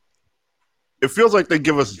it feels like they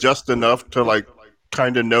give us just enough to like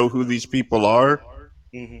kind of know who these people are.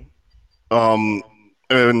 Mm-hmm.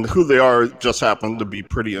 And who they are just happen to be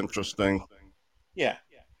pretty interesting. Yeah.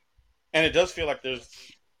 And it does feel like there's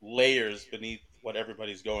layers beneath what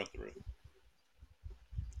everybody's going through.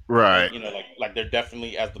 Right. Like they're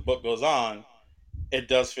definitely, as the book goes on, it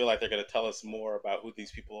does feel like they're going to tell us more about who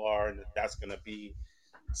these people are, and that's going to be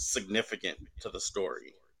significant to the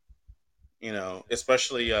story.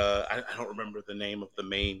 Especially I don't remember the name of the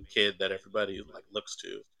main kid that everybody like looks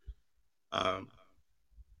to.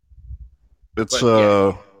 It's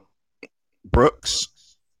Brooks.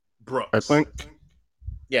 Brooks, I think.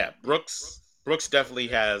 Yeah, Brooks definitely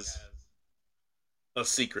has a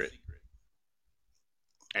secret,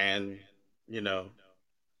 and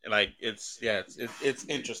like it's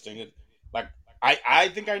interesting. I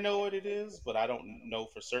think I know what it is, but I don't know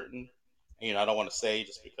for certain. I don't want to say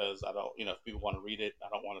just because I don't. If people want to read it, I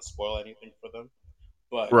don't want to spoil anything for them.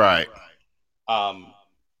 But right. But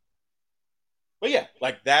yeah,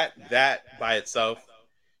 like that by itself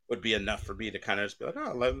would be enough for me to kind of just be like,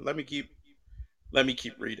 oh, let me keep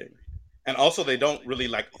reading. And also, they don't really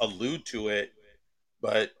like allude to it,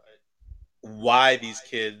 but why these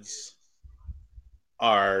kids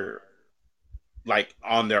are like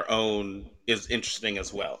on their own is interesting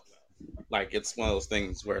as well. Like it's one of those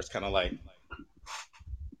things where it's kind of like,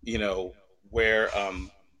 where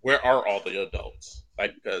are all the adults?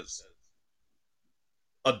 Like because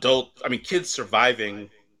kids surviving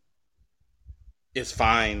is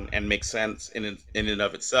fine and makes sense in and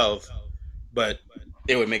of itself, but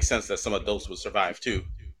it would make sense that some adults would survive too.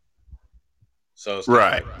 So it's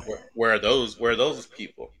right. Like, where are those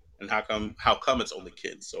people, and how come it's only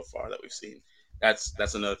kids so far that we've seen? That's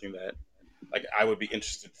another thing that like I would be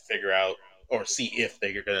interested to figure out or see if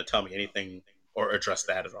they're going to tell me anything or address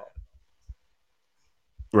that at all.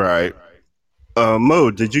 Right.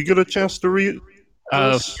 Mo, did you get a chance to read?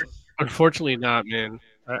 Unfortunately not, man.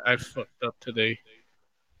 I fucked up today.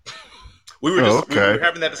 We were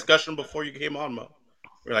having that discussion before you came on, Mo.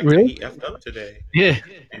 We were like, really? He effed up today. Yeah.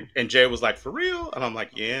 And Jay was like, for real? And I'm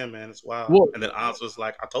like, yeah, man, it's wild. Well, and then Oz was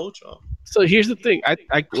like, I told y'all. So here's the thing.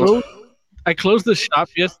 I closed the shop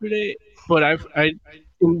yesterday, but I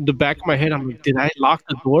in the back of my head, I'm like, did I lock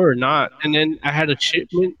the door or not? And then I had a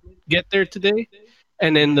shipment get there today,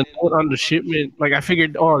 And then the note on the shipment, like I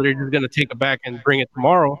figured, oh, they're just gonna take it back and bring it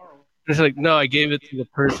tomorrow. And it's like, no, I gave it to the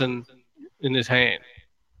person in his hand,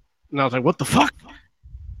 and I was like, what the fuck?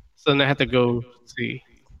 So then I had to go see,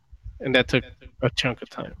 and that took a chunk of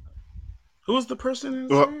time. Who was the person in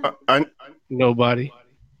his Well, hand? Nobody.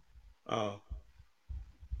 Oh.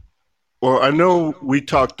 Well, I know we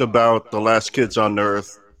talked about The Last Kids on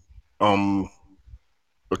Earth a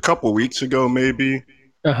couple weeks ago, maybe,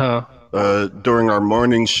 during our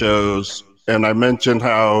morning shows, and I mentioned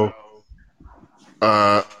how,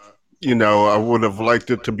 I would have liked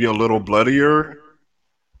it to be a little bloodier.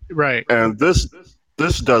 Right. And this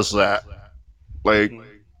does that. Like,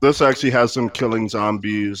 this actually has them killing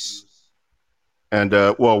zombies. And,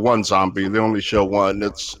 one zombie. They only show one.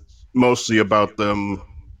 It's mostly about them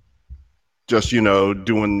just,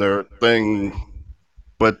 doing their thing.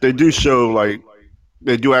 But they do show, like,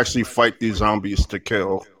 they do actually fight these zombies to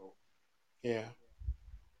kill. Yeah.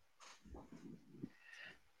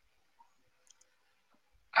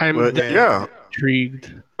 I'm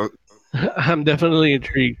intrigued. I'm definitely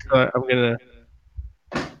intrigued. So I'm gonna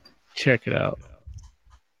check it out.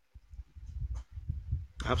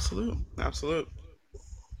 Absolute.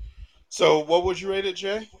 So, what would you rate it,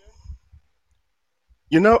 Jay?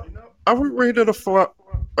 I would rate it a 4.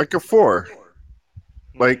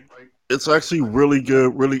 Like, it's actually really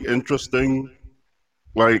good, really interesting.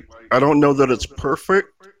 Like, I don't know that it's perfect,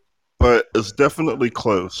 but it's definitely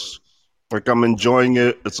close. Like, I'm enjoying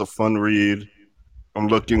it. It's a fun read. I'm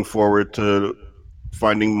looking forward to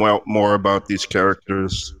finding more about these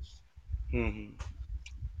characters. Mm-hmm.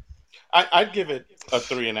 I'd give it a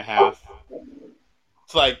 3.5.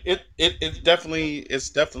 It's like it's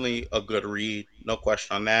definitely a good read, no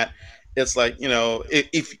question on that. It's like,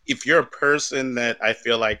 if you're a person that I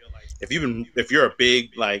feel like if you're a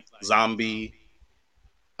big like zombie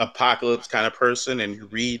apocalypse kind of person and you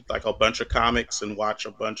read like a bunch of comics and watch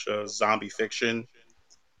a bunch of zombie fiction,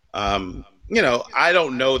 I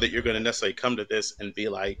don't know that you're going to necessarily come to this and be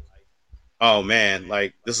like, oh man,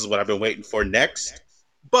 like this is what I've been waiting for next.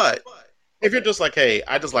 But if you're just like, hey,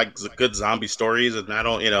 I just like good zombie stories and I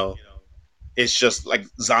don't, it's just like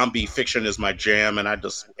zombie fiction is my jam and I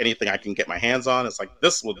just anything I can get my hands on, it's like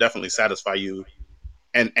this will definitely satisfy you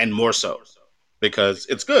and more so because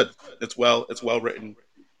it's good. It's well written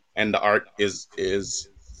and the art is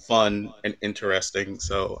fun and interesting.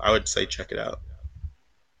 So I would say check it out.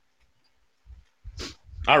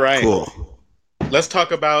 All right. Cool. Let's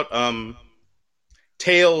talk about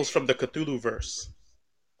Tales from the Cthulhu verse.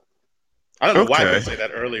 I don't know why I didn't say that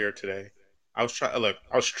earlier today. I was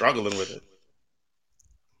struggling with it.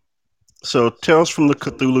 So, Tales from the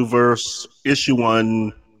Cthulhu verse, issue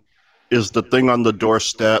 1 is The Thing on the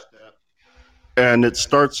Doorstep, and it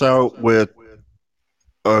starts out with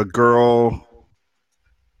a girl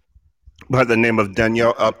by the name of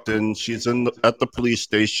Danielle Upton. She's at the police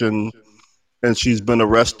station, and she's been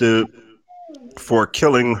arrested for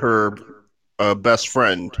killing her best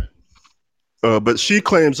friend. But she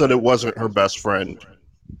claims that it wasn't her best friend.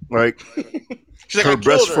 Like, she's like, her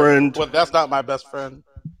best friend. Well, that's not my best friend.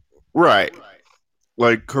 Right.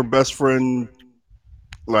 Like, her best friend,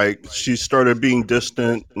 like, she started being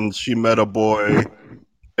distant and she met a boy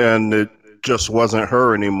and it just wasn't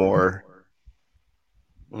her anymore.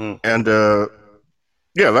 And,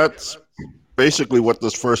 that's basically what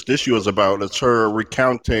this first issue is about. It's her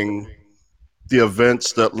recounting the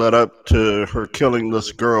events that led up to her killing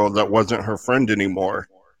this girl that wasn't her friend anymore.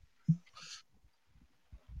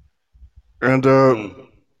 And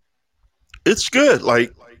it's good.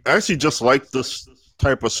 Like, I actually just like this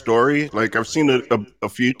type of story. Like, I've seen it a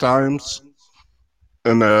few times.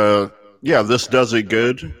 And this does it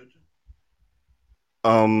good.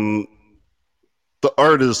 The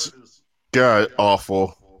art is god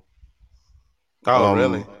awful. Oh,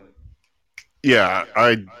 really? Yeah,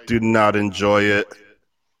 I do not enjoy it.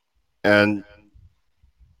 And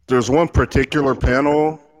there's one particular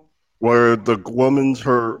panel where the woman's,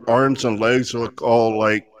 her arms and legs look all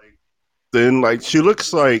like thin. Like, she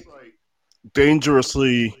looks like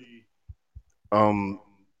dangerously anorexic.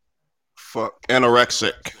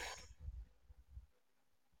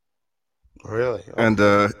 Really? Okay. And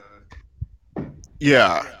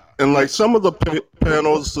and like some of the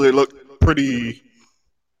panels, they look pretty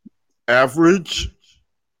average,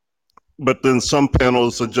 but then some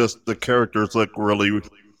panels are just the characters look really,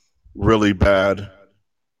 really bad.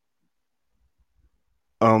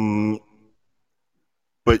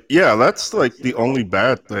 But yeah, that's like the only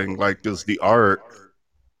bad thing, like, is the art.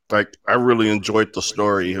 Like, I really enjoyed the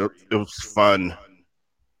story. It was fun.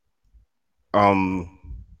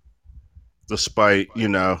 Despite,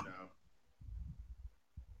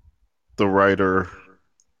 the writer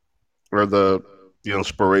or the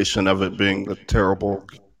inspiration of it being a terrible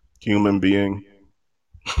human being.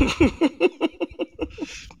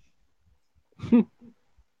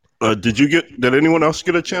 Did anyone else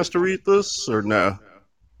get a chance to read this or no?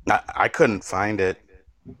 I couldn't find it.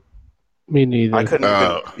 Me neither. I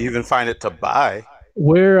couldn't even find it to buy.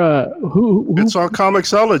 Where? Who? It's on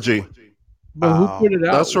Comixology. But who put it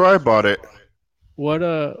out? That's where I bought it. What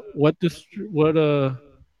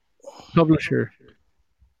publisher?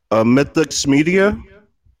 Mythics Media.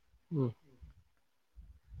 Hmm.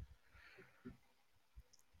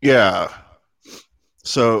 Yeah.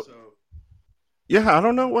 So, yeah, I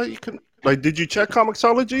don't know what you can like. Did you check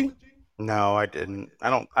Comixology? No, I didn't. I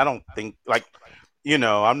don't think like,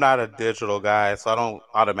 I'm not a digital guy, so I don't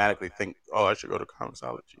automatically think, oh, I should go to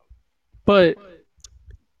Comixology. But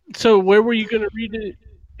so where were you going to read it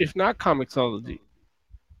if not Comixology?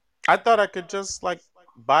 I thought I could just like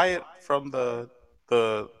buy it from the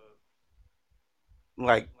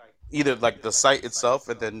like either like the site itself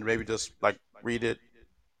and then maybe just like read it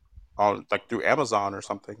on like through Amazon or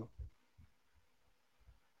something.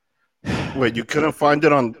 Wait, you couldn't find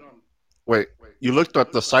it on. Wait, you looked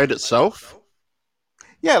at the site itself?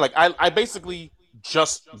 Yeah, like I basically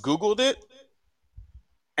just Googled it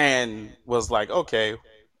and was like, okay,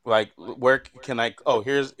 like where can I? Oh,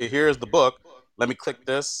 here's the book. Let me click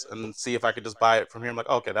this and see if I could just buy it from here. I'm like,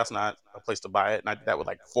 okay, that's not a place to buy it, and I did that with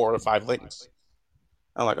like 4 or 5 links.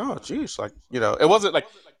 I'm like, oh, geez, like it wasn't like,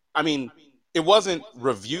 I mean, it wasn't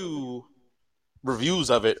reviews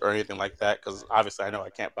of it or anything like that because obviously I know I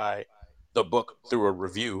can't buy the book through a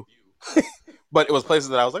review. But it was places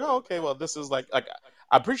that I was like, oh, okay, well, this is like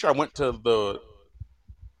I'm pretty sure I went to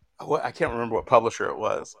I can't remember what publisher it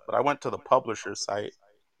was, but I went to the publisher site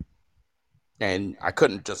and I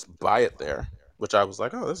couldn't just buy it there, which I was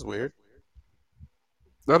like, oh, this is weird.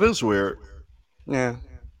 That is weird. Yeah.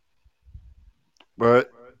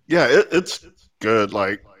 But yeah, it's good.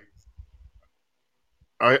 Like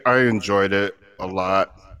I enjoyed it a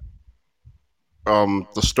lot.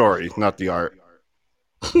 The story, not the art.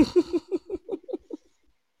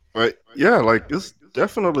 But yeah, like it's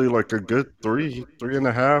definitely like a good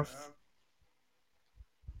 3.5.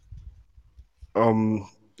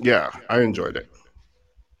 Yeah, I enjoyed it.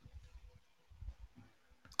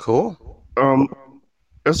 Cool.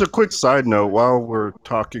 As a quick side note, while we're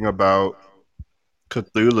talking about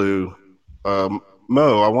Cthulhu,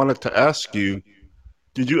 Mo, I wanted to ask you,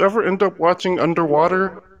 did you ever end up watching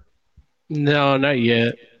Underwater? No, not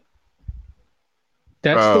yet.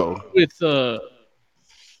 That's the one with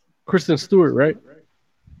Kristen Stewart, right?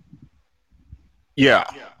 Yeah.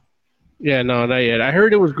 Yeah, no, not yet. I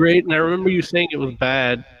heard it was great, and I remember you saying it was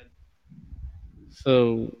bad.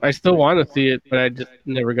 So I still want to see it, but I just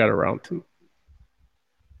never got around to it.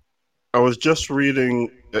 I was just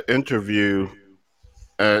reading an interview,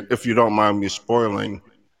 and if you don't mind me spoiling.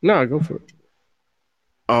 No, go for it.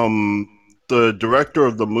 The director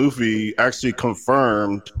of the movie actually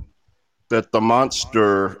confirmed that the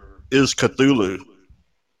monster is Cthulhu.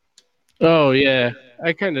 Oh, yeah.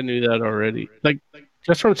 I kind of knew that already. Like,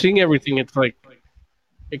 just from seeing everything, it's like,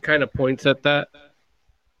 it kind of points at that.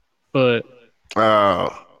 But,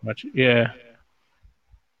 yeah.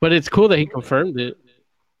 But it's cool that he confirmed it.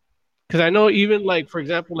 Because I know even, like, for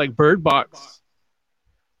example, like Bird Box,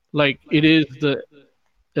 like, it is the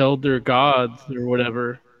elder gods or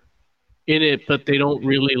whatever in it, but they don't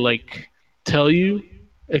really, like, tell you,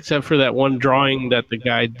 except for that one drawing that the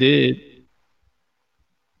guy did.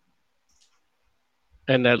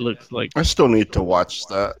 And that looks like... I still need to watch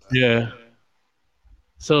that. Yeah.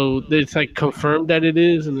 So it's like confirmed that it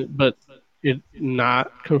is, but it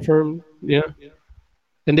not confirmed. Yeah.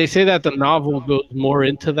 And they say that the novel goes more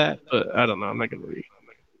into that, but I don't know. I'm not going to read.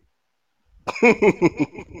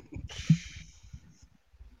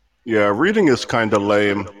 Yeah, reading is kind of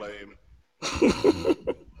lame.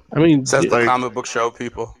 I mean, says the comic book show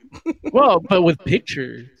people. Well, but with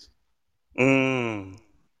pictures.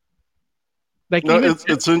 Like, no,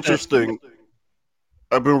 it's interesting.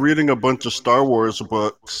 I've been reading a bunch of Star Wars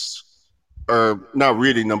books, or not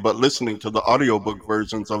reading them, but listening to the audiobook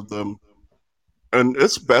versions of them, and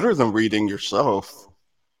it's better than reading yourself.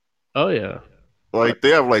 Oh yeah, like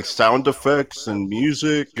they have like sound effects and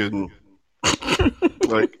music, and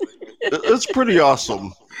like it's pretty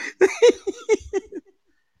awesome.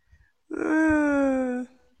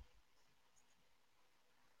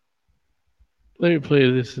 Let me play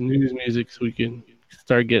this news music so we can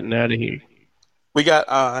start getting out of here. We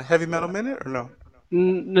got Heavy Metal Minute or no?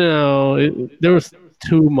 No, there was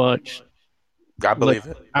too much. I believe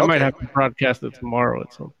it. I might have to broadcast it tomorrow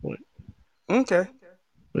at some point. Okay.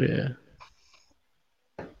 But yeah.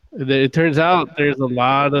 It turns out there's a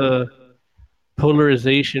lot of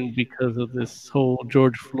polarization because of this whole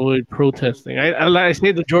George Floyd protesting. I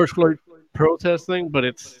say the George Floyd protesting, but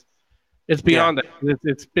it's beyond that.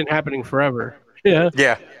 It's been happening forever. Yeah.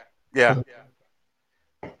 Yeah.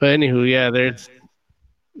 But anywho,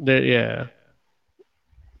 yeah,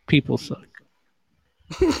 people suck.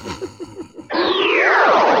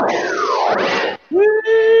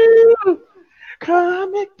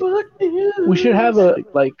 Comic book news. We should have a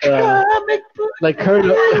comic book like Kurt.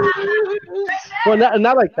 Well,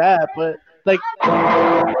 not like that, but like.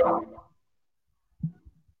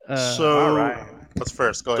 So all right. What's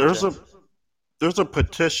first? Go ahead. There's a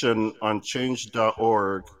petition on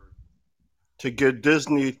change.org to get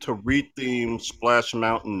Disney to retheme Splash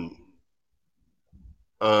Mountain.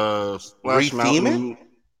 Splash Mountain.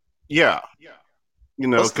 Yeah. You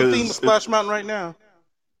know, what's the theme of Splash Mountain right now?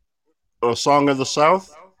 A Song of the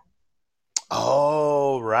South.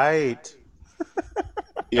 Oh, right.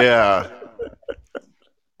 Yeah.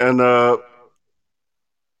 And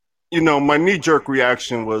you know, my knee-jerk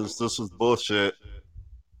reaction was this is bullshit.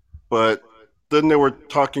 But then they were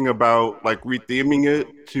talking about like retheming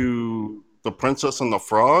it to The Princess and the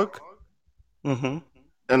Frog. Mm-hmm.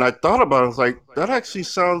 And I thought about it, I was like, that actually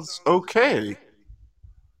sounds okay.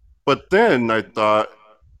 But then I thought,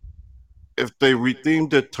 if they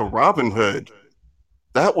rethemed it to Robin Hood,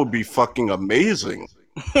 that would be fucking amazing.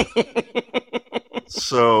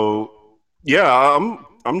 So, yeah,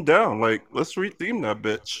 I'm down. Like, let's retheme that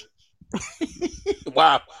bitch.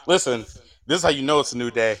 Wow. Listen, this is how you know it's a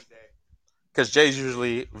new day. Because Jay's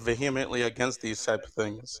usually vehemently against these type of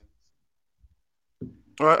things.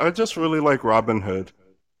 I just really like Robin Hood.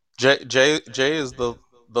 Jay is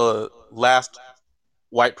the last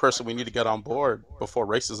white person we need to get on board before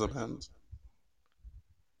racism ends.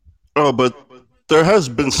 Oh, but there has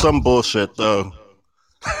been some bullshit, though.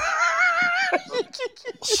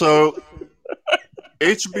 So,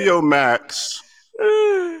 HBO Max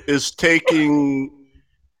is taking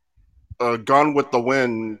Gone with the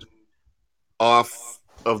Wind off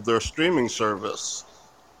of their streaming service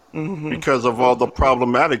because of all the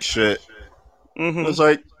problematic shit. It's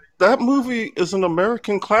like, that movie is an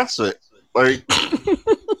American classic. Like,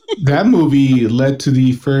 that movie led to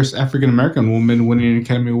the first African American woman winning an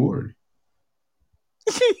Academy Award.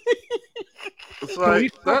 It's Can we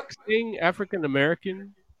stop saying African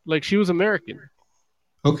American? Like, she was American.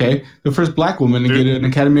 Okay, the first black woman to get an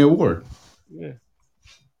Academy Award. Yeah.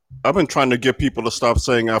 I've been trying to get people to stop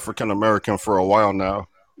saying African American for a while now.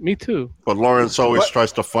 Me too. But Lawrence always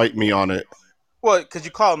tries to fight me on it. Well, because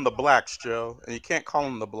you call them the blacks, Joe, and you can't call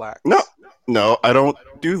them the blacks. No, I don't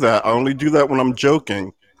do that. I only do that when I'm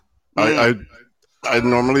joking. I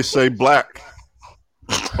normally say black,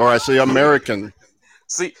 or I say American.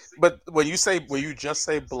 See, but when you just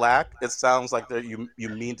say black, it sounds like you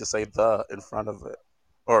mean to say the in front of it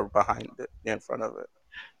or behind it, in front of it.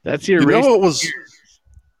 That's your. You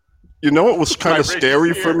know what was kind of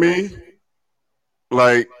scary for me?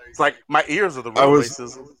 Like, it's like my ears are the real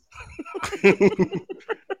racism.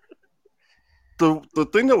 The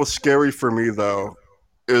thing that was scary for me though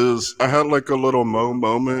is I had like a little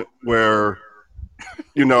moment where,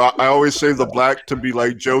 you know, I always say the black to be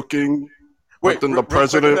like joking. But then the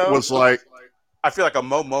president was like, I feel like a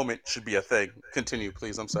moment should be a thing. Continue,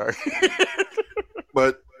 please. I'm sorry.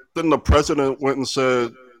 But then the president went and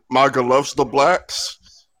said, MAGA loves the blacks.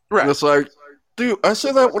 Right. And it's like, dude, I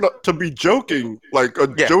say that to be joking, like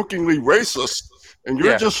jokingly racist. And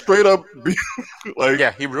you're just straight up like...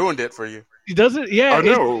 Yeah, he ruined it for you. He doesn't, yeah. I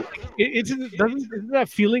know. Isn't that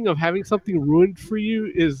feeling of having something ruined for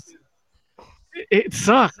you it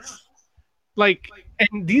sucks. Like,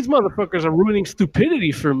 and these motherfuckers are ruining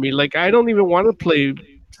stupidity for me. Like, I don't even want to play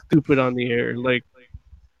stupid on the air. Like,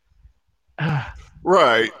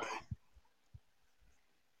 right.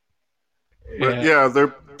 But yeah,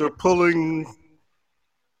 they're pulling.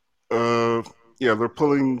 They're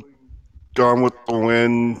pulling Gone with the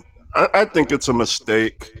Wind. I think it's a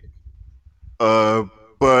mistake.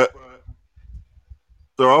 But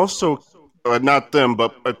they're also not them,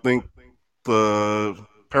 but I think the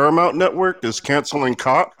Paramount Network is canceling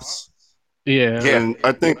Cops. Yeah. And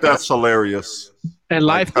I think that's hilarious. And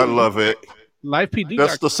Live I love it. Live PD.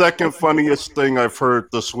 That's the second funniest thing I've heard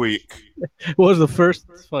this week. What was the first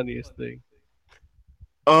funniest thing?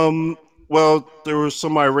 Well, there were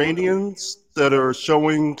some Iranians that are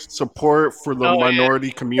showing support for the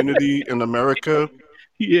minority community in America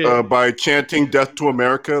by chanting "Death to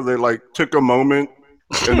America." They like took a moment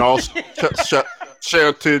and all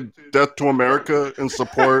chanted "Death to America" in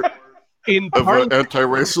support of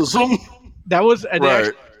anti-racism. That was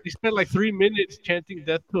He spent like 3 minutes chanting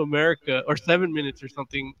 "Death to America" or 7 minutes or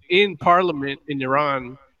something in Parliament in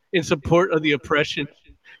Iran in support of the oppression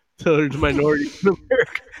towards minorities in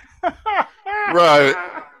America. Right.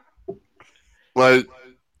 Like,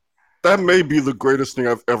 that may be the greatest thing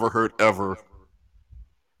I've ever heard ever.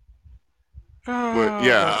 But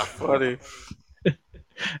yeah. That's funny.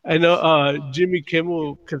 I know Jimmy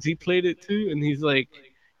Kimmel, because he played it too, and he's like,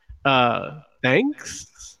 thanks?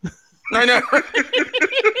 I know.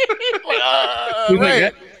 He's right.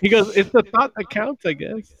 like, he goes, it's the thought that counts, I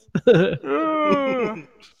guess.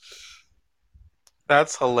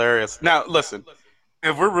 That's hilarious. Now, listen,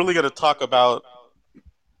 if we're really going to talk about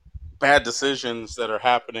bad decisions that are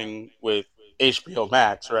happening with HBO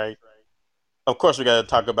Max, right? Of course, we got to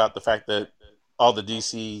talk about the fact that all the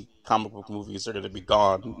DC comic book movies are going to be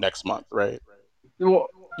gone next month, right? Well,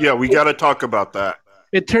 Yeah, we got to talk about that.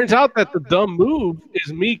 it turns out that the dumb move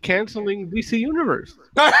is me canceling DC Universe.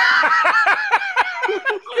 Listen,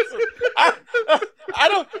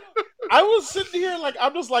 I was sitting here like,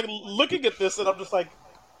 I'm just like looking at this and I'm just like,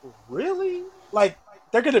 really? Like,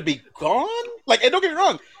 they're going to be gone? Like, and don't get me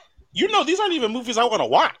wrong, you know, these aren't even movies I want to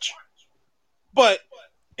watch. But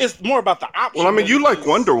it's more about the option. Well, I mean, you like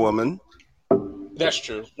Wonder Woman. That's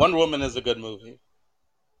true. Wonder Woman is a good movie.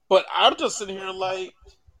 But I'm just sitting here like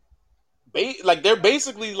they're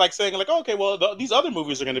basically like saying like, okay, well, these other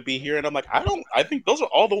movies are going to be here. And I'm like, I think those are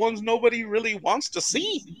all the ones nobody really wants to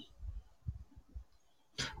see.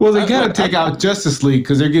 Well, they got to take out Justice League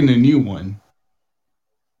because they're getting a new one.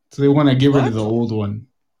 So they want to get rid of the old one.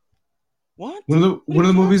 What? One of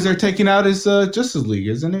the movies they're taking out is Justice League,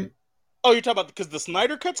 isn't it? Oh, you're talking about because the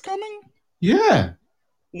Snyder Cut's coming? Yeah.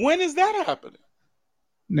 When is that happening?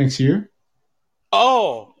 Next year.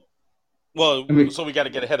 Oh. Well, so we got to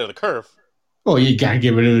get ahead of the curve. Oh, you got to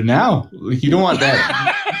get rid of it now. You don't want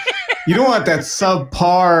that. You don't want that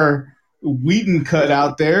subpar Whedon cut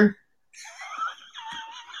out there.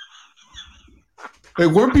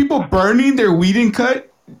 Like, were people burning their Whedon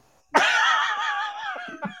cut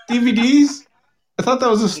DVDs? I thought that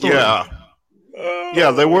was a story. Yeah.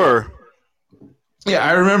 Yeah, they were. Yeah,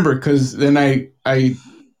 I remember because then I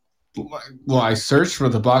searched for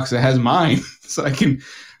the box that has mine so I can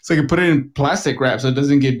put it in plastic wrap so it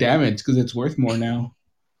doesn't get damaged because it's worth more now.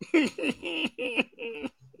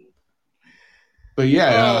 But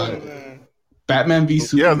yeah, Batman v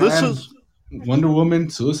Superman, this is Wonder Woman,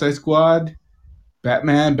 Suicide Squad,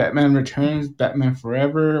 Batman Returns, Batman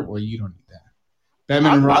Forever. Well, you don't need that.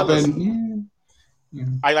 Batman and Robin. Yeah.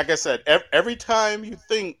 Like I said, every time you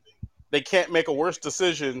think they can't make a worse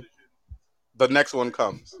decision, the next one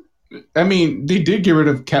comes. I mean, they did get rid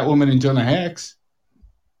of Catwoman and Jonah Hex.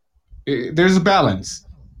 There's a balance.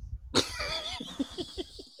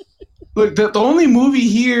 Look, the only movie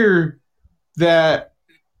here that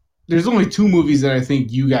there's only two movies that I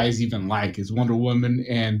think you guys even like is Wonder Woman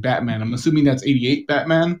and Batman. I'm assuming that's 88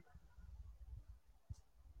 Batman.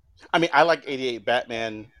 I mean, I like 88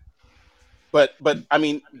 Batman, but I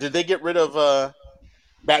mean, did they get rid of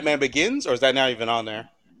Batman Begins, or is that not even on there?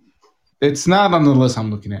 It's not on the list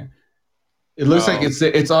I'm looking at. It looks like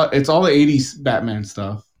it's all the 80s Batman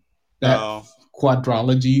stuff. That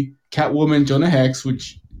quadrology, Catwoman, Jonah Hex,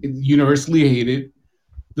 which is universally hated,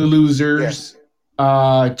 The Losers,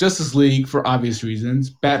 Justice League for obvious reasons,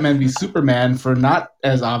 Batman v Superman for not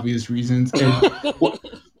as obvious reasons, and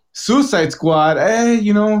Suicide Squad.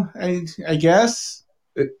 I guess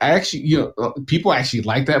people actually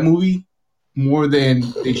like that movie more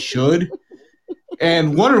than they should,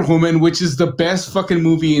 and Wonder Woman, which is the best fucking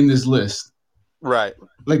movie in this list. Right.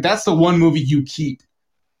 Like, that's the one movie you keep.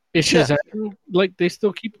 Is Shazam like they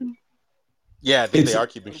still keep him? Yeah, I think they are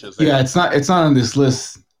keeping Shazam. Yeah, it's not on this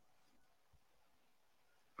list.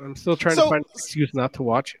 I'm still trying to find an excuse not to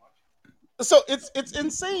watch it. So it's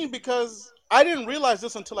insane because I didn't realize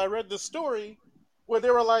this until I read this story where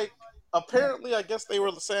they were like, apparently, I guess they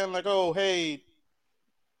were saying like, oh, hey,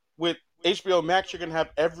 with HBO Max, you're gonna have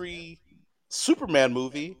every Superman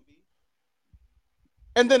movie.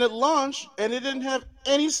 And then it launched, and it didn't have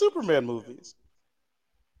any Superman movies.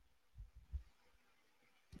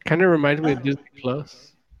 Kind of reminds me of Disney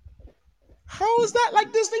Plus. How is that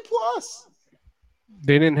like Disney Plus?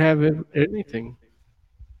 They didn't have anything.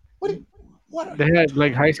 What? They had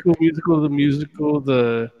like High School Musical, the musical,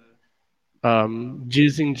 the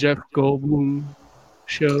Jizzing Jeff Goldblum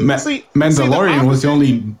show. Mandalorian was the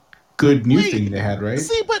only good new thing they had, right?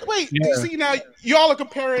 See, but wait, you see now y'all are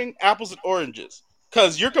comparing apples and oranges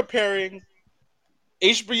because you're comparing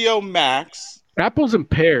HBO Max, apples and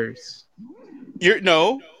pears.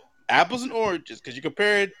 Apples and oranges because you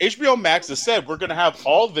compared HBO Max that said we're gonna have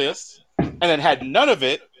all this and then had none of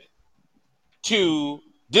it, to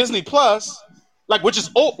Disney Plus, like which is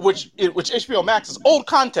old, which HBO Max is old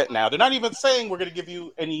content now. They're not even saying we're going to give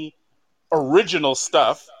you any original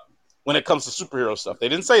stuff when it comes to superhero stuff. They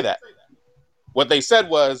didn't say that. What they said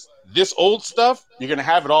was this old stuff, you're going to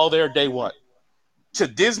have it all there day one. To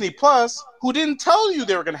Disney Plus, who didn't tell you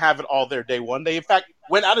they were going to have it all there day one. They, in fact,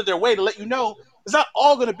 went out of their way to let you know it's not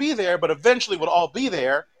all going to be there, but eventually will all be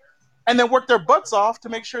there. And then worked their butts off to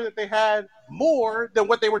make sure that they had more than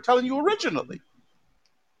what they were telling you originally.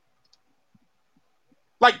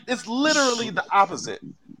 Like, it's literally the opposite.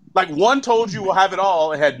 Like, one told you we'll have it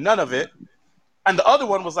all and had none of it. And the other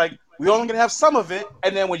one was like, we're only going to have some of it.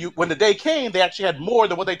 And then when the day came, they actually had more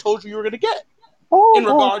than what they told you were going to get. In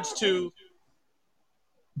regards to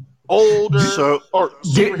older or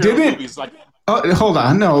superhero movies. Like, hold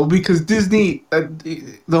on, no, because Disney,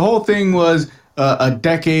 the whole thing was a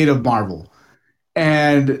decade of Marvel.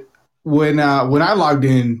 And when I logged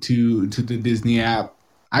into the Disney app,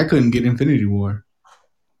 I couldn't get Infinity War.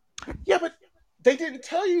 Yeah, but they didn't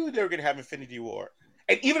tell you they were going to have Infinity War.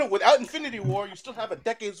 And even without Infinity War, you still have a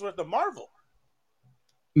decade's worth of Marvel.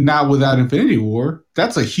 Not without Infinity War.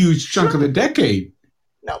 That's a huge chunk of the decade.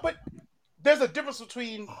 No, but there's a difference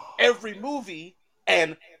between every movie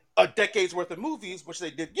and a decade's worth of movies, which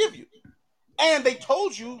they did give you. And they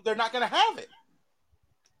told you they're not going to have it.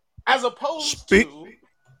 As opposed to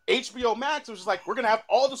HBO Max, which is like, we're going to have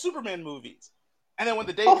all the Superman movies. And then when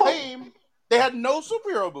the day came, they had no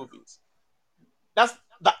superhero movies. That's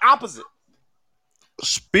the opposite.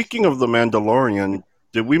 Speaking of The Mandalorian,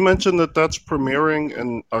 did we mention that that's premiering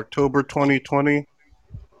in October 2020?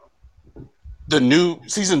 The new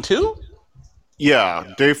season 2?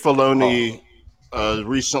 Yeah, Dave Filoni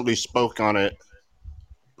recently spoke on it.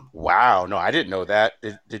 Wow, no, I didn't know that.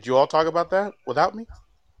 Did you all talk about that without me?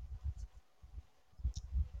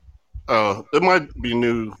 Oh, it might be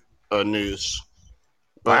new news.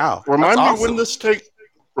 But wow, remind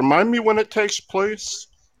me when it takes place.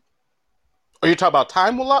 Are you talking about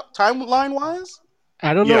timeline wise?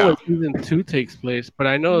 I don't know when season 2 takes place, but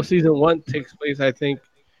I know season 1 takes place, I think,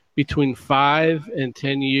 between 5 and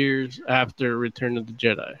 10 years after Return of the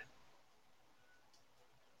Jedi.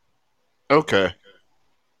 Okay.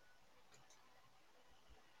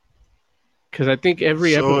 Because I think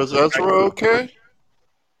every episode. So is Ezra okay?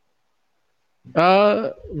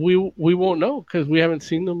 We won't know because we haven't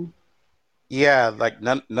seen them. Yeah, like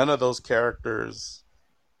none of those characters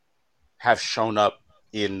have shown up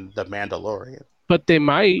in The Mandalorian. But they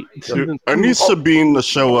might. I need Sabine to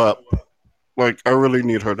show up. Like, I really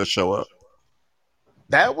need her to show up.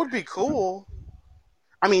 That would be cool.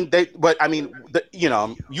 I mean, you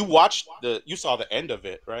saw the end of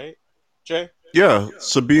it, right, Jay? Yeah,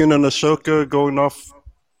 Sabine and Ahsoka going off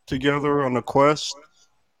together on a quest.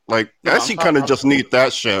 Like, I actually kind of just need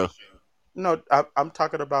that show. No, I'm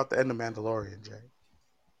talking about the end of Mandalorian, Jay.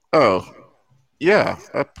 Oh, yeah,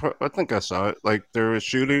 I think I saw it. Like, there was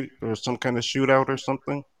some kind of shootout or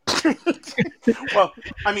something. Well,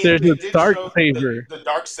 I mean, there's a dark saber. The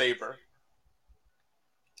dark saber.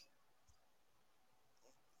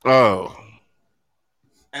 Oh.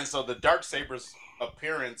 And so the dark saber's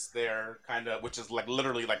appearance there, kind of, which is like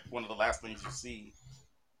literally like one of the last things you see,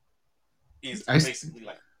 is basically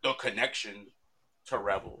like the connection to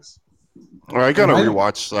Rebels. All right, I gotta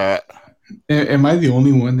rewatch that. Am I the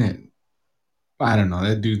only one that? I don't know.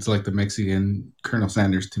 That dude's like the Mexican Colonel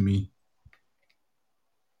Sanders to me.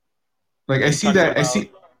 Like, I see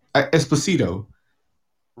Esposito.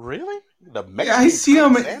 Really? The Mexican I see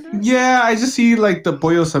him. Sanders? Yeah, I just see like the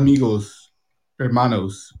Pollos Amigos,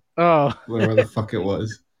 Hermanos. Oh, whatever the fuck it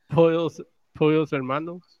was. Pollos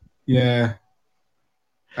Hermanos. Yeah,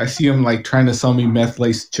 I see him like trying to sell me meth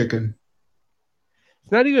laced chicken.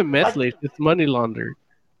 It's not even meth laced; it's money laundered.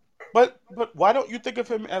 But why don't you think of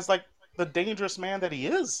him as like the dangerous man that he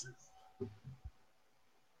is?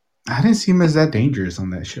 I didn't see him as that dangerous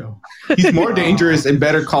on that show. He's more dangerous in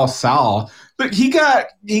Better Call Saul, but he got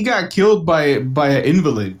killed by an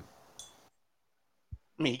invalid.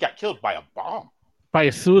 I mean, he got killed by a bomb, by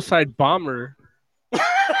a suicide bomber,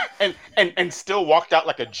 and still walked out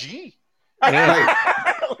like a G. Yeah.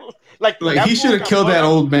 like he should have killed that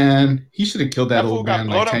old man. He should have killed that old man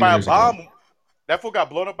like 10 years ago. That fool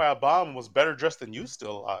got blown up by a bomb and was better dressed than you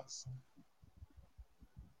still are.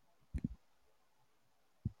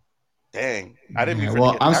 Dang, I didn't mean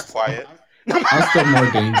for that quiet. I'm still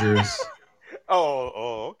more dangerous.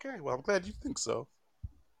 Oh, okay. Well, I'm glad you think so.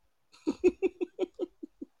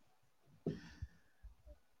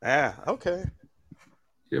 Yeah, okay.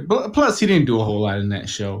 Yeah, but plus, he didn't do a whole lot in that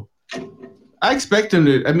show. I expect him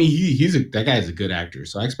to. I mean, that guy's a good actor,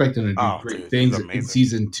 so I expect him to do great things in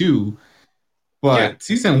season 2. But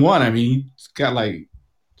season 1, I mean, he's got like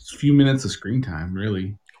a few minutes of screen time,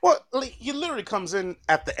 really. Well, like, he literally comes in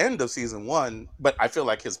at the end of season 1, but I feel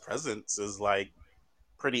like his presence is like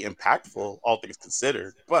pretty impactful, all things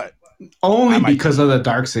considered. But only because of the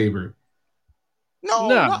Darksaber. No.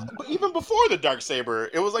 But even before the Darksaber,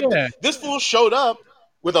 it was like this fool showed up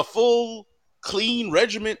with a full, clean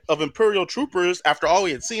regiment of Imperial troopers after all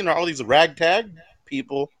we had seen are all these ragtag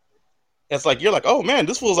people. It's like you're like, oh man,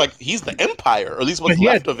 this fool's like he's the Empire, or at least what's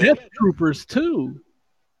left of it. Death troopers too.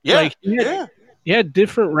 Yeah, like, he had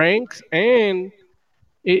different ranks, and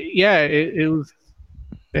it was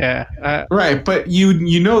right. But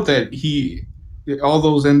you know that all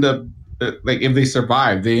those end up like if they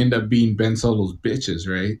survive, they end up being Ben Solo's bitches,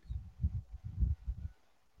 right?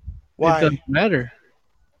 Why? It doesn't matter.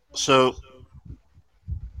 So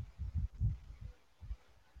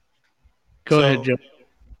go ahead, Joe.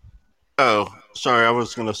 Oh, sorry, I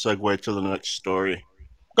was going to segue to the next story.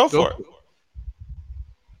 Go for it.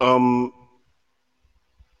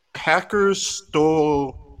 Hackers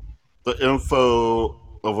stole the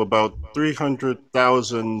info of about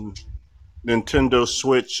 300,000 Nintendo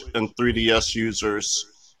Switch and 3DS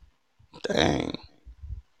users. Dang.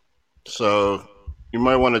 So you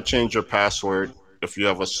might want to change your password if you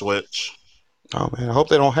have a Switch. Oh man, I hope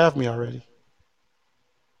they don't have me already.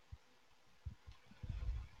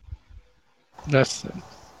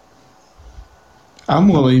 I'm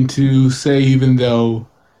willing to say, even though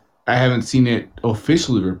I haven't seen it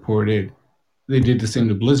officially reported, they did the same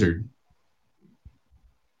to Blizzard.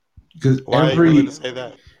 Because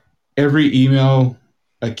every email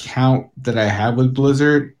account that I have with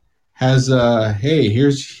Blizzard has hey,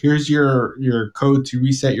 here's your code to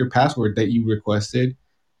reset your password that you requested.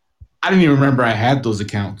 I didn't even remember I had those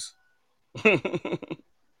accounts.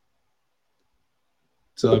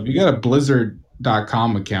 So if you got a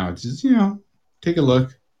Blizzard.com account, just take a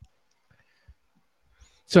look.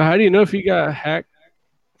 So how do you know if you got hacked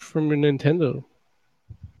from your Nintendo?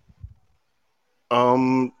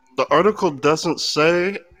 The article doesn't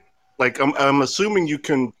say. Like, I'm assuming you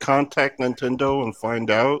can contact Nintendo and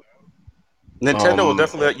find out. Nintendo will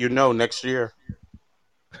definitely let you know next year.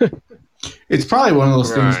 It's probably one of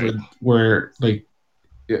those things where like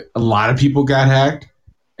a lot of people got hacked,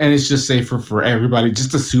 and it's just safer for everybody.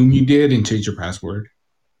 Just assume you did and change your password.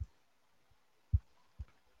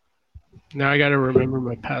 Now I got to remember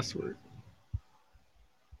my password.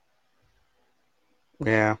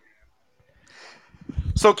 Yeah.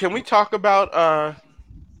 So can we talk about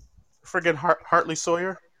friggin' Hartley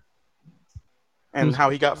Sawyer and how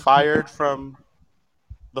he got fired from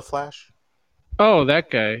The Flash? Oh, that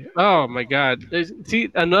guy. Oh my God. See,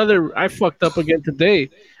 I fucked up again today.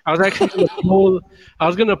 I was actually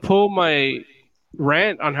gonna pull my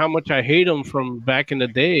rant on how much I hate him from back in the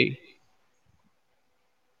day.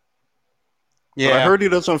 Yeah, but I heard he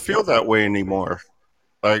doesn't feel that way anymore.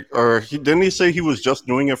 Like, didn't he say he was just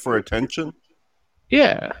doing it for attention?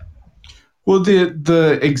 Yeah. Well,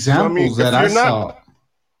 the examples that I saw,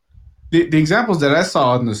 the examples that I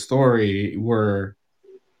saw in the story were,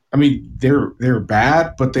 I mean, they were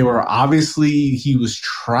bad, but they were obviously he was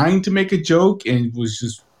trying to make a joke and was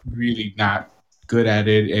just really not good at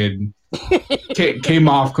it and came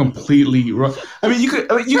off completely wrong. I mean, you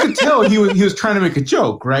could tell he was trying to make a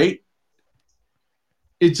joke, right?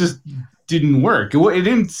 It just didn't work. It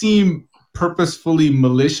didn't seem purposefully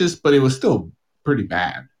malicious, but it was still pretty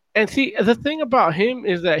bad. And see, the thing about him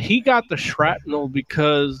is that he got the shrapnel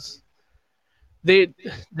because they're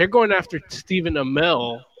going after Stephen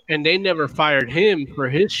Amell, and they never fired him for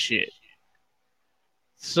his shit.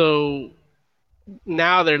 So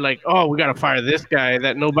now they're like, oh, we got to fire this guy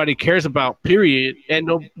that nobody cares about, period. And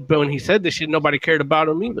but when he said this shit, nobody cared about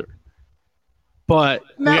him either. But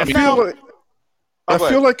I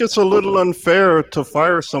feel like it's a little unfair to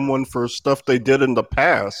fire someone for stuff they did in the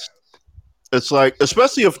past. It's like,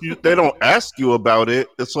 especially if they don't ask you about it.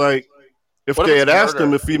 It's like, if they had asked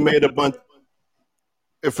him if he made a bunch,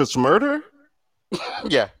 if it's murder,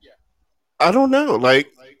 yeah, I don't know. Like,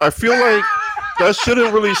 I feel like that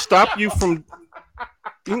shouldn't really stop you from.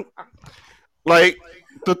 Like,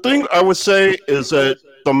 the thing I would say is that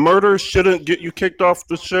the murder shouldn't get you kicked off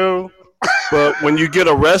the show. But when you get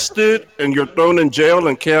arrested and you're thrown in jail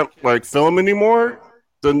and can't like film anymore,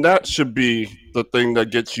 then that should be the thing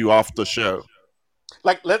that gets you off the show.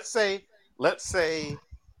 Like, let's say,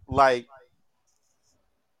 like,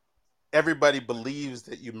 everybody believes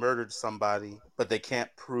that you murdered somebody, but they can't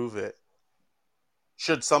prove it.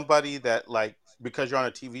 Should somebody that, like, because you're on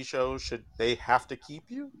a TV show, should they have to keep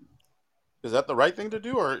you? Is that the right thing to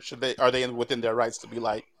do, or are they within their rights to be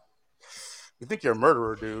like, You think you're a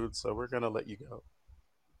murderer, dude, so we're going to let you go.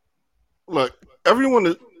 Look,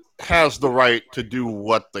 everyone has the right to do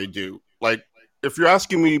what they do. Like, if you're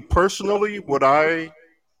asking me personally, would I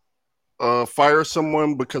fire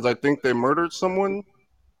someone because I think they murdered someone?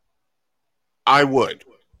 I would.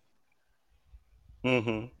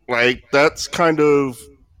 Mm-hmm. Like, that's kind of,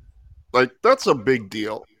 like, that's a big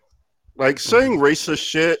deal. Like, saying racist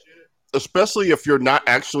shit, especially if you're not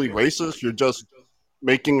actually racist, you're just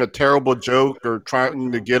making a terrible joke or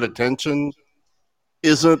trying to get attention,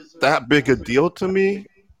 isn't that big a deal to me.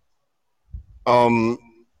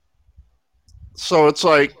 So it's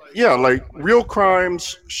like, yeah, like real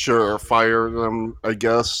crimes, sure, fire them, I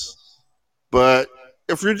guess. But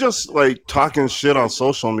if you're just like talking shit on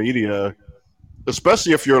social media,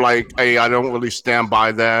 especially if you're like, hey, I don't really stand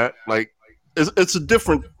by that, like it's a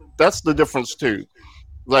different, that's the difference too.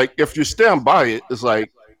 Like if you stand by it, it's like,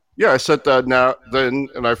 yeah, I said that now then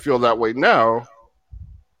and I feel that way now,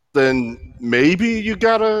 then maybe you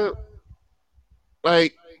gotta,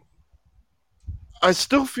 like, I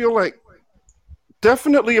still feel like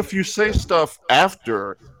definitely if you say stuff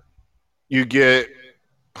after you get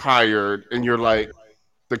hired and you're like,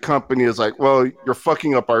 the company is like, well, you're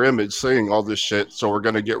fucking up our image saying all this shit, so we're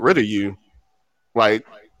going to get rid of you. Like,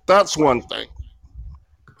 that's one thing.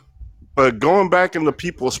 But going back into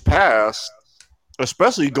people's past,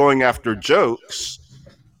 especially going after jokes,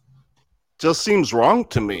 just seems wrong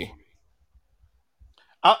to me.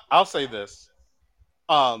 I'll say this.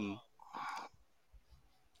 I'll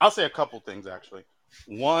say a couple things, actually.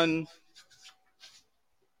 One,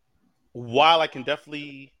 while I can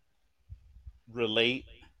definitely relate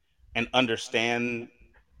and understand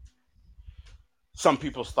some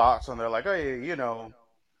people's thoughts, and they're like, hey, you know,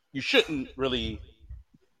 you shouldn't really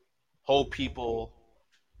hold people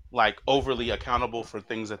like overly accountable for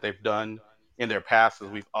things that they've done in their past, as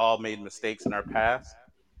we've all made mistakes in our past,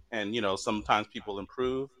 and you know, sometimes people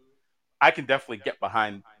improve. I can definitely get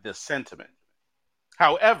behind this sentiment.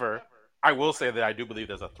 However, I will say that I do believe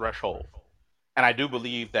there's a threshold, and I do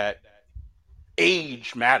believe that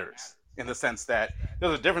age matters in the sense that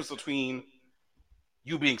there's a difference between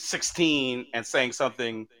you being 16 and saying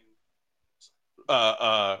something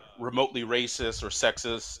remotely racist or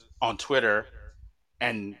sexist on Twitter,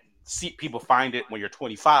 and see people find it when you're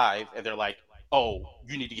 25 and they're like, oh,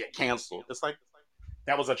 you need to get canceled. It's like,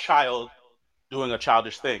 that was a child doing a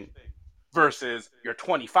childish thing, versus you're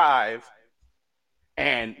 25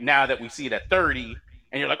 and now that we see it at 30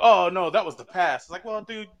 and you're like, oh no, that was the past. It's like, well,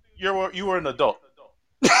 dude, you were an adult.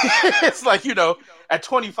 It's like, you know, at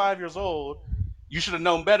 25 years old, you should have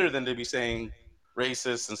known better than to be saying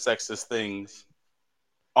racist and sexist things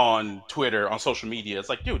on Twitter, on social media. It's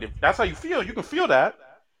like, dude, if that's how you feel, you can feel that.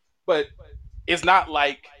 But it's not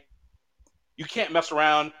like you can't mess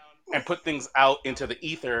around and put things out into the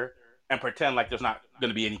ether and pretend like there's not going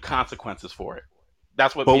to be any consequences for it.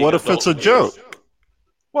 That's what. But what if it's a joke?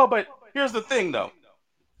 Well, but here's the thing, though.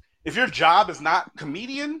 If your job is not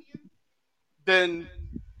comedian, then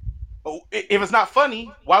if it's not funny,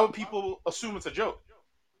 why would people assume it's a joke?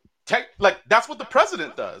 Like, that's what the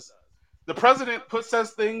president does. The president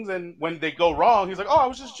says things, and when they go wrong, he's like, "Oh, I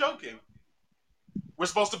was just joking." We're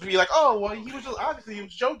supposed to be like, "Oh, well, he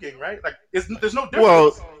was joking, right?" Like, there's no difference.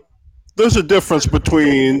 Well, there's a difference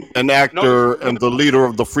between an actor and the leader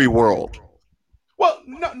of the free world. Well,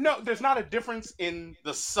 no, there's not a difference in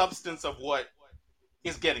the substance of what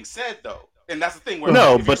is getting said, though, and that's the thing. Where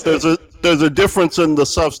no, but there's a difference in the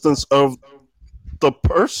substance of the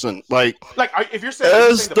person. Like if you're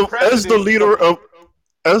saying as the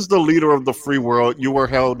leader of the free world, you were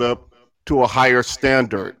held up to a higher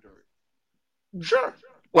standard. Sure.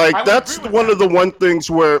 Like that's one of the one things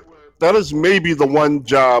where that is maybe the one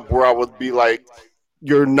job where I would be like,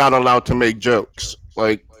 you're not allowed to make jokes.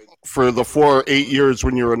 Like for the 4 or 8 years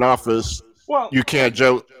when you're in office, you can't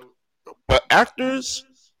joke. But actors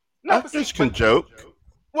can joke.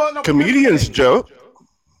 Well, no, comedians joke.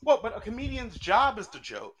 Well, but a comedian's job is to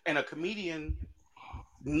joke, and a comedian,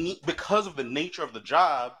 because of the nature of the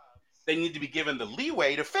job, they need to be given the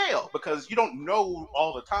leeway to fail, because you don't know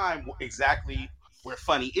all the time exactly where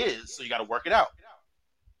funny is, so you got to work it out.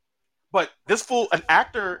 But an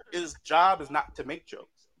actor's job is not to make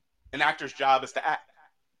jokes. An actor's job is to act.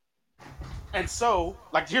 And so,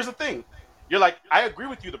 like, here's the thing. You're like, I agree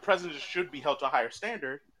with you, the president should be held to a higher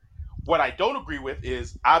standard. What I don't agree with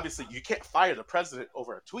is, obviously, you can't fire the president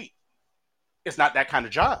over a tweet. It's not that kind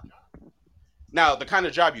of job. Now, the kind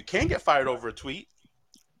of job you can get fired over a tweet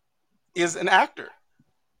is an actor.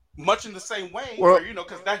 Much in the same way, where, you know,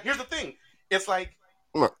 because here's the thing. It's like,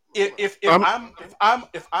 if I'm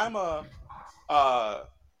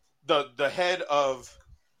the head of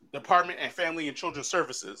Department and Family and Children's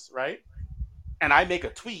Services, right? And I make a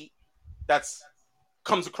tweet that's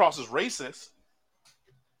comes across as racist,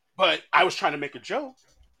 but I was trying to make a joke.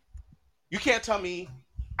 You can't tell me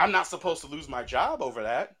I'm not supposed to lose my job over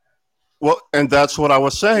that. Well, and that's what I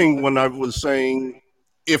was saying when I was saying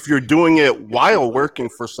if you're doing it while working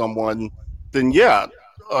for someone, then yeah,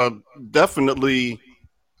 definitely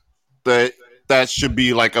that should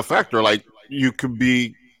be like a factor. Like you could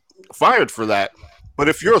be fired for that. But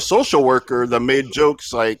if you're a social worker that made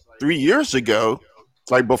jokes like 3 years ago,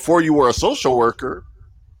 like before you were a social worker,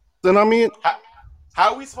 then I mean,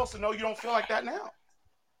 how are we supposed to know you don't feel like that now?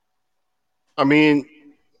 I mean,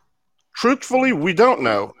 truthfully, we don't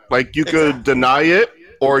know. Like you could deny it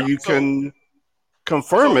or you can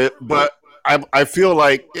confirm it, but I feel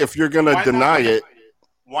like if you're gonna deny it,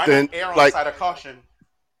 why then not err on the like side of caution?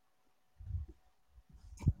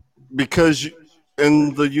 because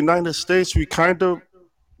in the United States, we kind of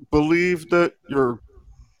believe that you're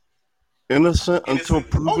innocent until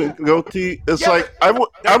proven guilty. It's like I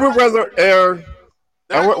would rather err.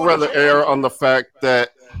 I would rather err on the fact that,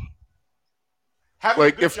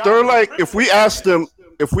 like, if they're like, if we ask them,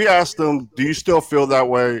 do you still feel that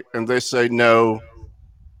way, and they say no,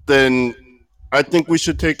 then I think we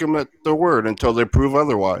should take them at their word until they prove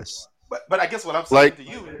otherwise. But I guess what I'm saying Like, to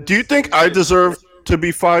you is, do you think I deserve to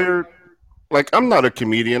be fired? Like, I'm not a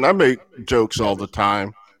comedian. I make jokes all the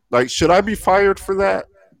time. Like, should I be fired for that?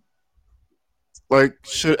 Like,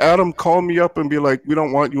 should Adam call me up and be like, we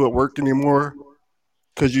don't want you at work anymore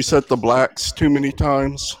because you said the blacks too many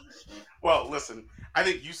times? well, listen, I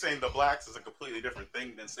think you saying the blacks is a completely different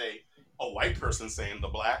thing than, say, a white person saying the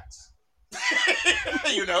blacks.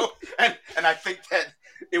 You know? And I think that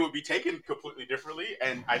it would be taken completely differently,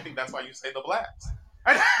 and I think that's why you say the blacks.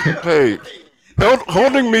 Hey,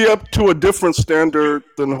 holding me up to a different standard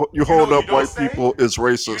than you hold up white people is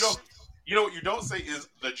racist. You know what you don't say is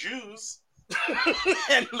the Jews.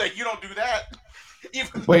 And like you don't do that.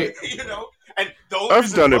 Even, Wait. You know, and the only I've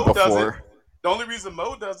reason done it Mo does before. the only reason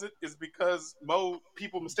Mo does it is because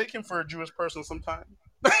people mistake him for a Jewish person sometimes.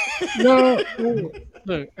 No,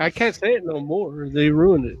 look, I can't say it no more. They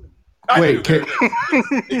ruined it. Wait,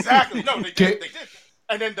 exactly. No, they did.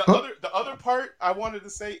 And then the other part I wanted to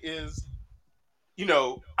say is, you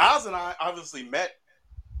know, Oz and I obviously met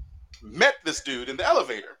this dude in the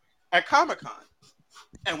elevator at Comic-Con,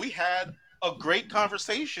 and we had a great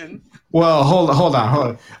conversation. Well, hold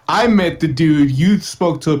on. I met the dude. You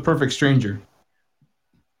spoke to a perfect stranger.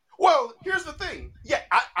 Well, here's the thing. Yeah,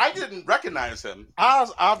 I didn't recognize him.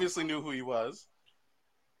 Oz obviously knew who he was,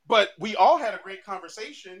 but we all had a great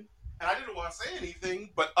conversation, and I didn't want to say anything.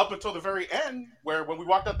 But up until the very end, where when we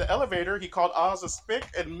walked up the elevator, he called Oz a spick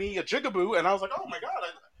and me a jigaboo, and I was like, oh my god!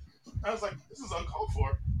 I was like, this is uncalled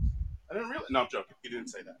for. I didn't really. No, I'm joking. He didn't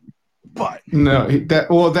say that. But no,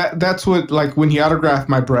 that's what, like, when he autographed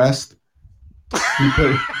my breast.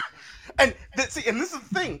 and this is the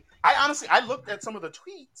thing. I looked at some of the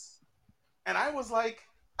tweets, and I was like,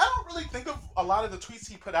 I don't really think of a lot of the tweets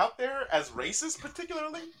he put out there as racist,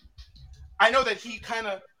 particularly. I know that he kind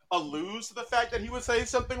of alludes to the fact that he would say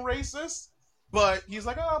something racist, but he's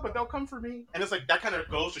like, oh, but they'll come for me, and it's like that kind of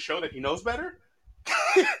goes to show that he knows better.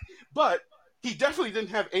 But he definitely didn't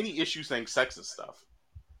have any issue saying sexist stuff.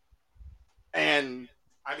 And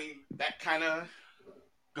I mean, that kind of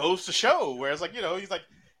goes to show where it's like, you know, he's like,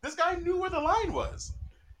 this guy knew where the line was.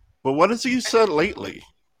 But what has he said lately?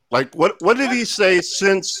 Like, what did he say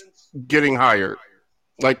since getting hired?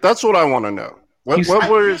 Like, that's what I want to know. What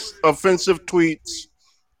were his offensive tweets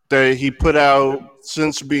that he put out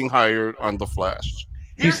since being hired on The Flash?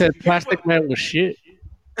 He said Plastic Man was shit.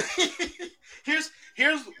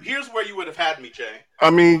 Here's where you would have had me, Jay.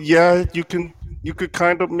 I mean, yeah, you could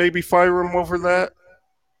kind of maybe fire him over that.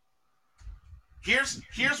 Here's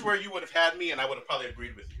where you would have had me, and I would have probably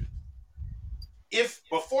agreed with you. If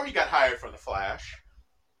before he got hired for The Flash,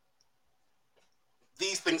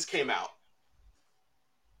 these things came out,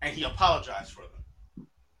 and he apologized for them,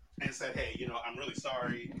 and said, "Hey, you know, I'm really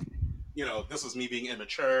sorry. You know, this was me being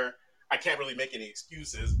immature. I can't really make any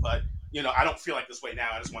excuses, but you know, I don't feel like this way now.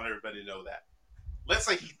 I just want everybody to know that." Let's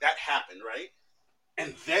say that happened, right?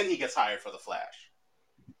 And then he gets hired for The Flash.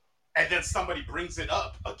 And then somebody brings it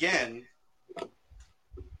up again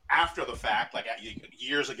after the fact, like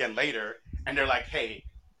years again later, and they're like, hey,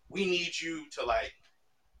 we need you to like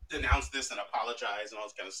denounce this and apologize and all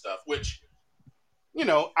this kind of stuff, which, you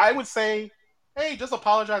know, I would say, hey, just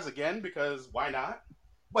apologize again, because why not?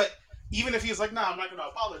 But even if he's like, no, I'm not going to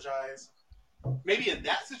apologize, maybe in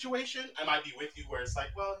that situation, I might be with you where it's like,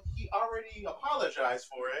 well, he already apologized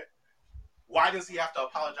for it. why does he have to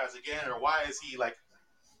apologize again, or why is he like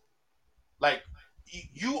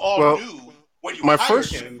you all knew when you hired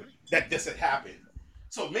him that this had happened.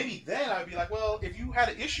 So maybe then I'd be like, well, if you had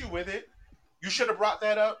an issue with it, you should have brought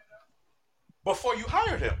that up before you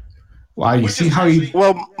hired him. Wow, you see how he...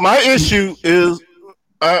 Well, my issue is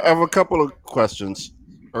I have a couple of questions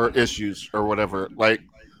or issues or whatever. Like,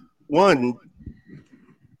 one,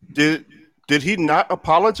 did he not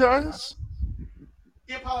apologize?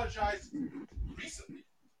 He apologized recently.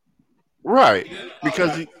 Right,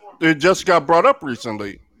 because it just got brought up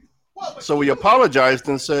recently. So he apologized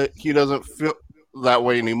and said he doesn't feel that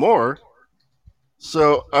way anymore.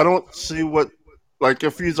 So I don't see what, like,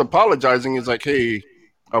 if he's apologizing, he's like, hey,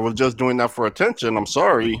 I was just doing that for attention, I'm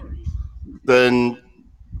sorry, then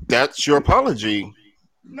that's your apology.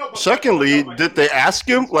 Secondly, did they ask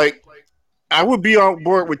him? Like, I would be on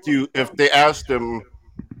board with you if they asked him,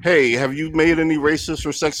 hey, have you made any racist or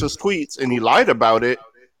sexist tweets? And he lied about it,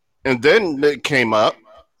 and then it came up.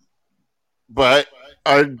 But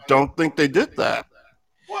I don't think they did that.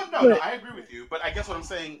 Well, no, I agree with you. But I guess what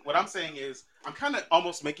I'm saying is I'm kind of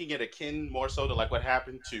almost making it akin more so to like what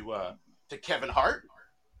happened to Kevin Hart.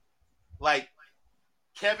 Like,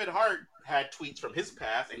 Kevin Hart had tweets from his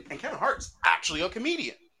past, and Kevin Hart's actually a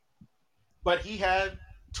comedian. But he had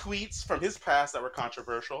tweets from his past that were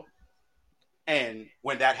controversial. And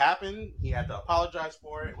when that happened, he had to apologize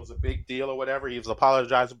for it. It was a big deal or whatever. He was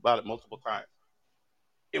apologizing about it multiple times.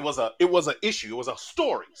 It was an issue. It was a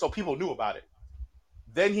story. So people knew about it.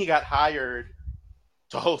 Then he got hired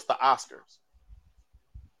to host the Oscars.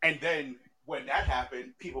 And then when that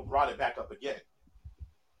happened, people brought it back up again.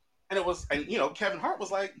 And Kevin Hart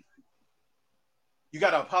was like, you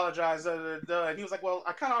got to apologize. And he was like, well,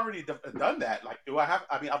 I kind of already done that. Like,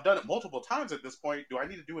 I've done it multiple times at this point. Do I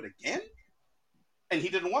need to do it again? And he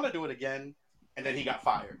didn't want to do it again. And then he got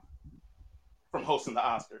fired from hosting the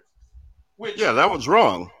Oscars. Yeah, that was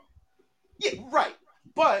wrong. Yeah, right.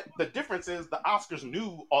 But the difference is the Oscars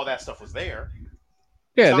knew all that stuff was there.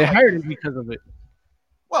 Yeah, they hired him because of it.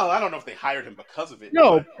 Well, I don't know if they hired him because of it.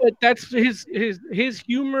 No, but that's his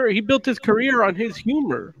humor. He built his career on his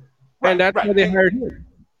humor. Right, and that's why they hired him.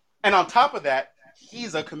 And on top of that,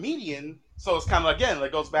 he's a comedian. So it's kind of, again,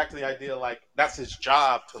 it goes back to the idea, like, that's his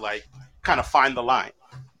job to, like, kind of find the line.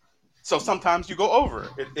 So sometimes you go over.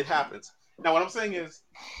 It happens. Now, what I'm saying is,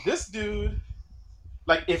 this dude,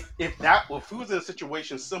 like, if he was in a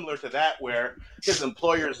situation similar to that where his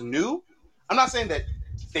employers knew, I'm not saying that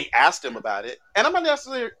they asked him about it, and I'm not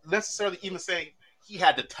necessarily even saying he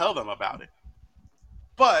had to tell them about it.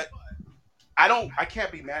 But I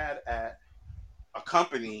can't be mad at a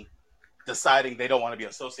company deciding they don't want to be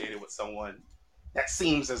associated with someone that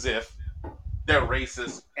seems as if they're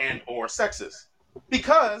racist and or sexist.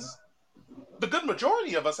 Because the good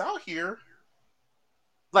majority of us out here,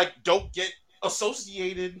 like, don't get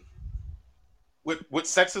associated with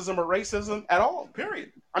sexism or racism at all,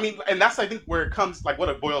 period. I mean, and that's, I think, where it comes, like, what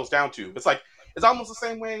it boils down to. It's like, it's almost the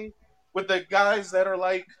same way with the guys that are,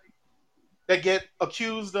 like, that get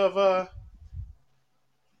accused of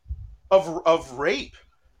rape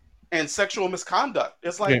and sexual misconduct.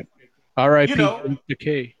 It's like, yeah. R.I.P. Mr.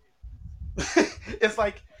 K. It's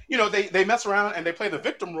like, they mess around and they play the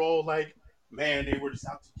victim role, like, man, they were just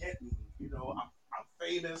out to get me. I'm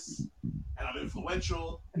famous and I'm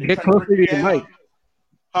influential. And get closer to your mic.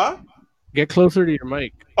 Huh? Get closer to your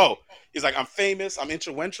mic. Oh, he's like, I'm famous, I'm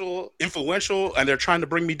influential, and they're trying to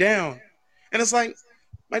bring me down. And it's like,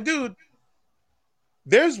 my dude,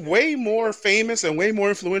 there's way more famous and way more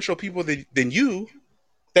influential people than you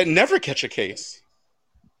that never catch a case.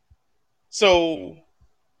 So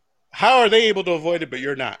how are they able to avoid it, but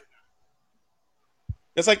you're not?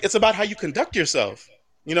 It's like, it's about how you conduct yourself.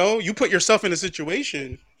 You put yourself in a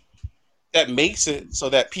situation that makes it so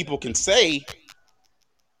that people can say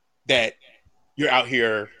that you're out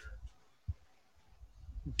here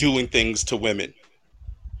doing things to women.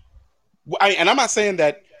 And I'm not saying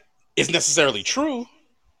that it's necessarily true,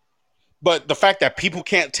 but the fact that people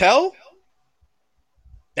can't tell,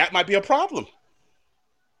 that might be a problem.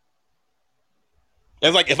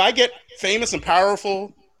 It's like, if I get famous and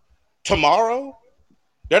powerful tomorrow,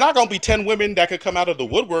 there are not going to be 10 women that could come out of the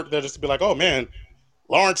woodwork that just be like, oh man,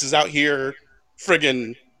 Lawrence is out here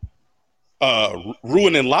friggin'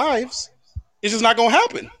 ruining lives. It's just not going to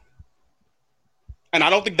happen. And I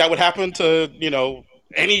don't think that would happen to,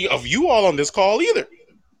 any of you all on this call either.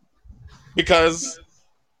 Because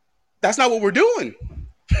that's not what we're doing.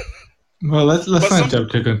 Well, let's not jump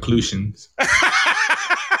to conclusions.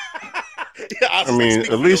 I mean,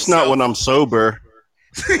 at least not when I'm sober.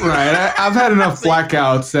 Right. I've had enough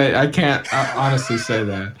blackouts that I can't honestly say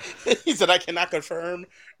that. He said, "I cannot confirm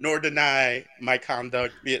nor deny my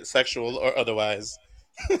conduct, be it sexual or otherwise."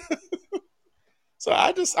 So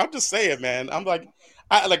I'm just saying, man. I'm like,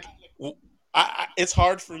 it's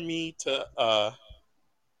hard for me to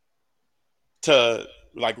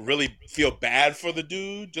like really feel bad for the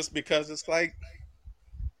dude just because it's like,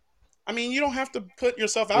 I mean, you don't have to put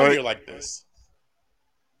yourself out here like this.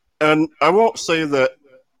 And I won't say that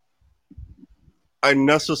I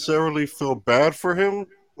necessarily feel bad for him.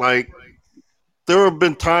 Like, there have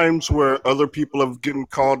been times where other people have gotten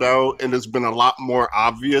called out and it's been a lot more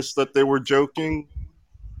obvious that they were joking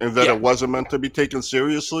and that it wasn't meant to be taken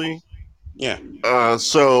seriously. Yeah.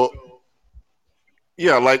 So,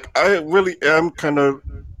 yeah, like, I really am kind of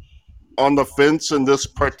on the fence in this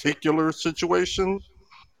particular situation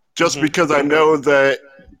just because I know that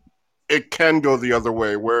it can go the other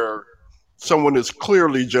way where someone is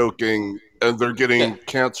clearly joking and they're getting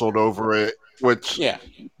canceled over it, which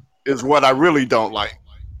is what I really don't like.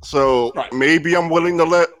 So maybe I'm willing to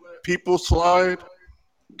let people slide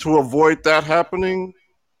to avoid that happening.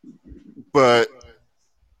 But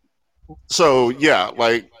so yeah,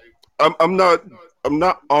 like I'm not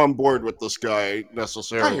on board with this guy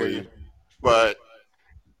necessarily, but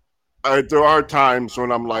there are times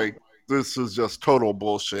when I'm like, this is just total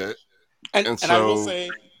bullshit. And so I will say,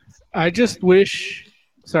 I just wish.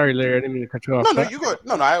 Sorry, Larry, I didn't mean to cut you off. No, you go.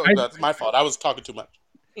 No, that's my fault. I was talking too much.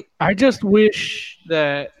 I just wish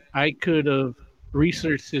that I could have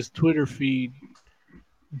researched his Twitter feed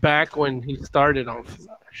back when he started on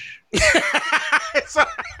Flash.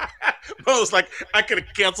 It's like I could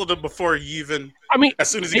have canceled him before he even. I mean, as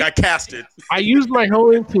soon as he got casted, I used my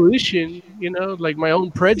whole intuition, like my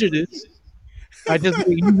own prejudice. I just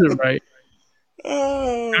didn't use it right.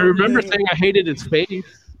 Oh, I remember saying I hated his face.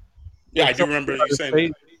 Yeah, I do remember you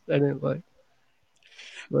saying that. I didn't like.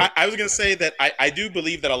 I was going to say that I do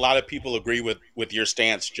believe that a lot of people agree with your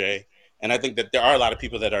stance, Jay. And I think that there are a lot of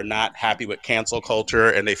people that are not happy with cancel culture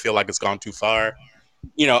and they feel like it's gone too far.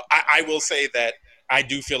 I will say that I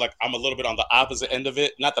do feel like I'm a little bit on the opposite end of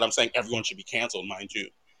it. Not that I'm saying everyone should be canceled, mind you.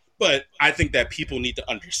 But I think that people need to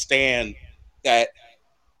understand that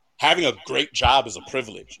having a great job is a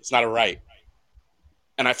privilege. It's not a right.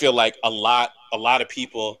 And I feel like a lot of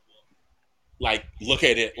people like look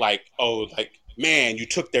at it like, oh, like, man, you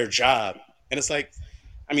took their job. And it's like,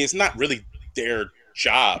 I mean, it's not really their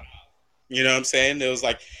job. You know what I'm saying? It was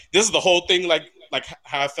like, this is the whole thing, like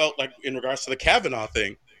how I felt like in regards to the Kavanaugh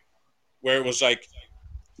thing, where it was like,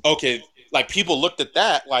 okay, like people looked at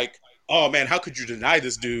that like, oh man, how could you deny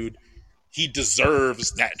this dude? He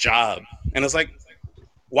deserves that job. And it's like,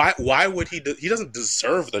 why would he doesn't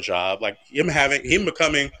deserve the job. Like him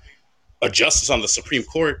becoming a justice on the Supreme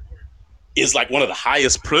Court is like one of the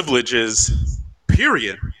highest privileges,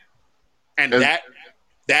 period. And that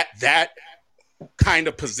kind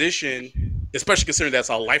of position, especially considering that's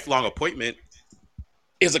a lifelong appointment,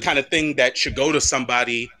 is the kind of thing that should go to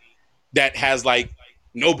somebody that has like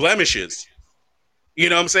no blemishes. You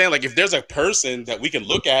know what I'm saying? Like if there's a person that we can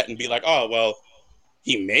look at and be like, oh, well,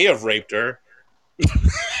 he may have raped her.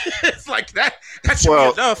 It's like that should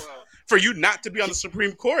be enough for you not to be on the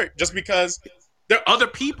Supreme Court just because there are other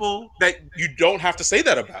people that you don't have to say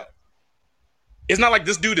that about. It's not like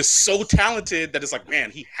this dude is so talented that it's like,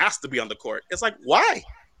 man, he has to be on the court. It's like, why?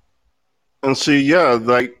 And see, yeah,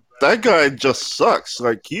 like that guy just sucks.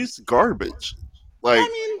 Like he's garbage. Like I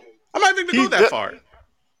mean, I'm not even gonna go that far.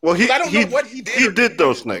 Well, I don't know what he did. He did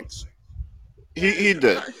those things. He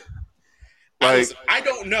did. Like I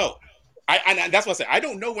don't know. I that's what I say. I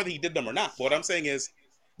don't know whether he did them or not. But what I'm saying is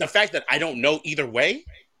the fact that I don't know either way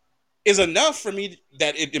is enough for me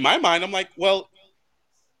that in my mind, I'm like, well,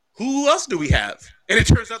 who else do we have? And it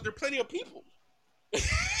turns out there are plenty of people.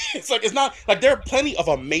 It's like, it's not like there are plenty of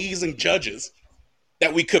amazing judges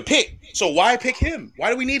that we could pick. So why pick him?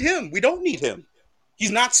 Why do we need him? We don't need him.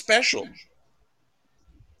 He's not special.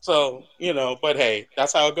 So, but hey,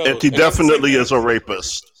 that's how it goes. And he definitely is a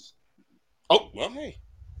rapist. Oh, well, hey.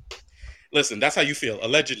 Listen, that's how you feel.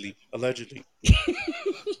 Allegedly. I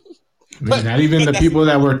mean, not even the people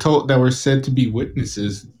that were said to be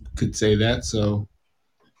witnesses could say that. So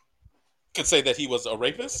could say that he was a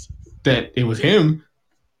rapist. That it was him.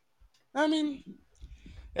 I mean,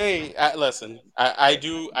 hey, listen. I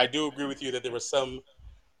do agree with you that there were some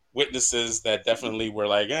witnesses that definitely were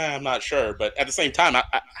like, I'm not sure. But at the same time,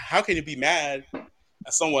 how can you be mad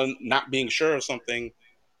at someone not being sure of something?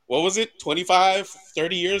 What was it? 25,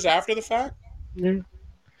 30 years after the fact? Yeah.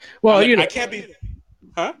 Well, I can't be.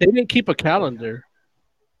 Huh? They didn't keep a calendar.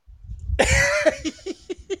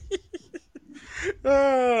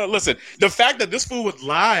 Listen, the fact that this fool would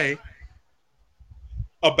lie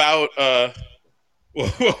about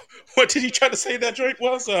what did he try to say that joint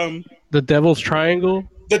was? The Devil's Triangle.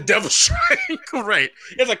 The Devil's Triangle, right?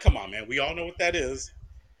 It's like, come on, man. We all know what that is.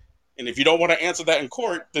 And if you don't want to answer that in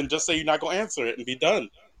court, then just say you're not going to answer it and be done.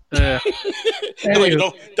 Like,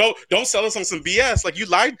 don't sell us on some BS. Like, you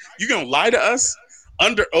lied. You're going to lie to us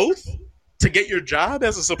under oath to get your job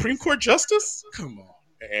as a Supreme Court justice? Come on,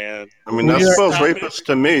 man. I mean, that spells rapist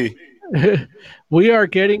to me. We are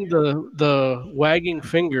getting the wagging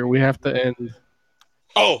finger. We have to end.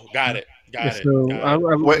 Oh, got it.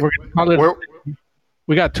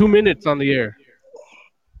 We got 2 minutes on the air.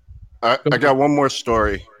 I got one more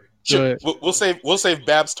story. Sure. We'll save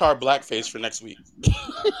Babs Tar blackface for next week.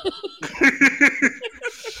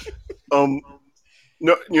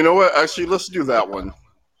 No, you know what? Actually, let's do that one.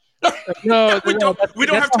 No, we don't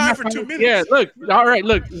have time for 2 minutes. Yeah, look. All right,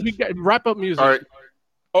 look. We got wrap up music. All right.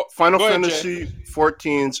 Final ahead, Fantasy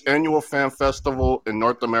XIV's annual fan festival in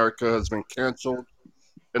North America has been canceled,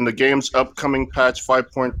 and the game's upcoming patch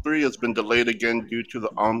 5.3 has been delayed again due to the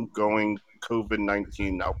ongoing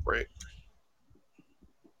COVID-19 outbreak.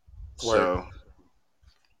 Word. So,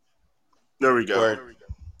 there we go. Word.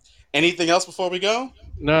 Anything else before we go?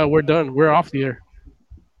 No, we're done. We're off the air.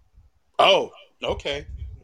 Oh, okay.